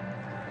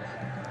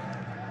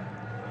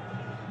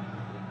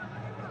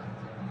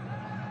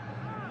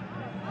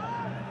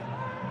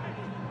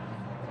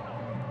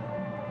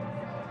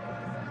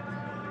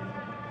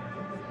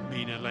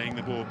 Mina laying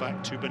the ball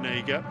back to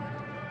Banega.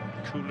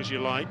 Cool as you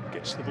like,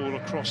 gets the ball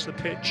across the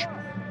pitch.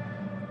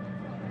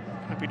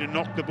 Happy to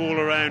knock the ball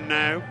around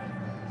now.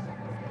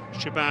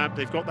 Shabab,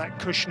 they've got that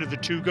cushion of the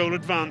 2-goal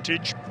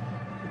advantage.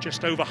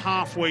 Just over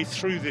halfway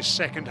through this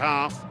second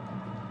half.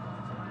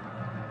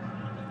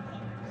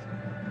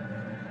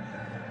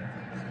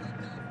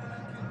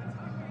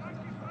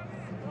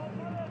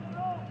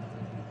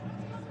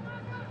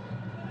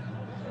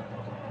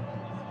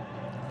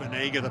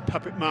 Banega, the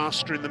puppet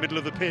master in the middle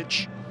of the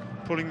pitch,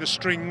 pulling the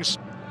strings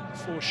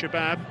for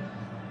Shabab.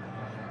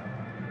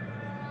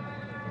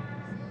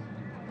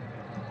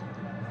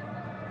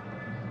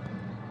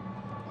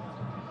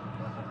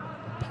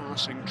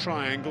 Passing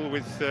triangle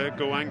with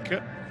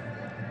Goanka.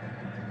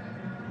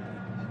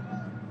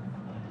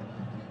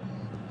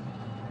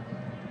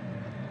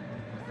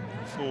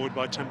 Forward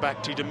by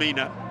Tambakti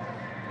Demina.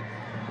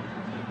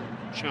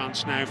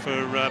 Chance now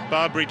for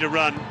Barbary to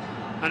run,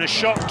 and a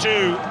shot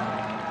too,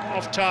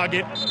 off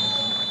target.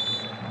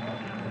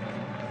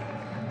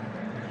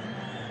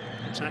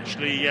 It's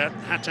actually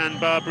Hatan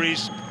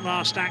Barbary's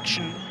last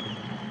action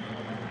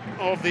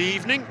of the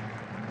evening.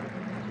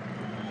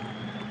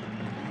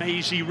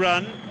 Mazy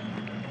run,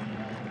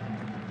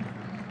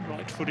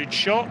 right-footed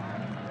shot,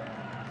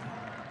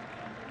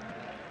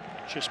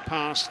 just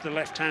past the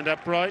left-hand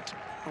upright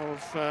of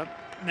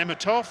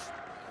Nemetov.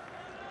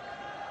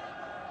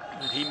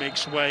 And he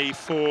makes way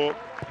for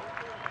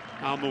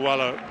Al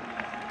Muwallo.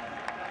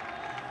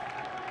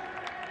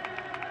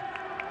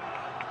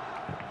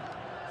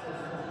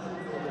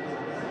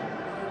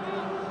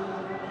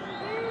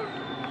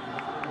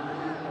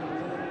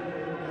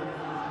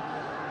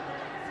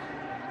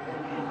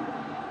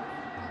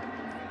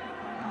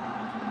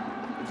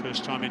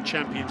 First time in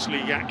Champions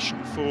League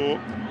action for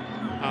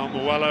Al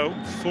Muwallo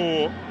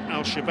for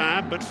Al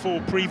Shabab, but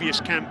 4 previous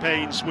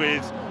campaigns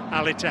with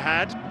Al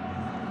Ittihad.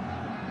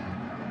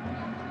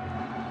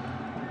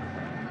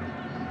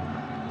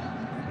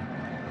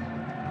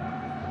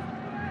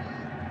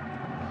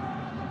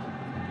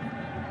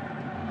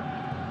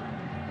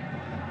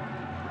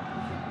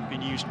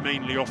 Been used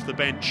mainly off the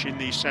bench in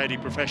the Saudi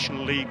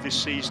Professional League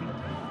this season.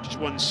 Just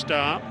 1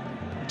 start,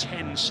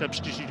 10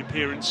 substitute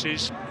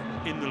appearances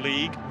in the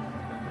league.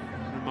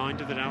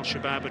 Reminder that Al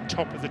Shabab are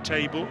top of the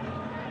table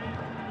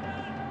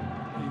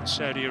in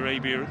Saudi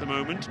Arabia at the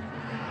moment.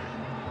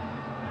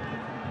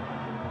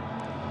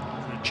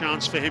 And a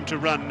chance for him to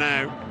run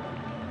now.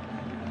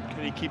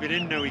 Can he keep it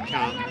in? No, he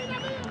can't.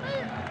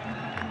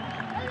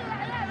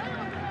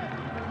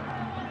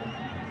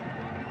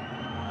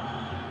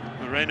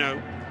 Moreno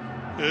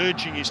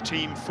urging his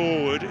team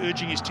forward,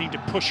 urging his team to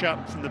push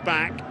up from the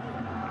back,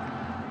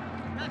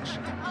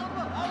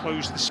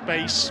 close the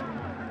space.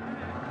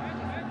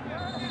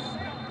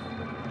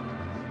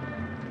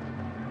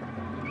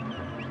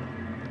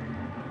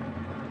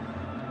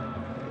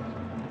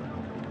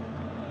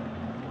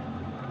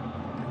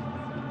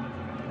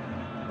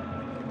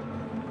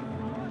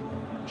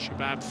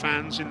 Shabab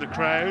fans in the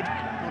crowd,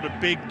 not a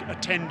big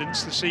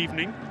attendance this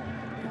evening.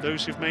 But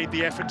those who've made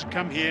the effort to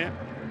come here,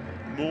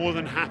 more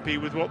than happy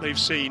with what they've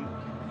seen.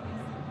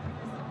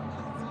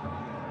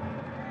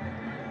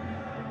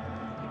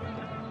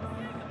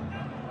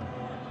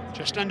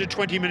 Just under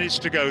 20 minutes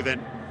to go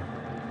then.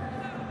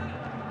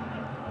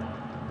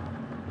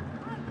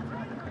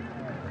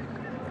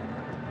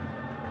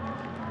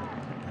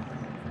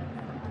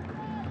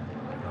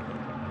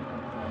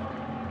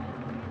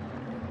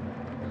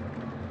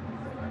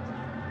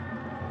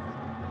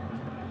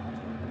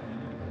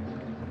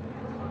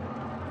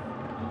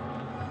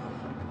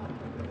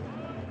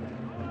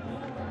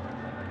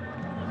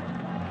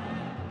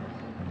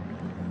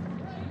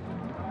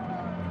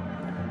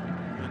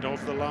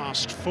 Of the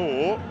last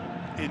 4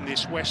 in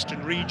this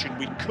western region,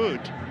 we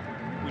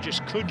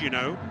just could, you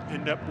know,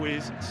 end up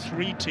with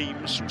 3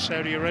 teams from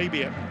Saudi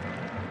Arabia,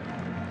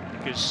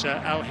 because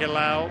Al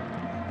Hilal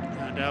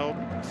and Al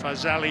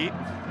Fazali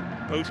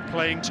both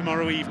playing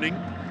tomorrow evening.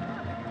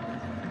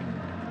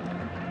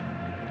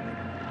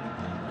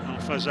 Al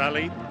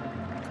Fazali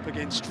up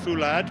against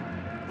Fulad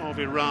of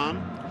Iran,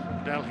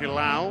 and Al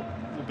Hilal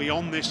will be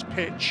on this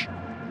pitch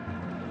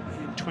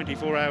in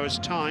 24 hours'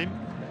 time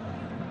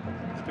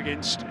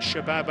against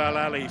Shabab Al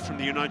Ali from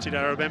the United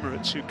Arab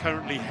Emirates, who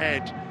currently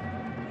head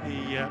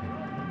the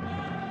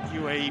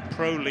UAE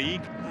Pro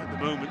League at the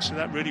moment, so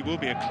that really will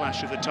be a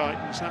clash of the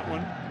titans, that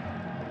one.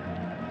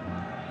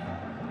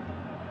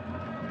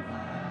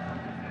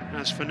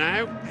 As for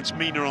now, it's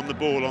Mina on the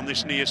ball on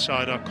this near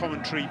side, our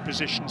commentary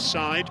position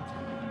side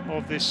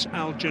of this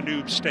Al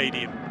Janoub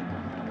stadium.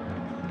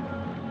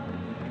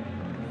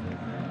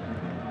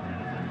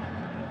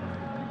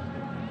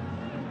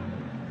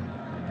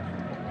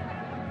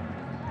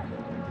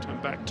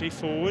 Bakti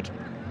forward,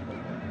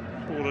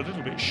 ball a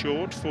little bit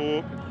short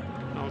for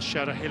Al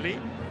Sharahili.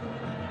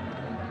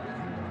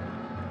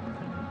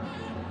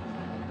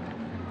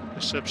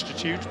 The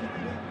substitute,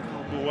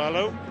 Al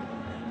Muwallo.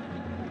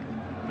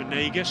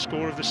 Benega,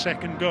 score of the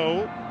 2nd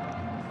goal.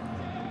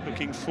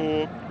 Looking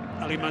for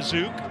Ali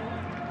Mazouk.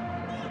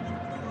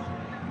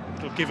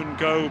 Little give and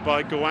go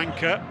by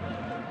Goanka.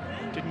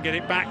 Didn't get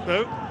it back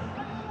though.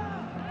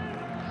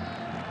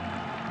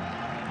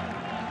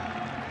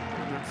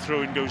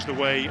 Throw-in goes the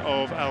way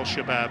of Al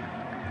Shabab.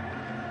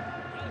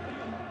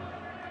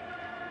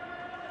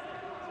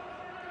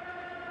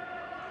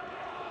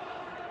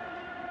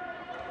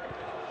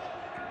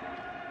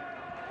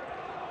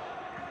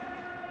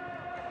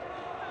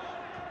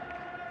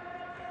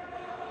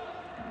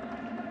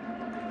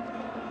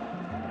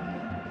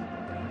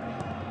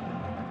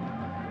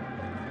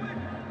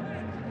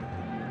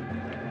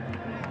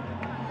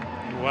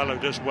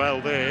 Muwallo does well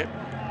there.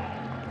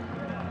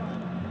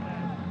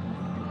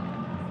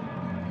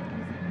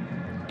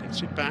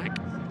 It back.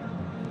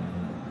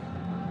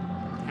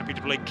 Happy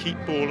to play keep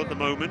ball at the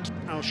moment,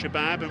 Al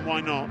Shabab, and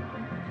why not?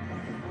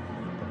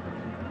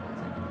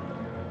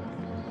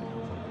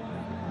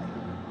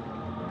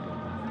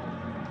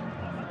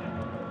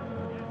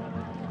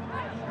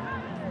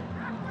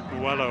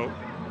 Muwallo,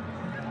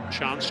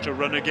 chance to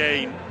run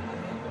again.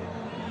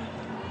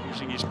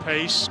 Using his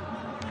pace,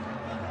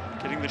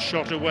 getting the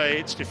shot away.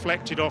 It's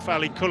deflected off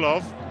Ali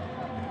Kulov,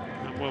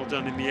 and well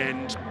done in the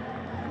end.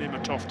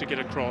 Nimatov to get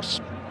across.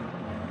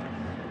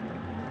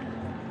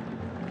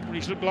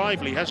 He's looked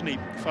lively, hasn't he,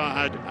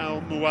 Farhad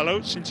Al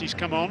Muwallo, since he's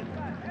come on.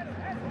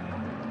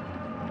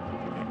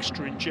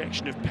 Extra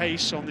injection of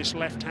pace on this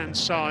left-hand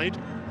side,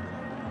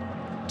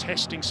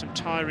 testing some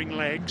tiring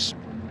legs.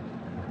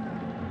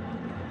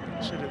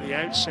 said at the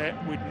outset,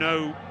 we'd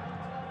know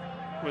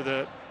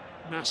whether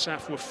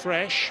Nasaf were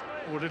fresh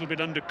or a little bit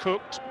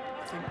undercooked.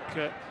 I think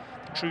the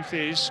truth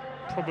is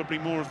probably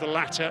more of the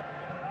latter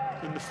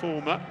than the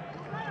former.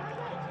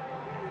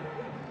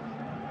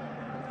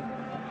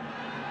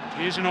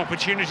 Here's an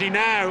opportunity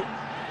now,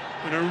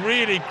 and a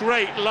really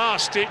great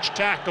last-ditch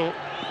tackle.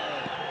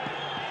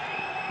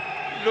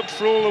 It looked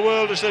for all the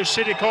world as though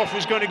Sidikov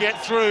was going to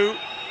get through.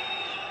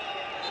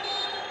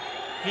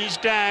 He's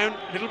down,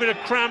 a little bit of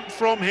cramp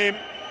from him.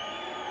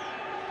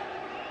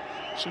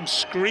 Some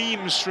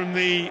screams from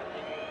the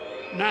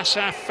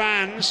Nasaf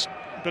fans,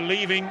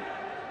 believing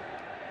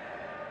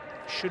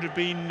should have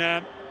been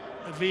a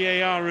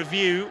VAR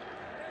review.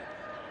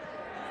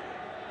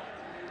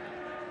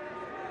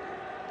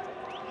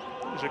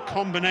 It was a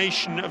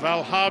combination of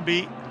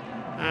Al-Harbi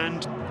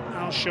and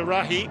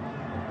Al-Sharahi.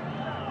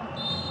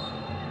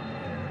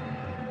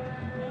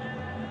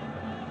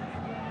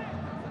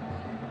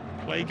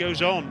 Play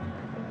goes on.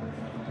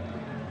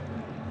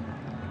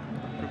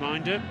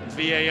 Reminder,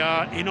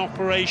 VAR in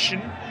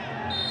operation.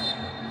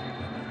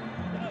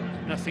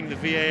 Nothing the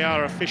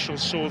VAR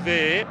officials saw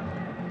there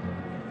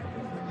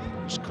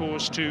was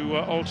cause to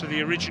alter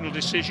the original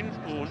decision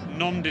or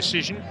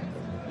non-decision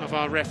of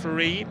our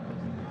referee,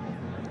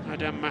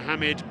 Adam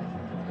Mohamed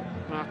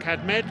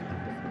Markadmed.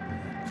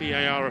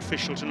 VAR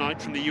official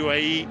tonight from the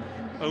UAE,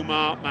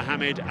 Omar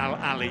Mohamed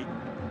Al-Ali.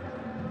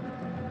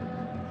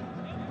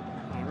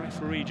 Our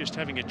referee just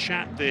having a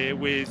chat there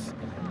with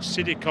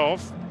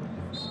Sidikov.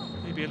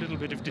 Maybe a little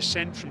bit of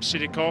dissent from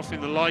Sidikov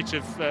in the light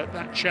of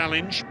that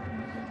challenge.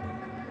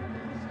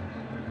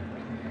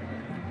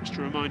 Just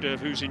a reminder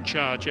of who's in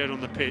charge out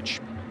on the pitch.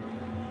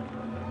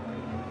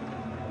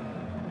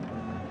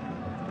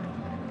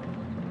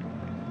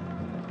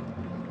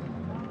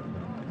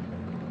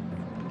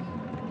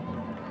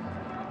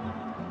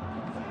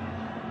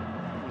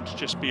 It's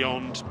just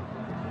beyond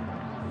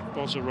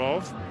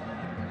Bozarov.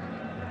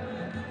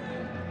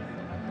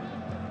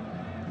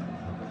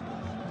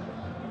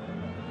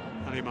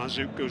 Ali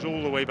Marzouk goes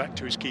all the way back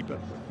to his keeper.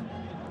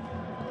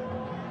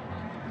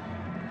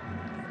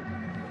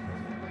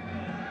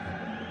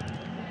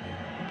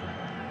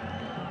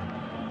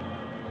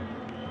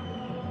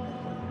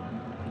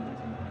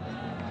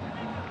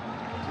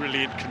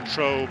 Brilliant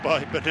control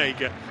by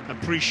Banega,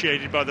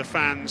 appreciated by the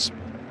fans.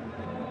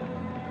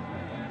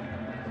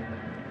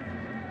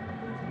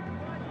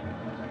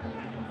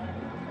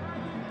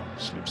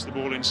 Slips the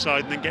ball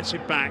inside and then gets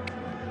it back.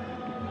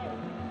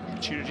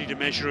 Opportunity to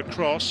measure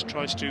across,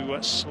 tries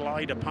to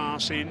slide a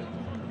pass in,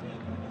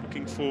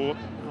 looking for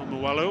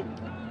Al-Muwallo,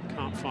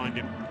 can't find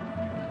him.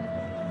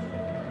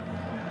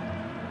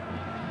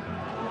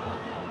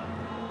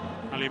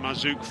 Ali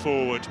Marzouk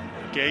forward,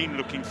 again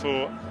looking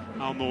for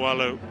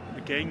Al-Muwallo.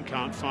 Again,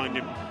 can't find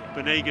him.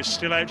 Banega's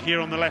still out here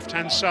on the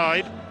left-hand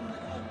side.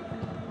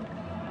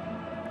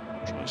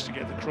 Tries to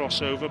get the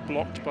crossover,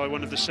 blocked by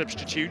one of the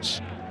substitutes.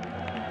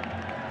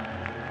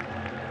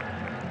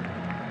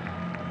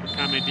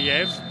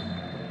 Kamediev.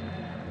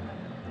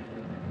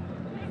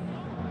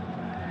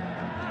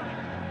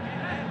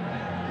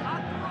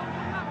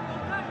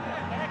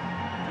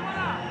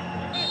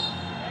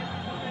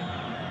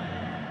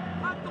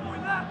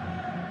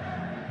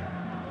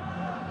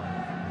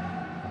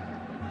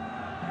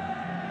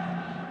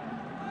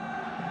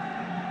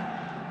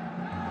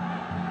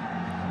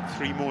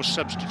 Three more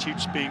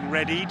substitutes being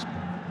readied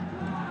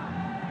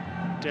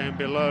down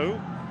below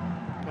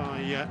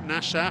by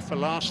Nasaf. A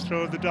last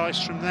throw of the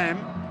dice from them.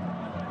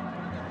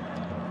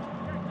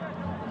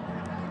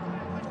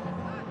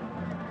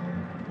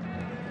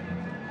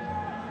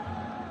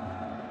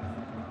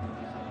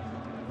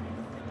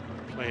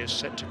 Players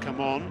set to come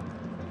on.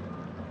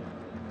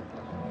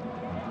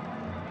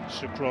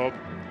 Sukrob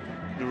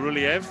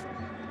Nuruliev,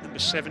 number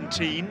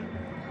 17,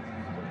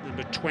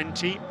 number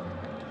 20,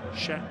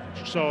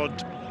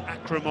 Shahzad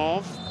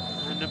Akramov,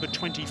 and number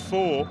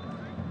 24,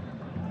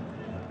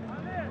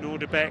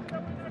 Nordabek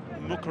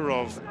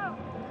Mukarov.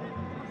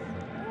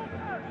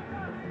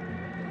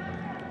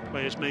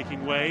 Players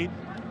making way.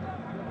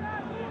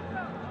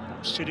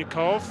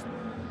 Sidikov.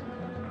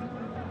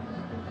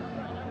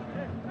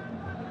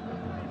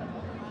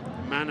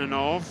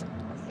 Mananov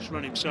has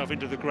run himself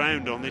into the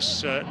ground on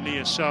this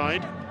near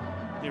side.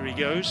 Here he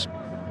goes.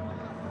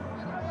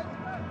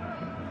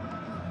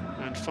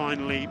 And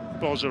finally,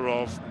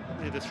 Bozarov.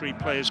 They're the three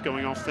players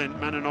going off then.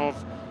 Mananov,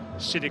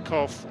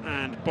 Sidikov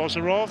and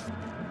Bozarov.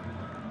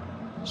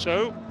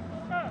 So,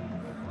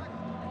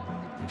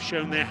 they've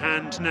shown their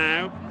hand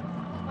now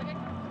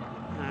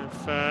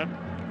of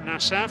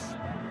Nasaf.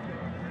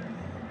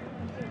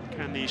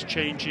 Can these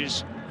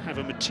changes have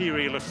a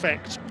material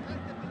effect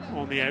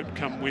on the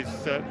outcome with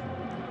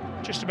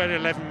just about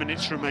 11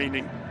 minutes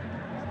remaining?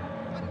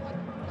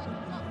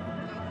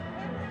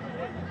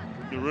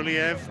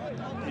 Nuruliev,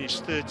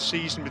 his third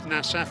season with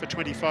Nasaf, a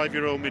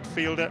 25-year-old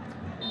midfielder.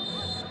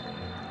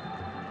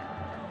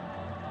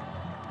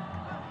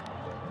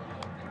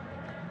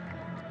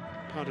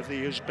 Part of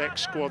the Uzbek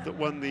squad that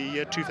won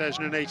the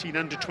 2018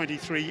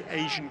 Under-23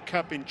 Asian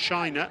Cup in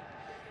China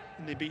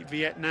and they beat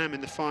Vietnam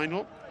in the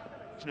final.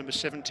 It's number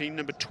 17,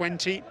 number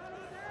 20,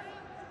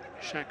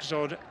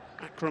 Shahzad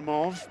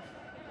Akramov.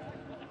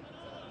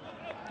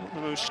 Not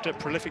the most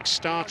prolific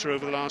starter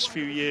over the last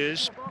few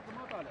years.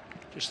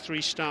 Just 3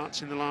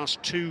 starts in the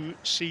last 2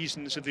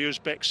 seasons of the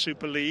Uzbek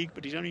Super League,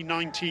 but he's only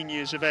 19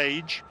 years of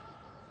age.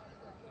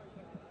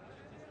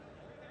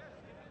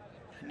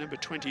 And number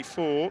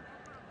 24,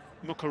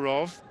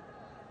 Mukarov.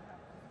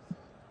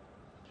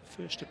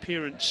 First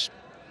appearance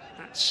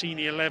at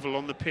senior level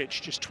on the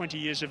pitch, just 20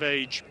 years of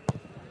age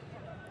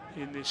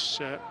in this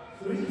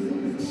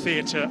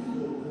theatre.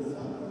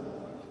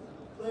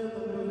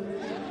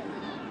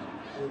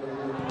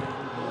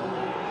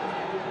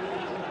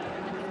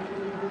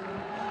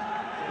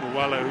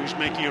 Wallo, who's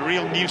making a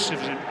real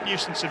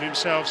nuisance of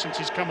himself since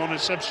he's come on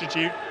as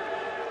substitute.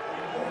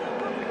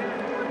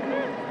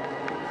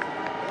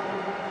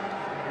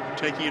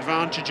 Taking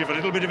advantage of a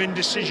little bit of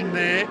indecision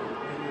there.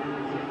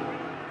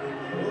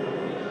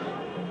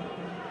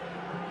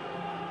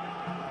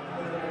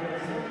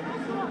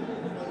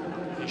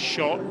 His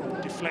shot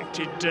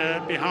deflected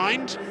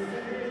behind.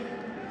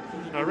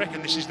 And I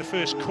reckon this is the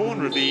first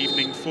corner of the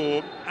evening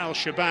for Al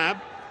Shabab.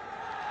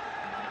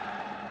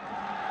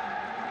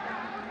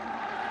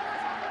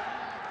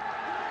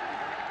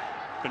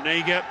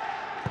 Banega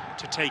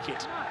to take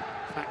it.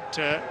 In fact,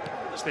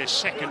 it's their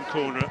second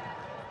corner.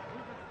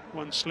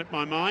 One slipped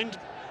my mind,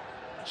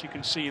 as you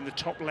can see in the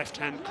top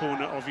left-hand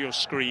corner of your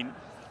screen.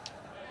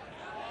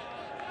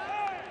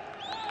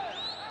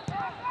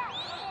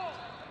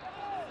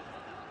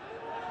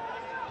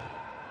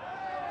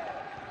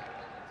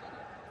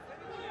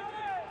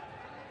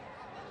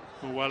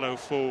 Wallo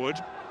forward.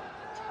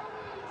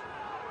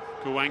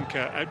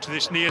 Guanca out to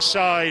this near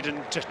side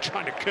and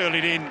trying to curl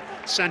it in.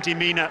 Santi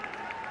Mina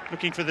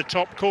looking for the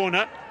top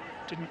corner.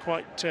 Didn't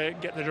quite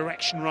get the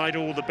direction right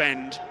or the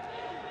bend.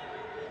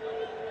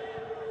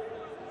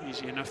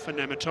 Easy enough for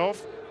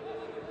Nemetov.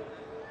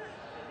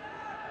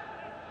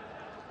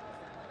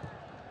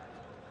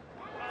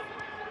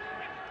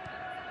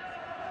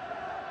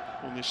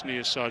 On this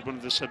near side, one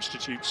of the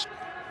substitutes,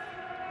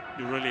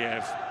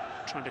 Nureliev,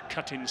 trying to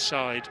cut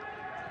inside.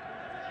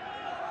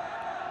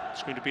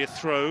 It's going to be a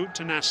throw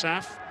to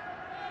Nasaf.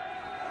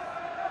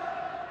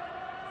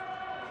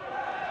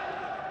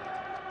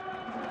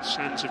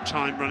 Sands of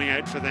time running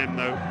out for them,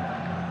 though.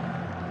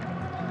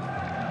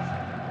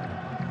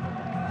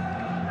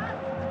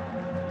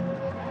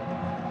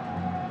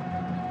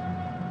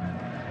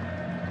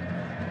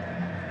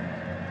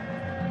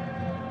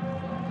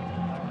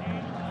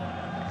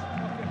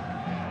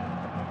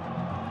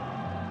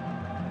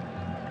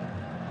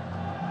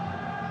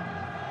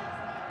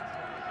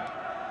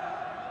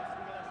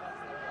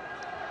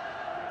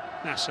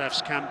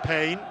 Nasaf's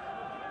campaign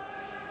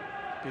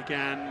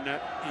began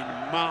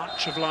in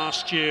March of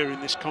last year in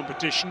this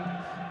competition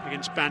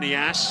against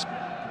Banias,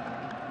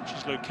 which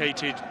is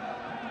located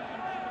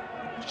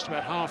just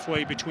about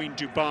halfway between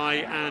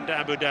Dubai and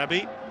Abu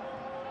Dhabi.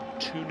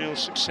 2-0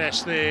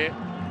 success there.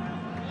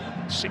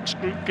 6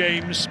 group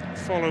games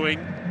following.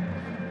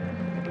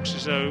 It looks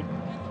as though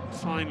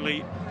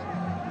finally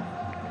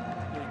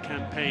the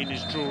campaign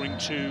is drawing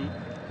to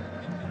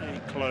a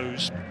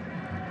close.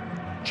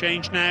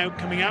 Change now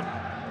coming up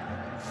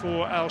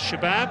for Al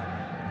Shabab.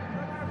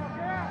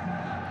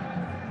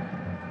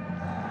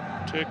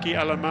 Turki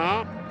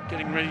Alamar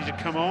getting ready to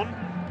come on,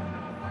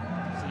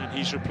 and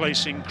he's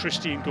replacing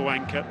Christian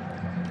Guanca.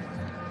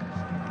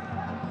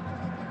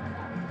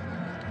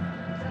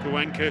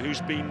 Guanca,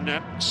 who's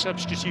been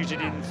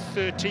substituted in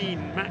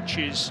 13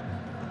 matches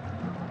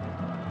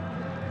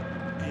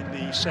in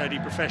the Saudi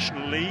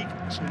Professional League,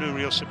 so no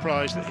real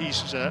surprise that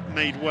he's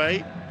made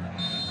way.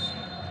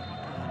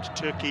 And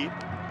Turki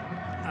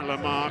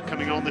Alamar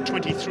coming on, the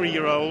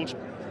 23-year-old,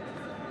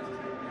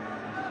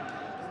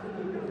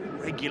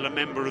 regular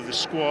member of the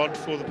squad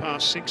for the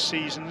past 6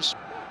 seasons.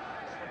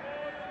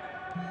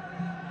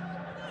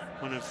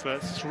 One of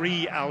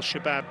 3 Al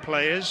Shabab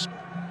players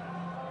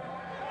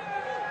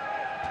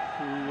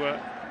who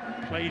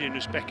played in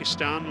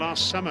Uzbekistan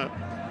last summer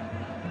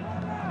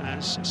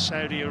as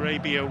Saudi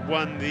Arabia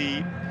won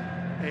the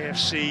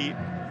AFC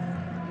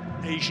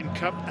Asian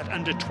Cup at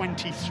under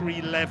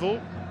 23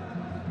 level.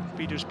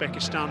 Beat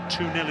Uzbekistan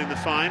 2-0 in the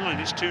final, and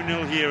it's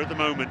 2-0 here at the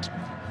moment.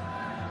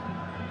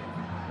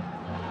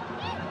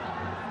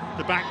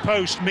 The back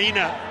post,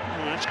 Mina.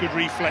 Oh, that's good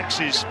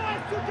reflexes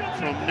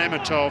from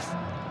Nemetov.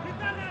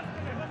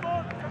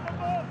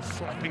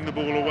 Flapping the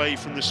ball away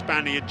from the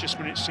Spaniard just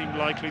when it seemed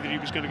likely that he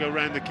was going to go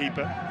round the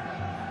keeper.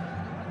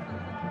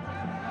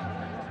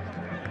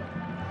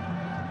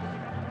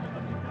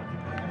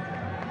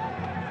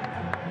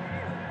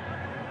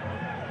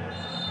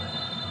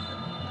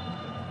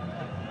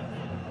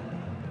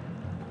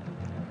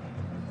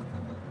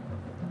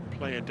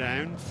 Player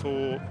down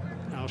for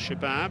Al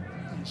Shabab.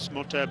 It's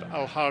Motab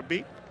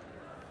Al-Harbi.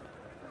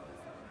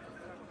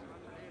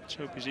 Let's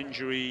hope his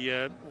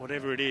injury,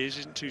 whatever it is,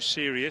 isn't too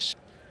serious.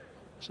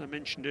 As I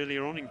mentioned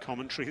earlier on in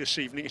commentary this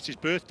evening, it's his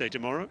birthday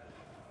tomorrow.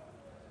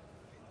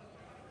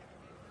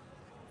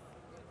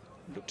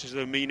 Looked as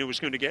though Mina was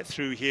going to get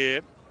through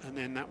here, and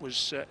then that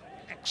was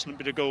excellent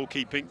bit of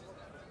goalkeeping.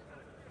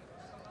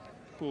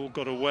 Ball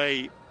got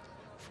away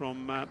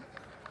from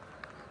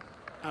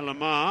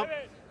Alamar,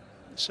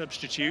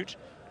 substitute,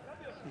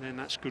 and then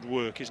that's good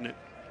work, isn't it,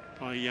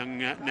 by young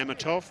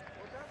Nematov.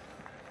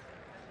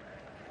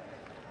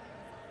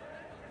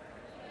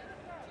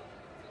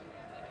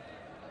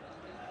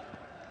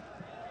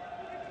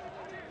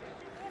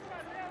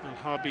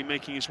 Al-Harbi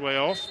making his way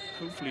off.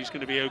 Hopefully he's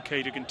going to be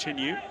okay to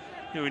continue.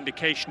 No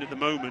indication at the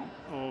moment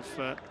of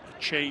a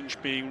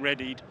change being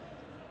readied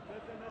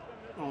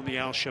on the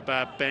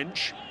Al-Shabab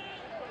bench.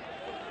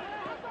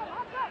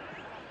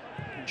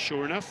 And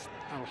sure enough,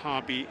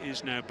 Al-Harbi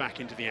is now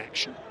back into the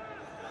action.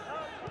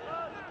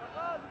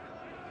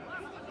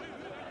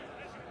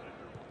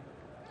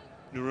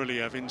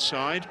 Nuruliev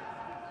inside.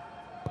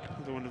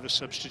 Another one of the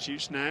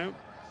substitutes now.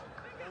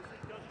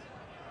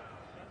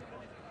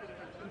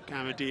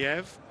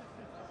 Gamadiev.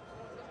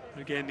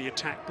 Again, the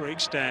attack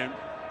breaks down.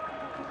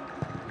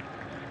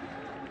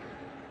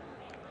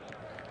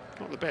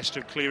 Not the best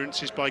of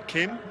clearances by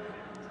Kim.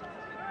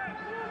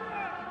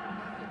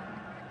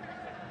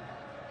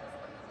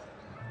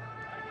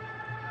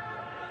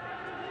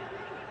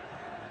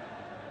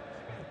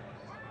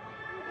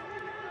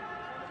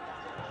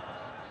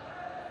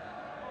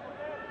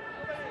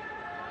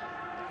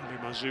 Ali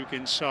Mazouk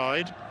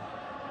inside.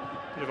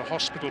 Bit of a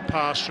hospital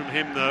pass from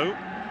him, though.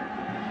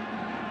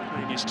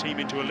 Playing his team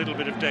into a little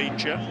bit of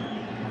danger.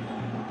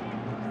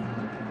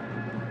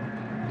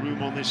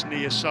 Room on this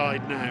near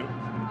side now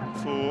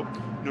for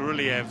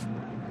Nuruliev.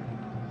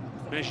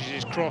 Measures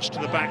his cross to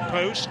the back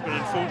post, but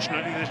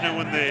unfortunately there's no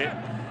one there.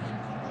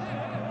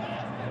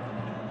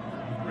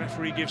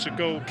 Referee gives a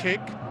goal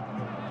kick,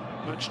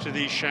 much to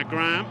the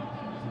chagrin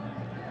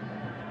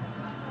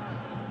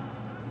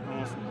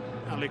of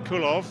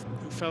Alikulov,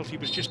 who felt he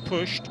was just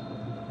pushed.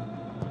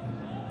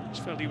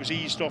 Just felt he was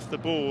eased off the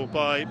ball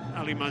by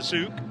Ali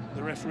Mazouk.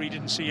 The referee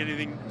didn't see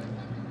anything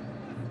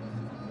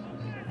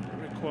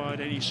that required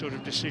any sort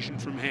of decision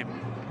from him.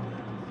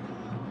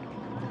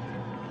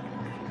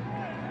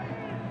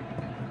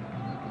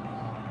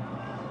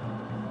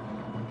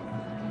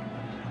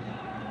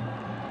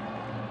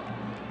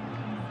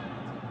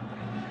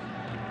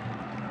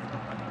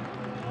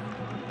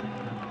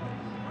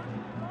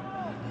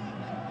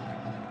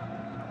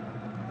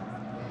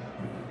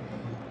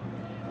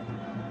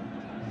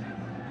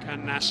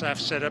 Can Nasaf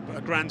set up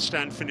a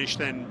grandstand finish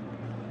then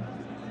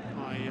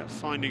by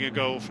finding a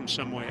goal from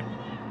somewhere?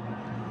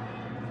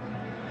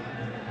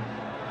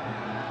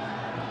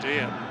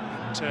 Dear,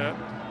 that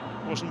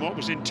wasn't what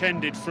was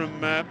intended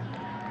from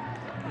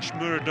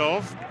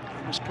Ishmuradov.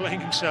 He was playing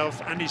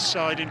himself and his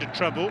side into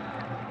trouble.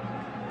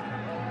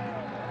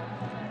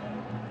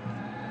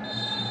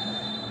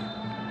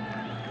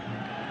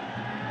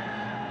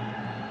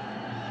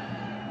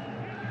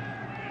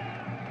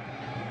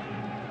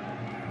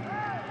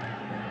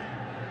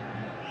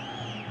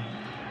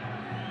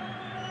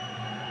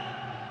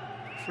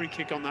 Free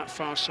kick on that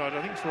far side,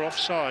 I think for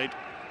offside.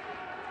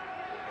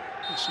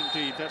 Yes,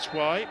 indeed, that's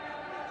why.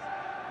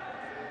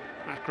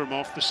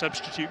 Akramov, the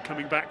substitute,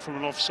 coming back from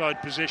an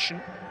offside position.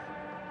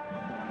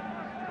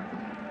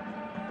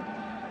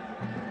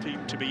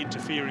 Deemed to be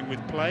interfering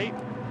with play.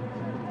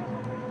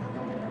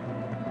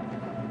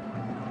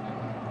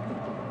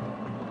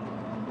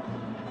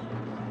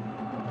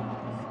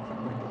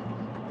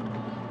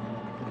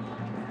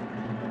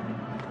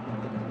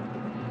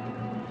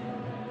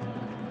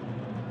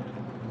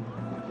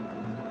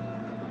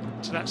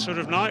 It's that sort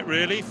of night,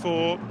 really,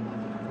 for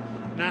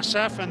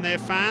Nasaf and their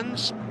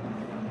fans.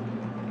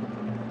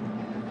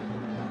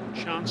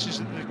 Chances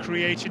that they've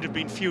created have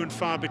been few and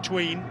far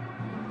between.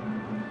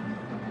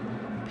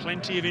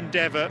 Plenty of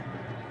endeavour,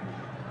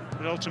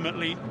 but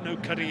ultimately no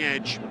cutting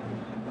edge.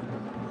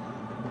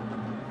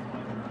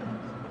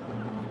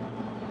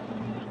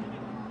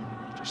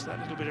 Just that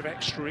little bit of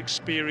extra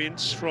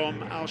experience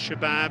from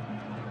Al-Shabab.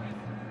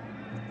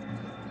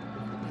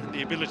 And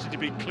the ability to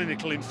be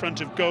clinical in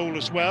front of goal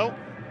as well.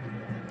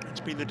 It's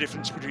been the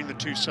difference between the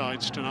two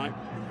sides tonight.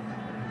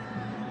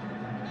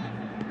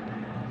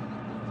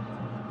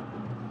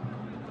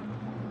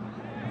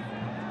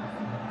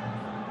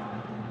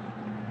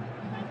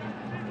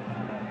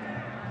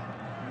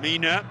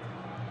 Mina.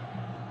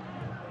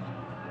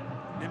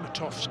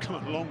 Nematov's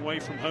come a long way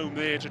from home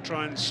there to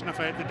try and snuff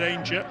out the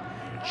danger.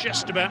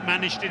 Just about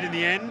managed it in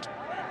the end.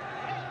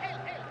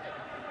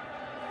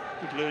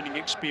 Good learning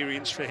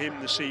experience for him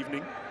this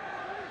evening.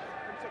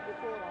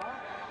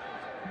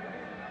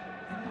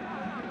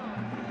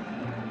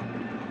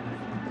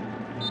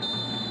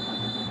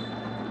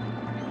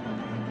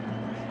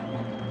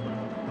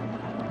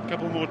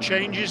 Couple more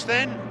changes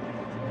then.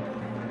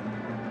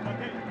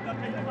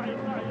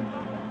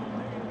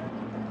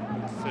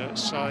 Third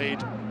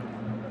side,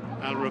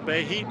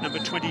 Al-Rabehi, number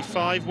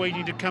 25,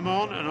 waiting to come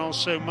on, and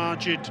also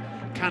Majid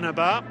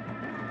Kanaba.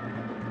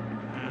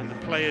 And the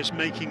players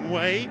making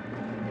way.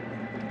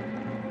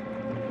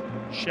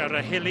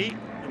 Sharahili,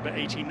 number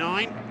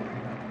 89.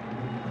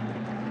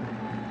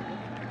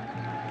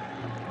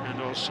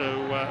 And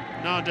also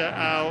Nada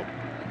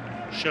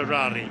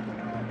Al-Sharari.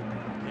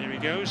 There he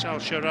goes,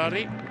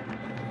 Al-Sharari.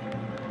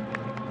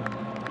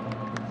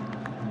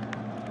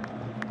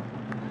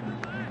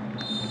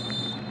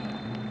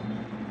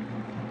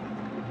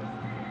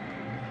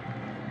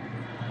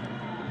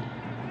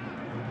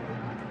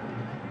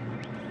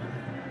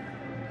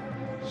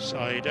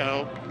 Said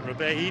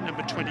Al-Rabehi,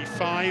 number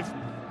 25,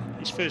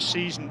 his first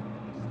season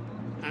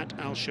at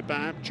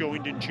Al-Shabab,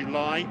 joined in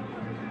July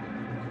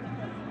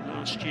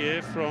last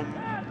year from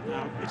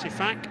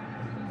Al-Ittifaq.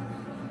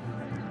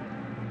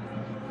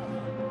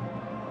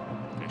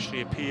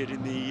 Actually appeared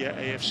in the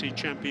AFC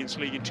Champions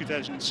League in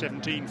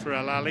 2017 for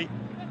Al Ali.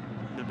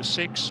 Number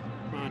 6,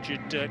 Majid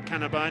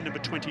Kanabai, number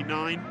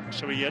 29,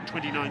 so he had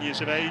 29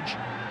 years of age.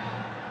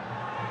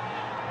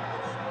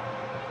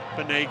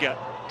 Banega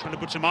trying to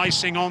put some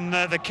icing on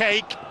the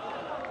cake,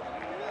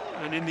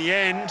 and in the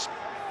end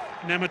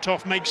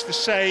Nemetov makes the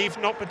save,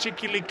 not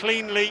particularly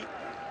cleanly,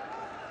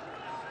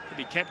 but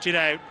he kept it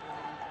out.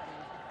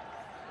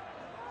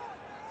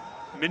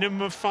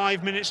 Minimum of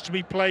 5 minutes to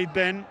be played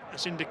then,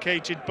 as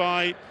indicated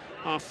by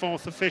our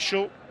fourth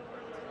official.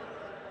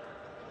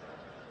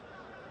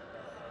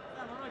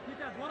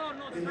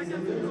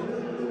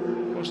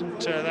 Wasn't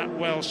that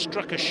well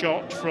struck a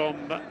shot from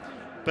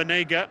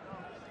Banega.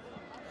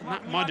 And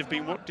that might have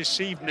been what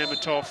deceived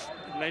Nemetov,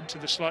 led to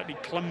the slightly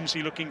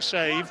clumsy-looking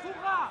save.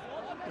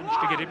 Managed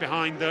to get it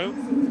behind, though.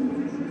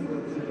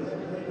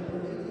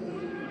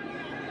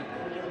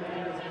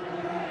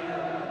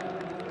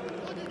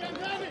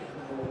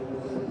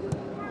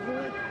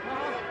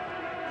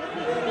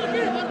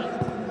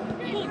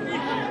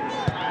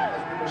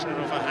 Set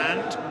off a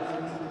hand.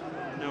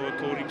 No,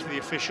 according to the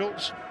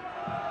officials.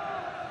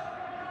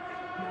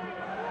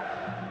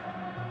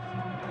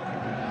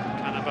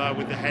 Kanabar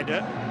with the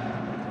header.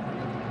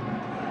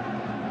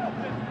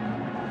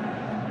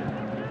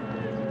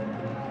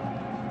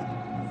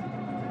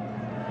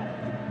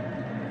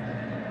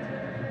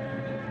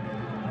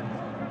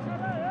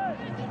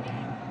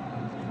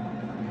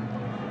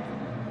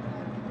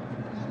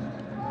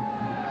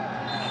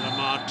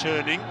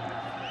 Turning,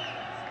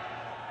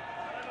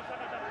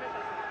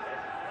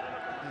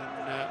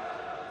 and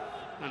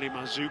Ali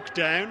Marzouk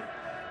down,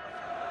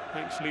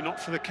 thankfully not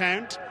for the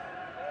count.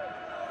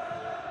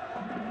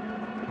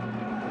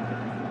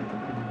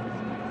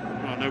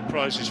 Well, no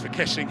prizes for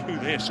guessing who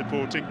they're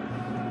supporting.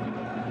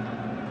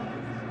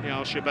 The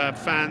Al-Shabab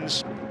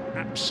fans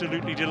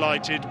absolutely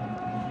delighted,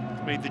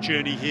 made the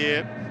journey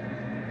here,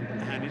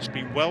 and it's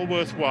been well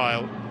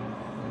worthwhile.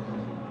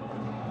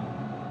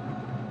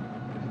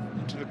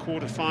 The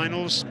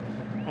quarter-finals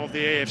of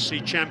the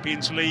AFC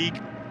Champions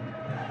League.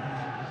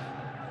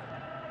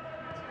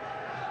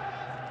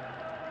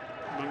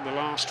 Among the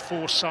last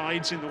 4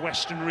 sides in the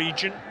Western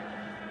region.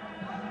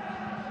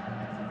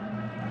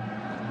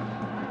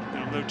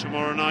 They'll know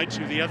tomorrow night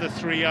who the other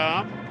 3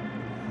 are.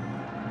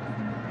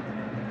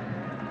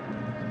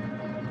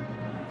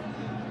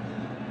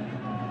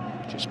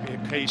 Just be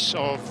a case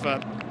of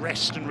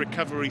rest and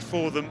recovery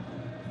for them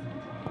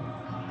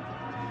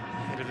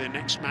of their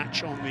next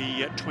match on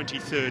the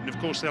 23rd, and of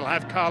course they'll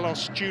have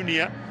Carlos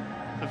Jr.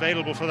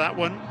 available for that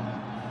one.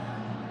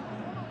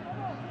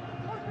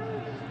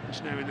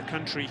 He's now in the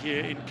country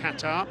here in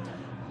Qatar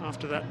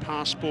after that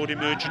passport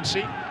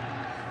emergency.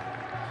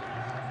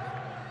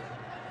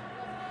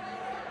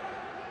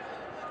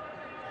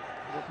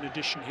 What an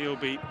addition he'll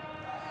be.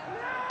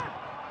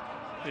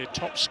 Their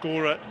top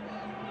scorer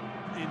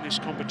in this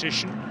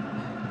competition.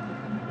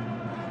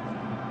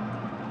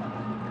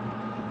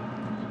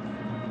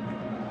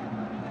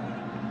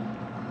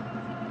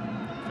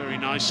 Very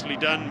nicely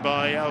done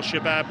by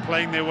Al-Shabab,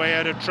 playing their way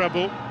out of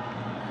trouble.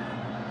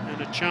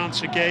 And a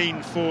chance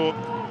again for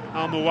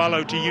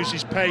Al-Muwallo to use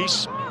his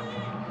pace.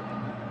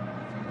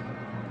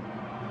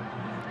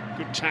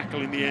 Good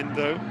tackle in the end,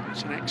 though.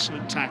 It's an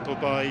excellent tackle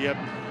by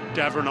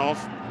Davronov.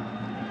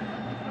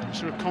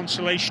 Sort of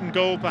consolation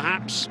goal,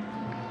 perhaps,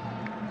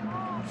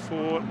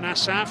 for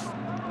Nasaf.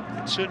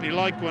 They'd certainly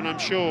like one, I'm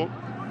sure.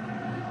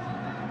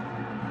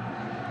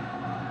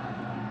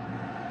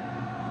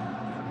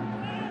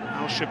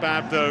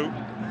 Al-Shabab, though,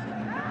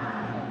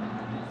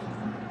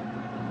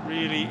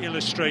 really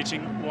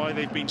illustrating why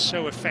they've been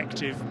so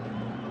effective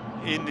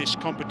in this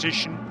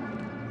competition.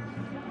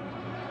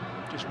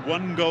 Just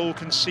 1 goal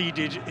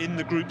conceded in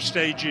the group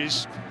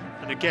stages,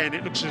 and again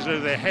it looks as though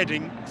they're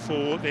heading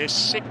for their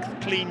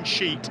 6th clean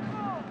sheet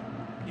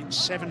in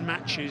 7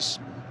 matches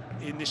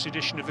in this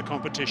edition of the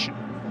competition.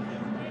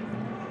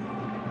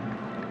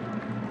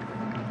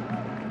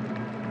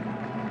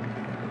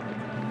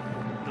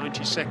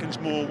 Seconds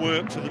more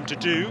work for them to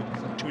do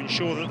to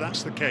ensure that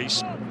that's the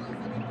case.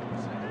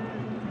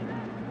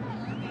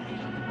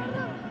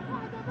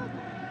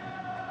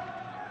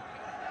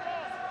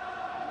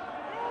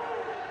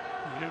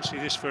 You don't see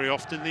this very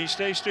often these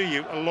days, do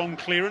you? A long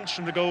clearance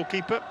from the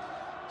goalkeeper.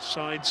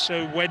 Side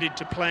so wedded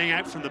to playing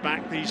out from the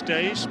back these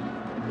days.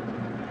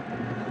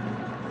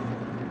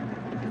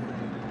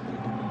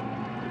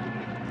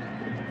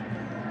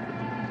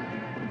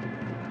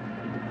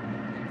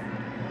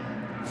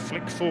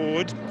 strike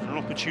forward, an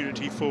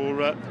opportunity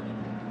for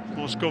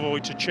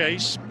Moscovoy to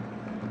chase.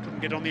 Couldn't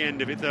get on the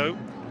end of it though.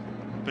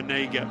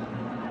 Banega,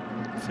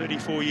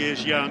 34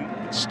 years young,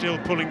 but still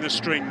pulling the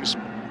strings.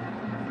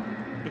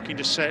 Looking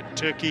to set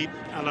Turkey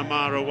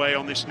Alamar away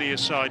on this near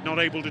side, not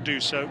able to do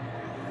so.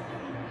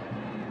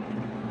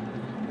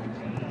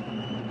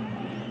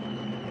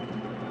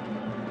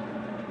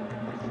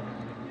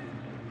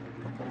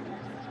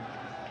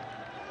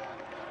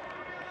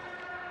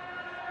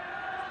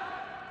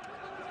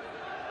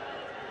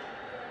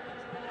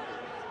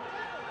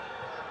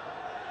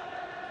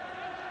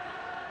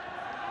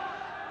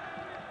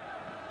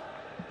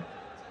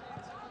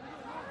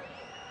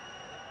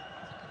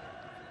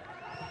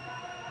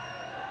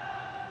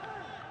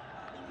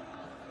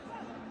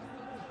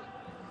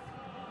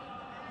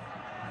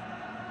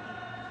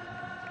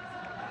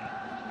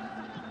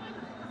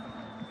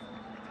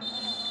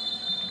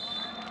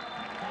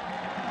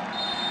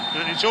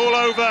 And it's all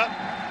over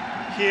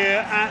here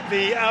at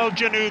the Al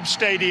Janoub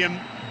Stadium,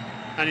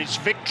 and it's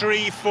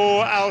victory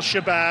for Al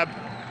Shabab.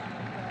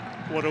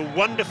 What a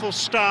wonderful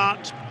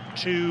start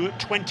to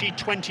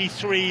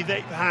 2023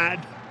 they've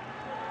had.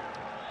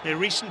 Their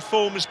recent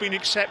form has been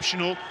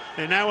exceptional.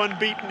 They're now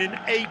unbeaten in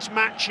 8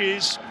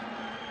 matches,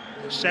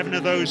 7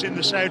 of those in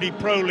the Saudi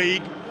Pro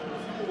League.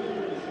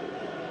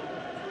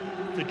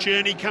 The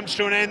journey comes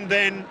to an end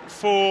then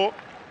for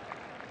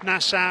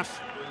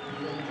Nasaf.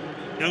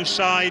 No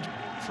side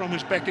from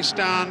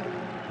Uzbekistan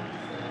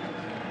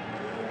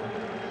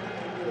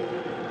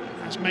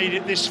has made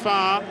it this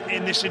far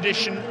in this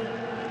edition.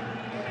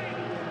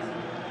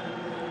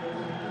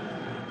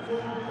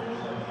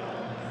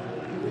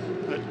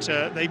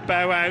 But they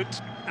bow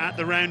out at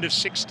the round of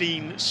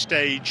 16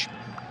 stage.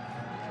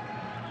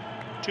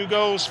 2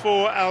 goals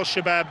for Al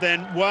Shabab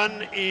then,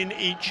 1 in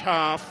each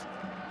half.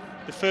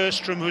 The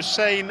first from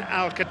Hussein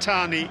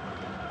Al-Khatani,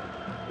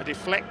 a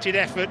deflected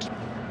effort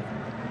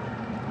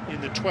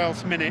in the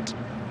 12th minute.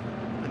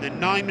 And then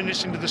 9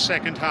 minutes into the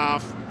second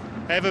half,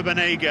 Ever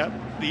Banega,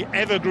 the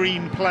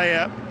evergreen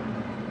player,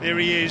 there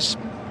he is,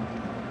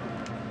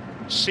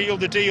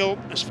 sealed the deal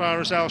as far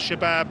as Al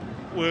Shabab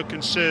were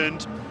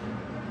concerned,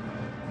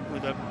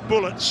 with a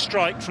bullet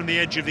strike from the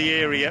edge of the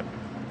area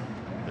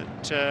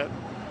that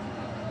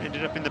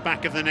ended up in the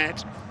back of the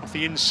net, off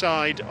the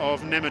inside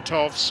of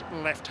Nematov's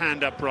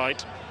left-hand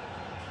upright.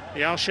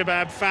 The Al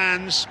Shabab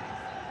fans,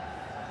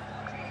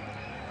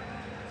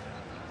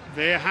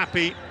 they're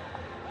happy.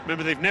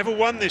 Remember, they've never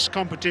won this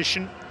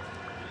competition,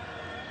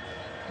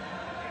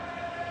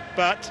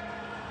 but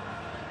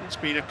it's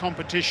been a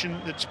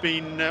competition that's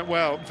been,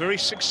 well, very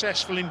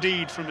successful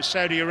indeed from a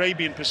Saudi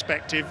Arabian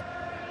perspective.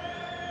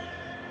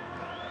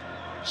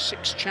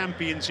 6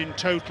 champions in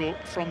total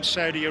from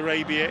Saudi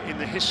Arabia in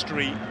the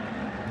history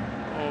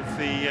of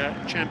the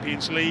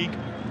Champions League.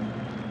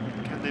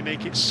 Can they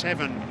make it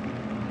 7?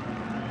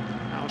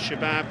 Al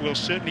Shabab will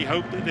certainly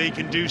hope that they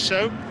can do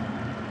so.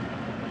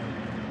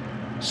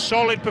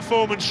 Solid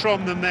performance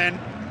from them then,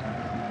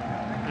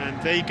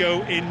 and they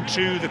go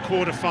into the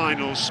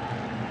quarter-finals.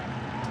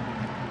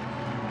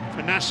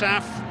 For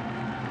Nasaf,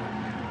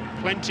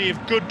 plenty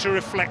of good to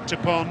reflect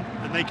upon,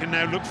 and they can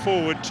now look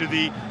forward to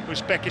the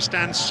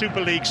Uzbekistan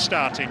Super League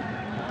starting.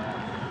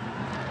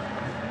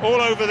 All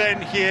over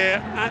then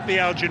here at the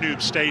Al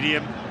Janoub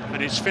Stadium,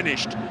 and it's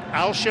finished.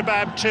 Al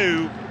Shabab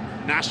 2,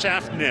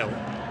 Nasaf 0.